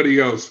anybody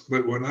else,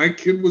 but when my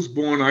kid was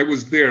born, I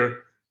was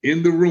there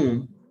in the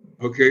room.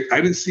 Okay.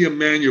 I didn't see a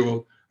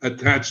manual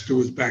attached to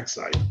his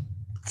backside.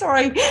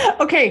 Sorry.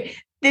 Okay.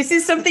 This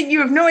is something you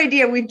have no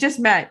idea. We've just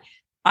met.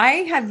 I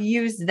have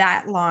used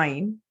that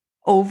line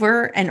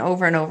over and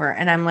over and over.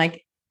 And I'm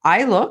like,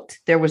 I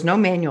looked, there was no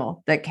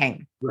manual that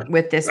came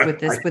with this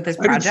project.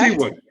 I didn't see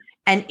one.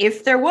 And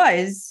if there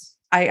was,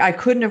 I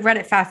couldn't have read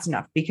it fast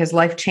enough because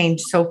life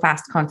changed so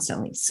fast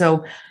constantly.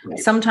 So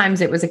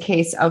sometimes it was a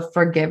case of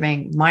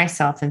forgiving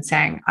myself and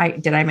saying,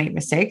 did I make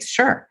mistakes?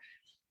 Sure.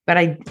 But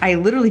I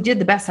literally did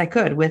the best I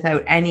could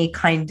without any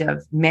kind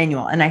of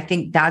manual. And I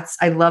think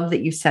I love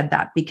that you said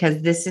that,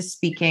 because this is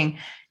speaking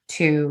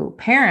to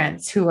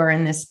parents who are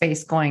in this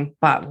space going,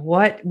 but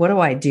what do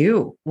I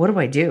do? What do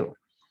I do?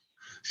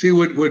 See,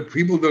 what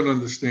people don't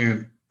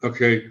understand,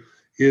 okay,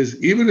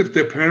 is even if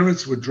their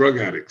parents were drug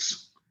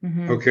addicts,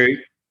 okay,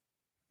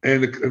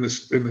 and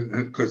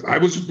because I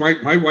was,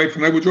 my wife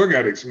and I were drug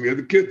addicts and we had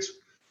the kids,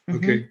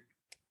 okay,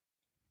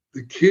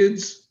 the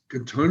kids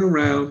can turn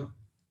around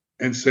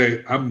and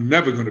say, I'm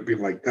never going to be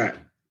like that.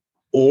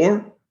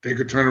 Or they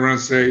could turn around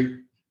and say,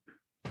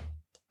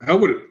 how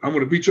would it? I'm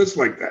going to be just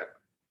like that.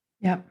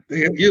 Yeah.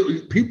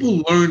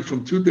 People learn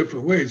from two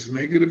different ways,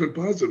 negative and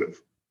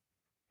positive.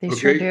 They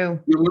sure do.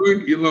 You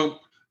learn,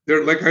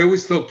 they're like I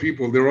always tell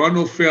people, there are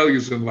no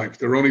failures in life.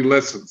 There are only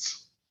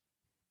lessons.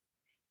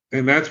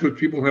 And that's what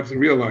people have to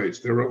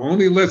realize. There are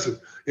only lessons.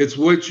 It's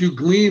what you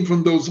glean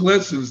from those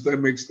lessons that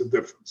makes the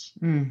difference.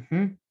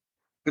 Mm-hmm.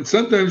 And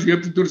sometimes you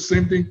have to do the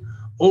same thing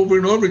over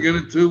and over again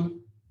until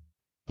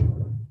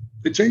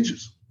it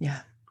changes.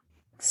 Yeah.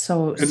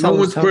 No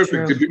one's perfect.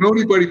 True. If you know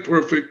anybody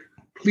perfect,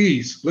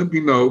 please let me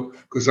know,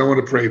 because I want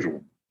to pray to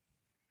them.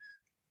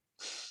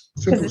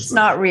 Because it's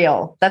not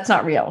real. That's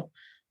not real.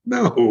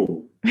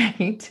 No. Right?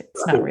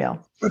 It's not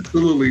real.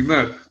 Absolutely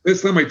not.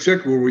 Last time I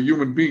checked, we were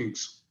human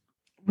beings.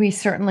 We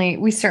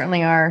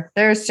certainly are.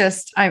 There's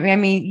just, I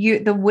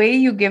mean, the way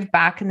you give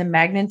back and the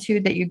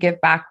magnitude that you give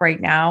back right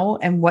now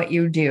and what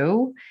you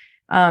do.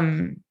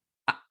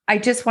 I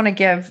just want to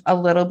give a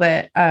little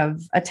bit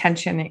of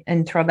attention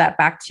and throw that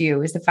back to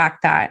you, is the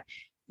fact that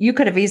you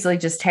could have easily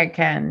just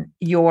taken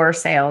your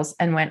sales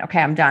and went, okay,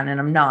 I'm done.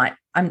 And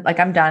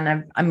I'm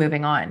done. I'm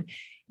moving on.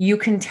 You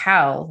can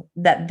tell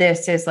that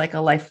this is like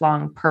a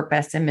lifelong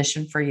purpose and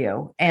mission for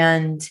you.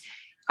 And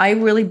I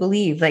really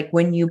believe, like,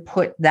 when you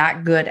put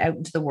that good out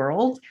into the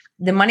world,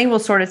 the money will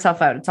sort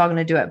itself out. It's all going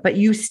to do it, but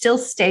you still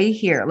stay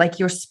here. Like,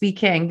 you're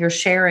speaking, you're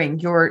sharing,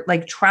 you're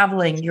like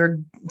traveling, you're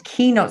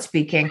keynote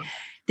speaking.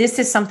 This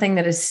is something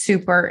that is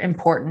super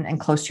important and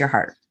close to your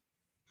heart.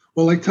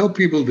 Well, I tell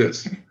people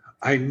this.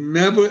 I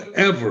never,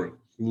 ever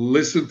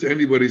listen to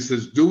anybody who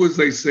says, do as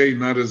I say,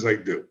 not as I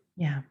do.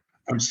 Yeah.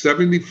 I'm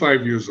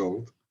 75 years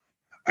old.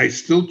 I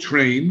still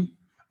train.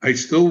 I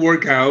still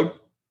work out.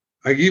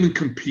 I even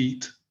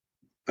compete.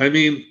 I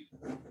mean,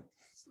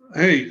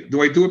 hey,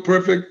 do I do it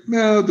perfect?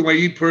 No. Do I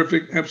eat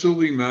perfect?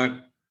 Absolutely not.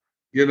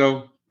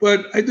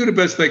 But I do the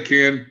best I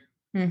can.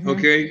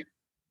 Okay.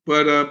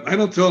 But I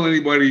don't tell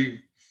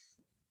anybody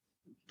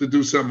to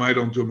do something I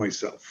don't do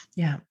myself.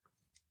 Yeah.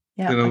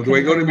 Yeah. Do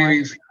I go to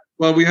meetings?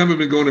 Well, we haven't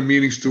been going to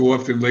meetings too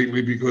often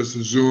lately because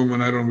of Zoom,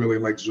 and I don't really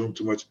like Zoom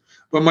too much.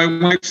 But my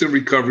wife's in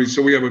recovery,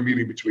 so we have a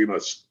meeting between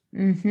us.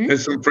 And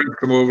some friends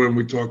come over and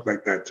we talk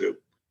like that too.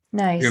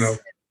 Nice.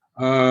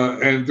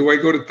 And do I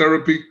go to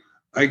therapy?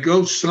 I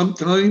go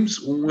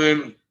sometimes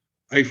when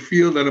I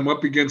feel that I'm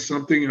up against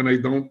something and I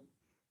don't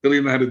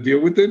really know how to deal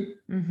with it,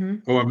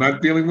 or I'm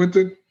not dealing with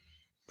it.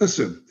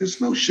 Listen,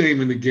 there's no shame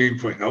in the game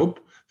for help.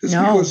 Just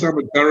because I'm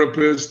a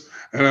therapist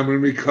and I'm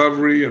in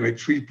recovery and I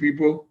treat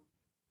people,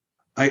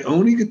 I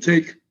only can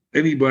take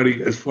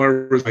anybody as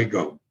far as I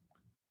go.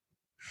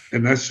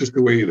 And that's just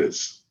the way it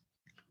is.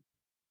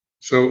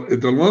 So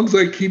as long as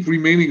I keep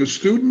remaining a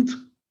student,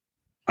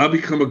 I'll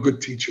become a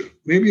good teacher,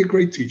 maybe a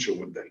great teacher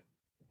one day.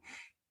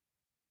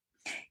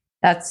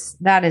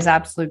 That is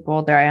absolute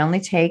gold there. I only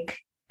take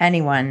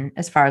anyone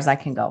as far as I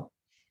can go.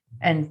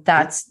 And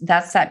that's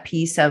that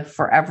piece of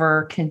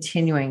forever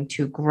continuing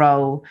to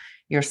grow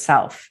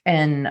yourself.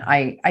 And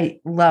I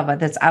love it.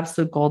 That's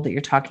absolute gold that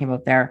you're talking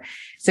about there.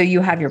 So you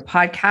have your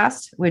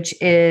podcast, which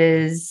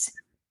is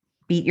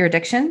Beat Your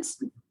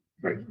Addictions.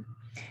 Right.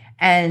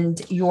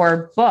 And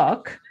your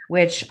book,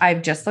 which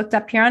I've just looked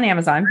up here on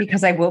Amazon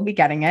because I will be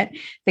getting it.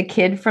 The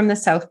Kid from the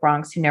South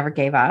Bronx Who Never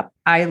Gave Up.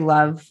 I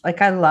love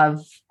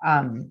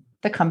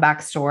the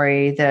comeback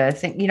story, the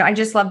thing, I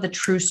just love the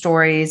true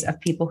stories of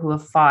people who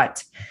have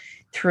fought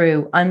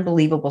through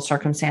unbelievable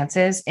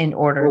circumstances in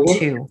order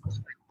to,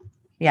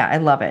 I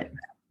love it.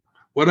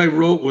 What I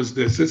wrote was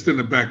this, just in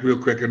the back real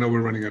quick. I know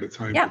we're running out of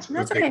time. Yeah,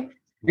 that's okay.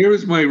 Here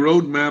is my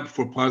roadmap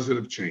for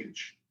positive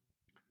change.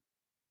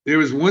 There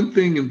is one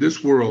thing in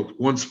this world,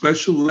 one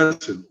special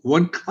lesson,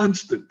 one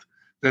constant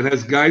that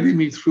has guided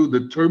me through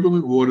the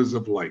turbulent waters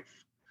of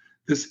life.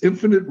 This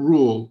infinite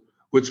rule,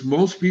 which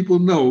most people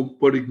know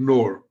but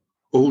ignore,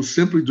 or who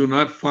simply do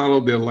not follow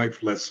their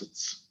life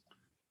lessons.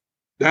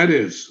 That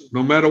is,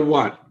 no matter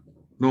what,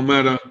 no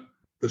matter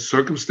the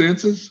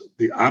circumstances,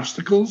 the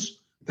obstacles,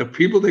 the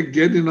people that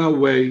get in our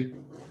way,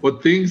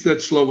 or things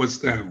that slow us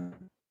down,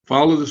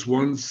 follow this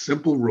one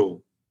simple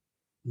rule.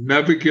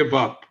 Never give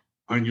up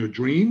on your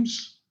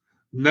dreams,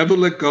 never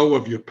let go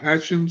of your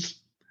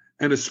passions,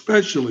 and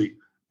especially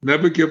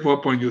never give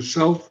up on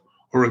yourself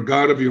or a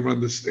God of your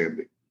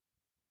understanding.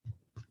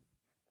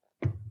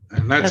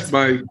 And that's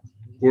my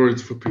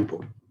words for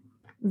people.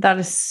 That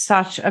is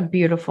such a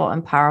beautiful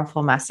and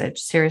powerful message.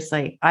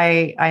 Seriously,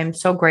 I am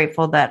so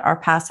grateful that our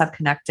paths have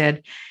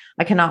connected.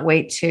 I cannot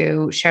wait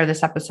to share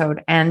this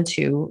episode and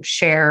to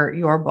share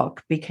your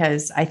book,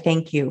 because I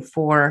thank you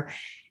for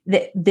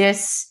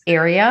this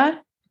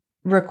area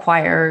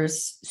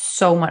requires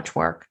so much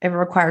work. It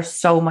requires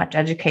so much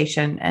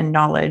education and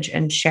knowledge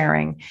and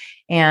sharing.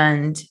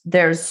 And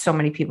there's so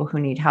many people who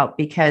need help,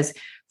 because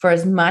for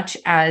as much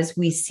as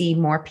we see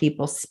more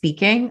people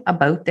speaking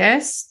about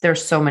this,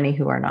 there's so many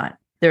who are not.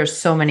 There's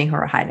so many who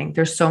are hiding.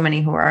 There's so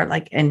many who are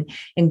like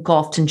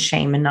engulfed in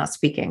shame and not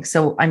speaking.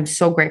 So I'm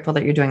so grateful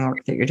that you're doing the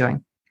work that you're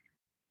doing.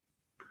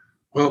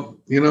 Well,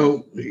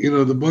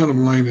 the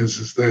bottom line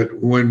is that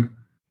when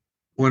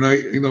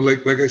I,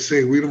 like I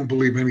say, we don't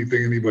believe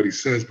anything anybody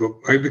says, but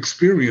I've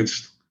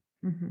experienced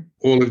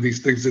all of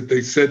these things that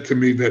they said to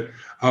me, that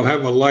I'll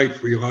have a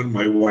life beyond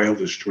my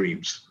wildest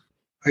dreams.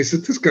 I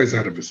said, this guy's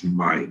out of his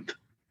mind.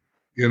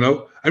 I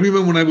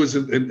remember when I was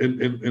in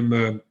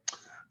the,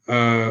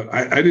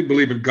 I didn't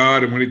believe in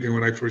God or anything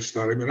when I first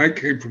started. I mean, I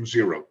came from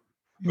zero,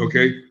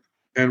 okay?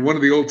 And one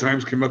of the old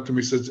timers came up to me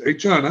and says, hey,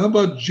 John, how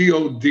about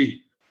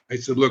G-O-D? I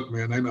said, look,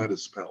 man, I know how to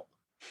spell.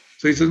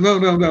 So he says, no.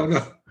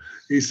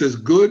 He says,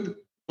 good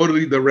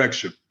orderly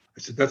direction.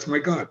 I said, that's my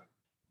God.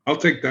 I'll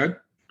take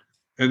that.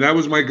 And that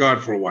was my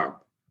God for a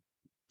while.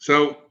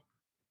 So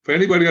for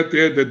anybody out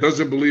there that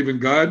doesn't believe in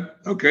God,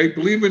 okay, if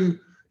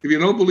you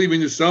don't believe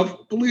in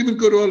yourself, believe in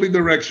good orderly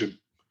direction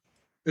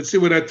and see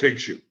where that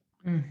takes you.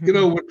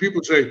 When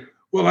people say,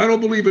 well, I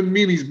don't believe in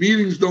meetings.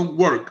 Meetings don't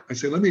work. I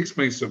say, let me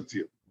explain something to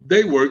you.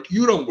 They work.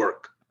 You don't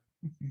work.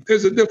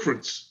 There's a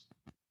difference,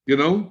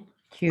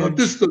 Oh,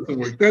 this doesn't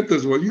work. That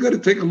doesn't work. You got to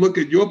take a look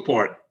at your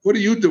part. What are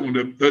you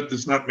doing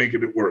that's not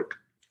making it work?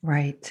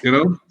 Right.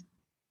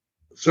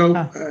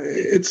 So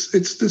it's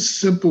this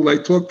simple. I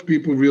talk to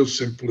people real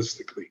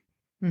simplistically,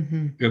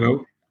 and,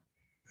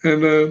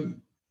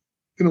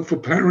 for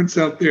parents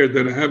out there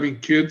that are having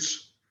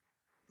kids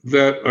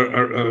that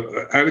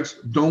are addicts,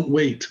 don't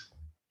wait,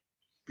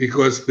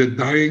 because they're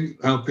dying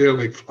out there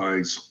like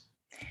flies.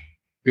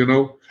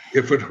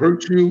 If it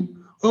hurts you,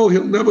 oh,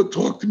 he'll never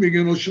talk to me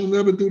again, or she'll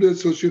never do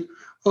this,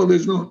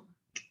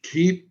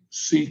 keep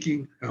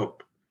seeking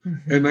help.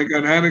 And I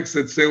got addicts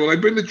that say, well,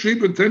 I've been to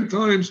treatment 10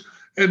 times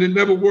and it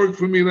never worked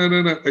for me.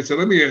 I said,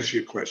 let me ask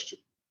you a question.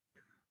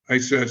 I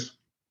says,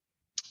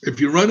 if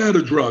you run out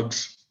of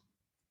drugs,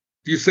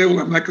 do you say, well,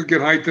 I'm not going to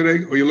get high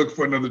today, or you look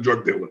for another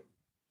drug dealer?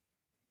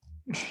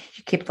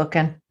 You keep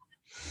looking.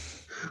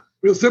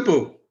 Real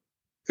simple.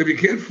 If you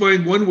can't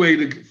find one way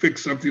to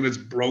fix something that's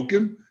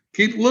broken,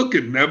 keep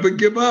looking. Never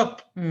give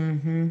up.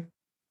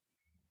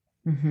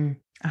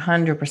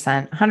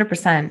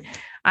 100%.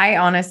 I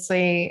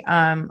honestly,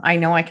 I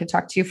know I could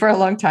talk to you for a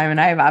long time, and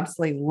I have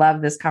absolutely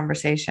loved this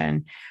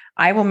conversation.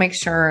 I will make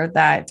sure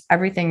that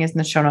everything is in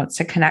the show notes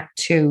to connect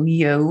to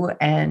you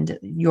and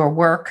your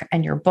work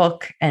and your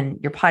book and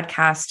your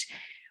podcast.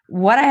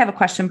 What I have a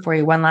question for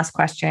you, one last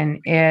question,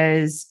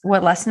 is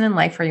what lesson in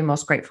life are you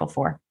most grateful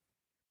for?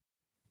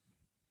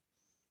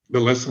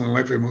 The lesson in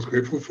life I'm most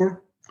grateful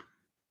for?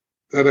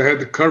 That I had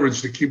the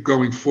courage to keep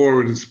going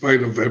forward in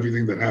spite of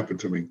everything that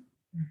happened to me.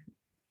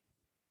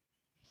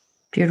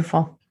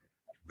 Beautiful.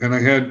 And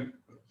I had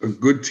a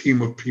good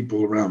team of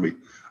people around me.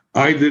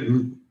 I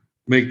didn't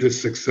make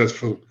this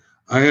successful.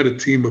 I had a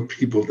team of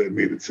people that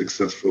made it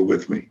successful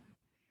with me.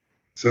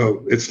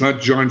 So it's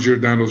not John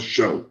Giordano's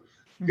show.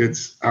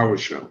 It's our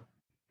show.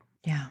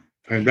 Yeah.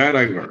 And that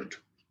I learned.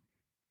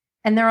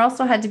 And there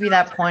also had to be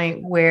that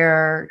point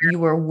where you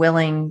were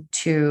willing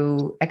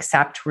to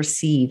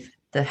receive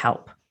the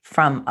help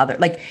from other.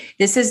 Like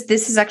this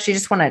is actually,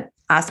 just want to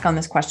ask on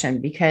this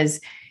question,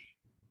 because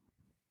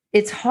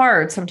it's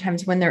hard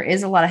sometimes when there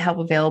is a lot of help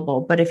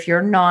available, but if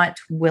you're not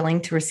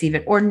willing to receive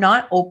it, or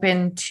not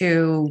open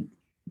to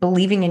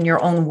believing in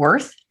your own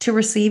worth to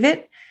receive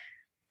it,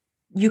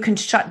 you can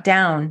shut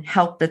down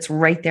help that's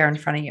right there in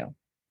front of you.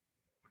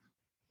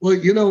 Well,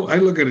 I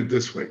look at it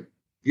this way.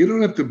 You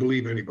don't have to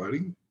believe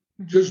anybody.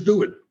 Just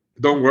do it.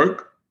 Don't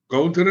work.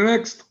 Go into the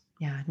next.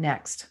 Yeah,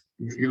 next.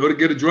 You go to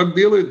get a drug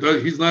dealer.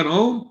 He's not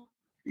home.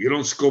 You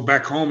don't go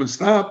back home and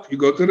stop. You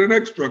go to the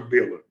next drug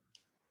dealer.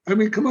 I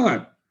mean, come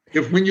on.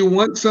 When you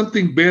want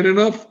something bad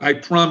enough, I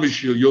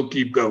promise you'll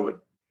keep going.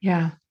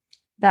 Yeah.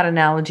 That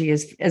analogy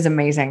is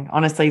amazing.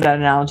 Honestly, that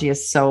analogy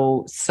is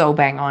so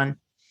bang on.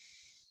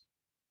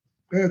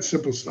 That's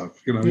simple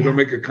stuff. You don't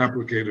make it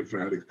complicated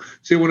for addicts.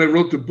 See, when I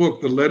wrote the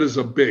book, the letters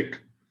are big.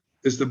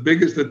 It's the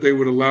biggest that they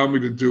would allow me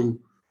to do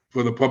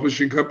for the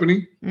publishing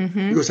company,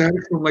 because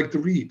addicts don't like to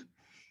read.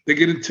 They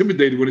get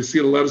intimidated when they see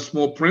a lot of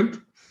small print.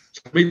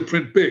 So I made the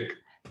print big.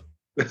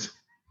 That's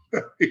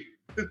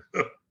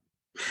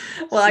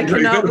well, I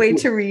cannot wait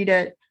to read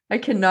it. I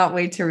cannot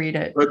wait to read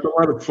it. But it's a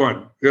lot of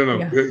fun. You know,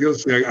 Yeah. you'll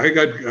see. I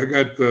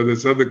got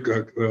this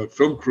other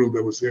film crew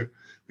that was here.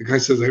 The guy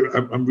says,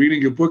 I'm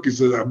reading your book. He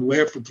says, I'm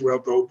laughing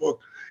throughout the whole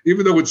book.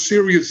 Even though it's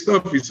serious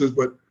stuff, he says,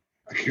 but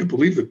I can't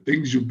believe the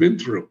things you've been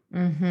through.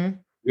 Mm-hmm.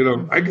 You know,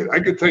 Mm-hmm. I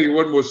could tell you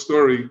one more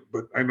story,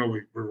 but I know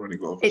we're running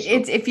off.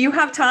 It's if you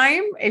have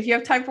time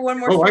for one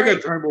more story. I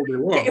got time all day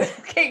long.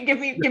 Okay, give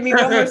me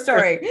one more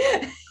story.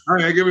 All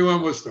right, give me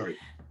one more story.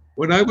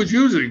 When I was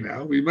using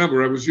I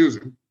was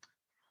using,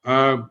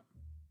 I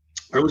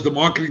was the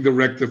marketing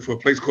director for a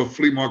place called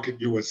Flea Market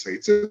USA.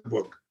 It's in the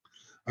book,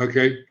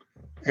 okay?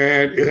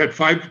 And it had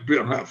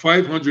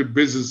 500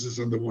 businesses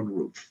under one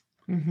roof.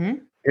 Mm-hmm.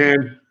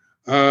 And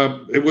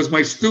it was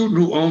my student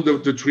who owned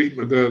the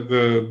treatment,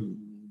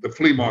 the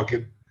flea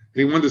market. And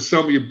he wanted to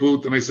sell me a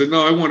booth. And I said,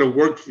 no, I want to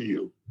work for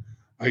you.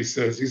 He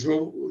said,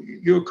 well,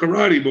 you're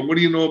karate, but what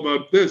do you know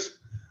about this?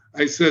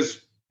 I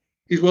says,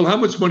 well, how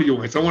much money do you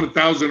want? I said, I want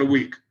 $1,000 a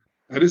week.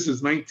 Now, this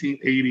is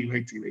 1980,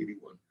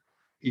 1981.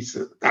 He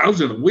said,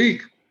 $1,000 a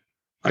week?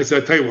 I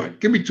said, I tell you what,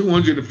 give me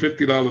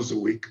 $250 a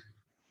week.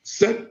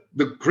 Set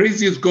the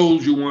craziest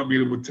goals you want me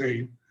to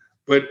attain.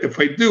 But if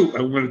I do,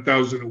 I want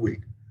 $1,000 a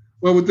week.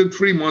 Well, within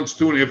 3 months,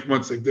 2.5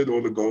 months, I did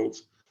all the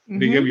goals.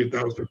 And they gave me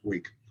 $1,000 a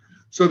week.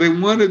 So they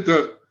wanted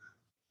the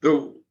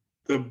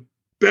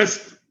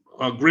best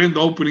grand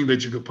opening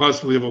that you could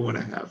possibly ever want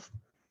to have.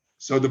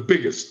 So the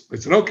biggest. I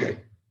said, okay.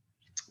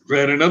 I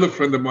had another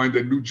friend of mine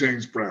that knew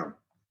James Brown.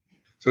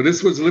 So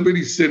this was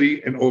Liberty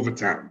City and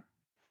Overtown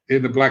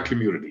in the Black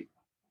community.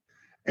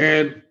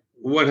 And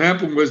what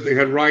happened was they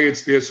had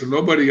riots there, so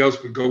nobody else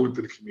could go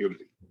into the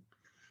community.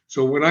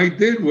 So what I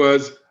did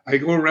was I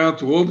go around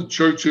to all the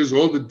churches,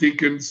 all the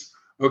deacons.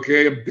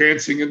 Okay, I'm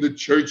dancing in the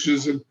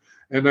churches, and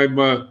I'm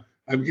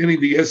getting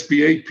the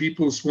SBA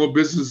people, Small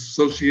Business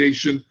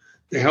Association,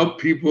 to help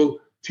people,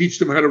 teach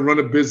them how to run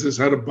a business,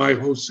 how to buy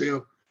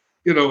wholesale,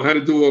 you know, how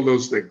to do all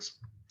those things.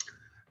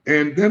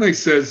 And then I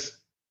says,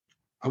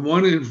 I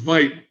want to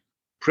invite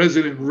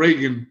President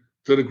Reagan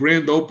to the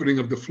grand opening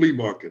of the flea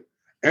market.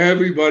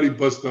 Everybody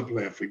bust up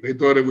laughing. They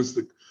thought it was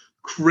the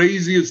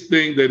craziest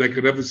thing that I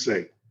could ever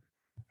say.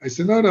 I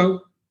said,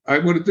 no, I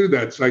want to do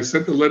that. So I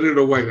sent a letter to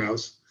the White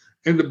House,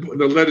 and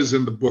the letter's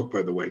in the book,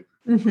 by the way,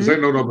 because I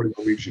know nobody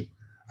believes you.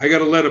 I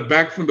got a letter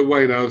back from the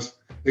White House.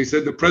 They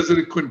said the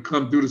president couldn't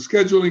come due to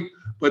scheduling,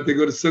 but they're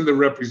going to send a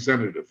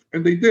representative.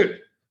 And they did.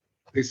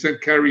 They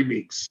sent Carrie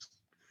Meeks.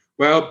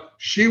 Well,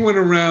 she went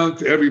around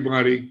to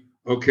everybody,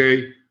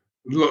 okay,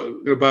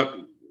 about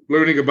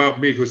learning about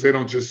me, because they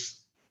don't just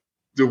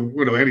do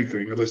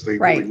anything unless they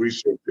really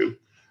research it,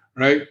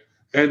 right?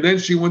 And then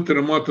she went to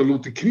the Martin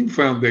Luther King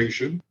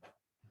Foundation,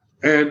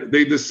 and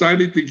they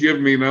decided to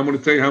give me, and I'm going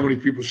to tell you how many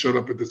people showed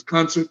up at this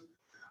concert.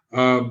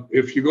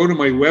 If you go to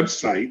my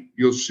website,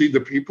 you'll see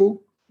the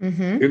people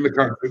in the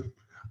concert.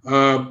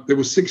 There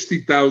were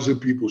 60,000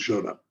 people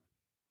showed up.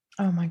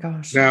 Oh my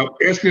gosh. Now,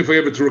 ask me if I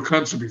ever threw a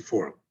concert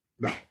before.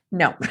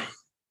 No.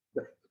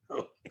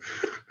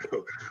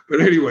 But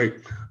anyway,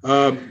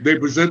 they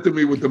presented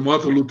me with the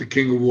Martin Luther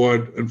King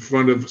Award in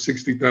front of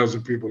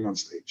 60,000 people on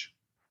stage.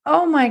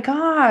 Oh my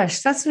gosh,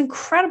 that's an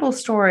incredible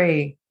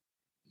story.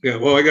 Yeah,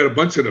 well, I got a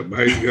bunch of them.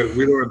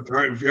 We don't have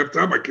time. If you have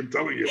time, I can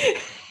tell you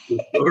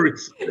the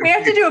stories. We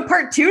have to do a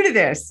part 2 to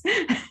this.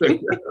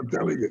 I'm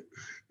telling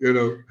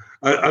you.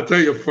 I'll tell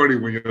you a funny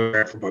one. You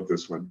laugh about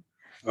this one.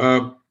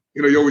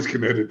 You always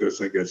can edit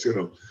this, I guess.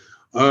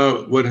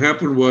 What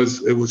happened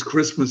was it was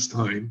Christmas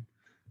time,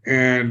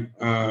 and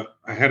I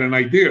had an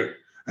idea.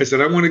 I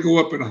said, I want to go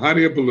up in a hot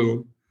air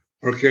balloon,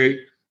 okay,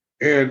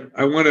 and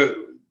I want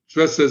to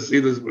dress as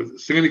either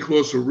Santa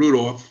Claus or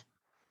Rudolph,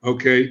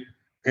 okay,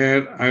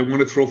 and I want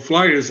to throw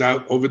flyers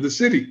out over the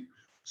city.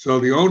 So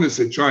the owner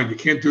said, John, you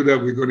can't do that.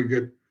 We're going to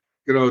get,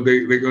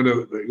 they're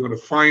going to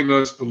fine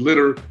us for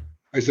litter.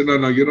 I said,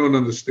 no, you don't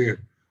understand.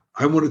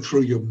 I want to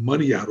throw your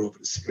money out over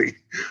the city.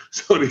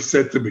 So they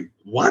said to me,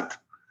 what?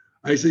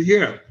 I said,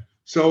 yeah.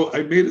 So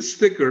I made a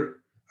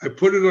sticker. I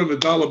put it on a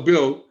dollar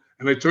bill,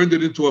 and I turned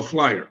it into a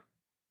flyer.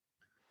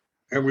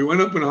 And we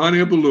went up in a hot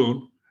air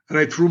balloon, and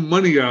I threw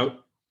money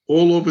out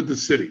all over the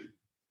city.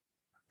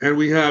 And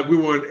we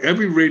were on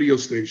every radio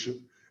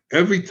station,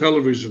 every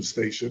television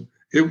station.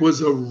 It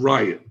was a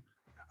riot.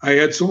 I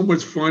had so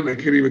much fun, I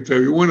can't even tell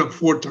you. We went up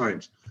 4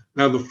 times.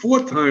 Now, the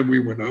 4th time we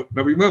went up,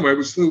 now remember, I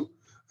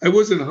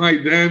wasn't high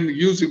then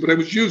but I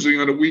was using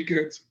on the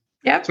weekends.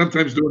 Yep.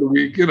 Sometimes during the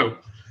week,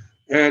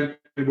 And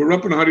we're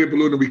up in a hot air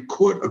balloon, and we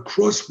caught a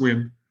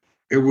crosswind,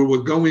 and we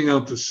were going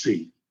out to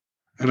sea.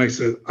 And I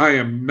said, I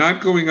am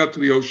not going out to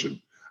the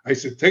ocean. I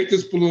said, take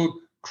this balloon,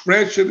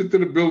 crash it into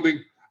the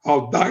building.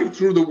 I'll dive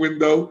through the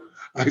window.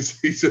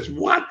 He says,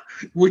 what?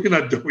 We're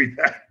not doing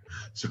that.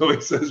 So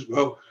he says,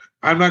 well,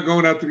 I'm not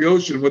going out to the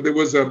ocean. But there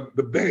was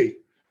the bay.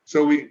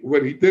 So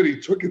what he did, he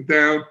took it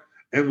down,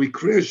 and we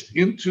crashed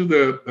into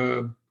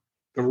the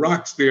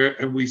rocks there,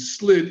 and we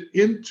slid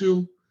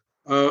into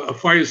a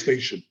fire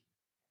station.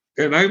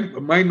 And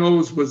my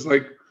nose was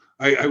like,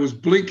 I was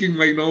blinking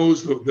my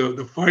nose.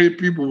 The fire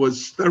people was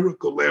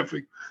hysterical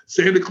laughing.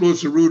 Santa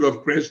Claus and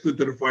Rudolph crashed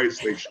into the fire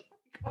station.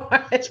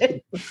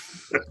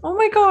 Oh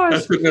my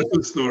gosh. That's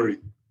the story.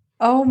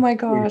 Oh my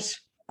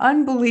gosh.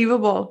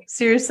 Unbelievable.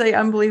 Seriously,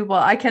 unbelievable.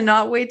 I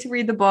cannot wait to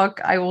read the book.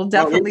 I will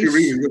definitely.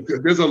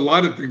 There's a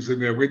lot of things in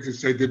there. Wait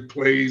till I did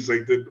plays, I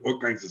did all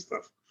kinds of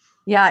stuff.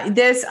 Yeah,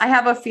 I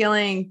have a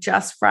feeling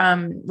just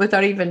from,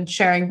 without even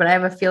sharing, but I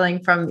have a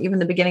feeling from even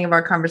the beginning of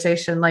our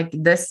conversation, like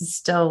this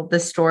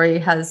story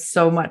has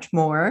so much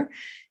more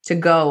to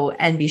go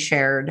and be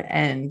shared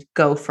and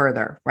go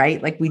further,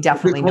 right? Like we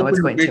definitely know it's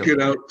going to make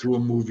it out to a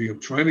movie.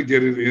 I'm trying to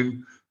get it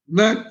in,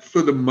 not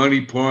for the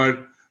money part,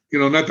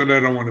 not that I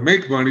don't want to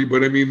make money,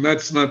 but I mean,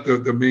 that's not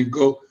the main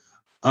goal.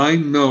 I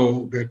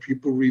know that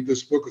people read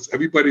this book because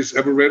everybody's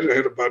ever read it. I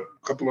had about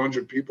a couple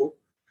hundred people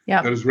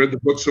that has read the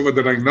book, someone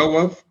that I know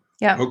of.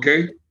 Yeah.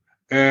 Okay.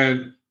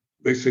 And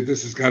they say,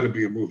 this has got to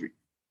be a movie.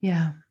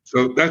 Yeah.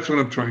 So that's what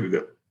I'm trying to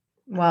do.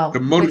 Wow. To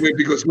motivate,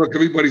 because look,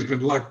 everybody's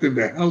been locked in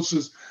their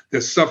houses.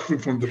 They're suffering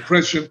from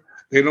depression.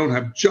 They don't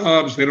have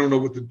jobs. They don't know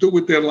what to do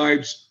with their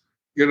lives.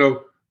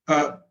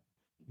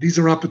 These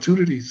are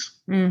opportunities.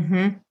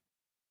 Mm-hmm.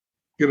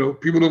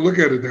 People don't look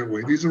at it that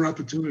way. These are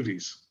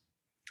opportunities.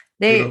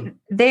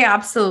 They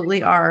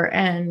absolutely are.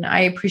 And I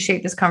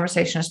appreciate this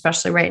conversation,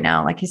 especially right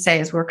now, like you say,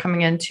 as we're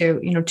coming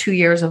into, 2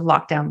 years of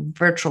lockdown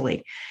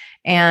virtually.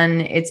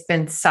 And it's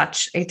been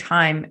such a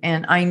time.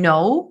 And I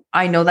know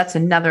that's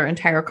another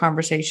entire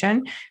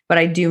conversation, but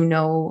I do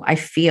know, I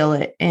feel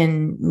it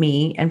in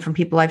me and from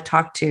people I've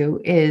talked to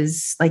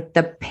is like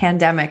the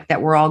pandemic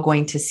that we're all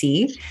going to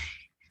see,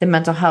 the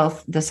mental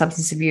health, the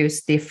substance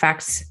abuse, the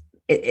effects,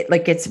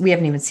 we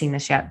haven't even seen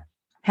this yet.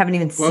 Haven't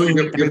even seen.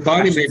 Well, your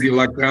body may be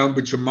locked down,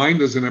 but your mind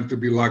doesn't have to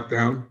be locked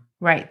down.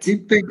 Right.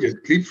 Keep thinking,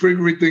 keep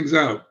figuring things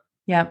out.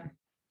 Yep.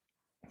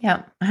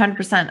 Yeah,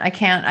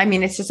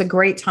 100%. It's just a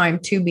great time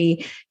to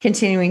be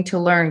continuing to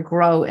learn,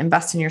 grow,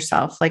 invest in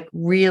yourself, like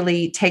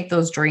really take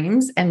those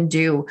dreams and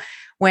do.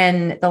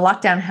 When the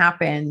lockdown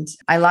happened,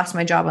 I lost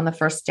my job on the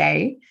first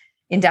day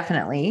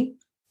indefinitely.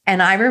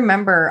 And I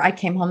remember I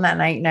came home that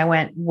night and I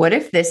went, what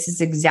if this is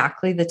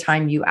exactly the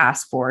time you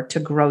asked for to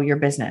grow your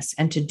business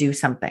and to do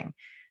something?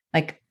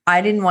 Like,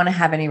 I didn't want to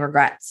have any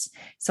regrets.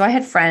 So I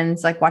had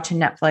friends like watching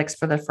Netflix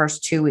for the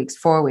first 2 weeks,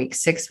 4 weeks,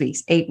 6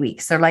 weeks, 8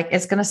 weeks. They're like,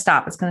 it's going to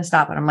stop. It's going to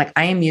stop. And I'm like,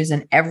 I am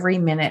using every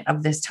minute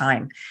of this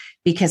time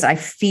because I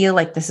feel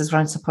like this is what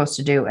I'm supposed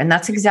to do. And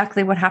that's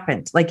exactly what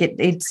happened. Like it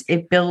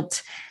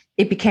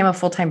became a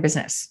full-time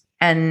business.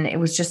 And it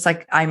was just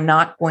like, I'm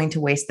not going to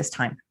waste this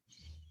time.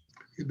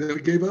 You never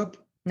gave up?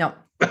 No,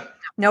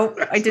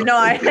 I did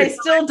not. I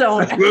still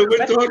don't. That's what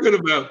we're talking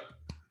about.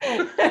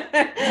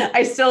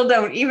 I still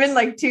don't, even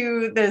like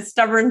to the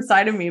stubborn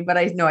side of me, but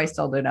I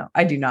still do know.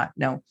 I do not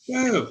know.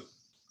 Yeah.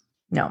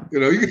 No.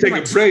 You can take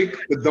a break,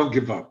 but don't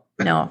give up.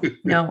 No.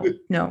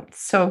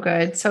 So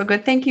good. So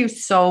good. Thank you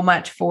so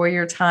much for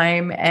your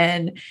time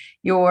and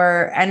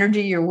your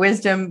energy, your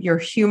wisdom, your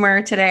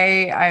humor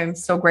today. I'm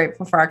so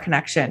grateful for our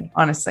connection,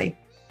 honestly.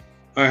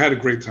 I had a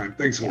great time.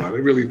 Thanks a lot. I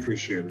really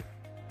appreciate it.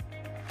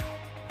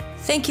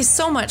 Thank you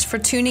so much for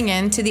tuning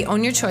in to the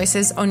Own Your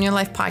Choices, Own Your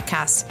Life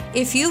podcast.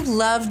 If you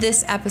loved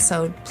this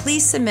episode,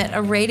 please submit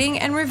a rating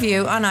and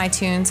review on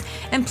iTunes,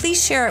 and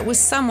please share it with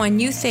someone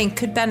you think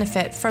could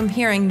benefit from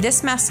hearing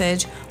this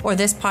message or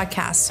this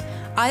podcast.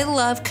 I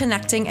love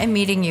connecting and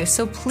meeting you,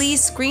 so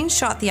please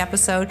screenshot the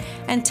episode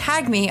and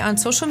tag me on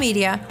social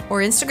media or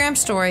Instagram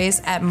stories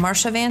at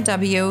Marsha Van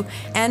W.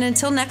 And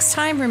until next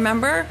time,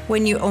 remember,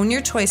 when you own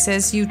your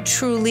choices, you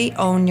truly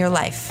own your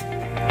life.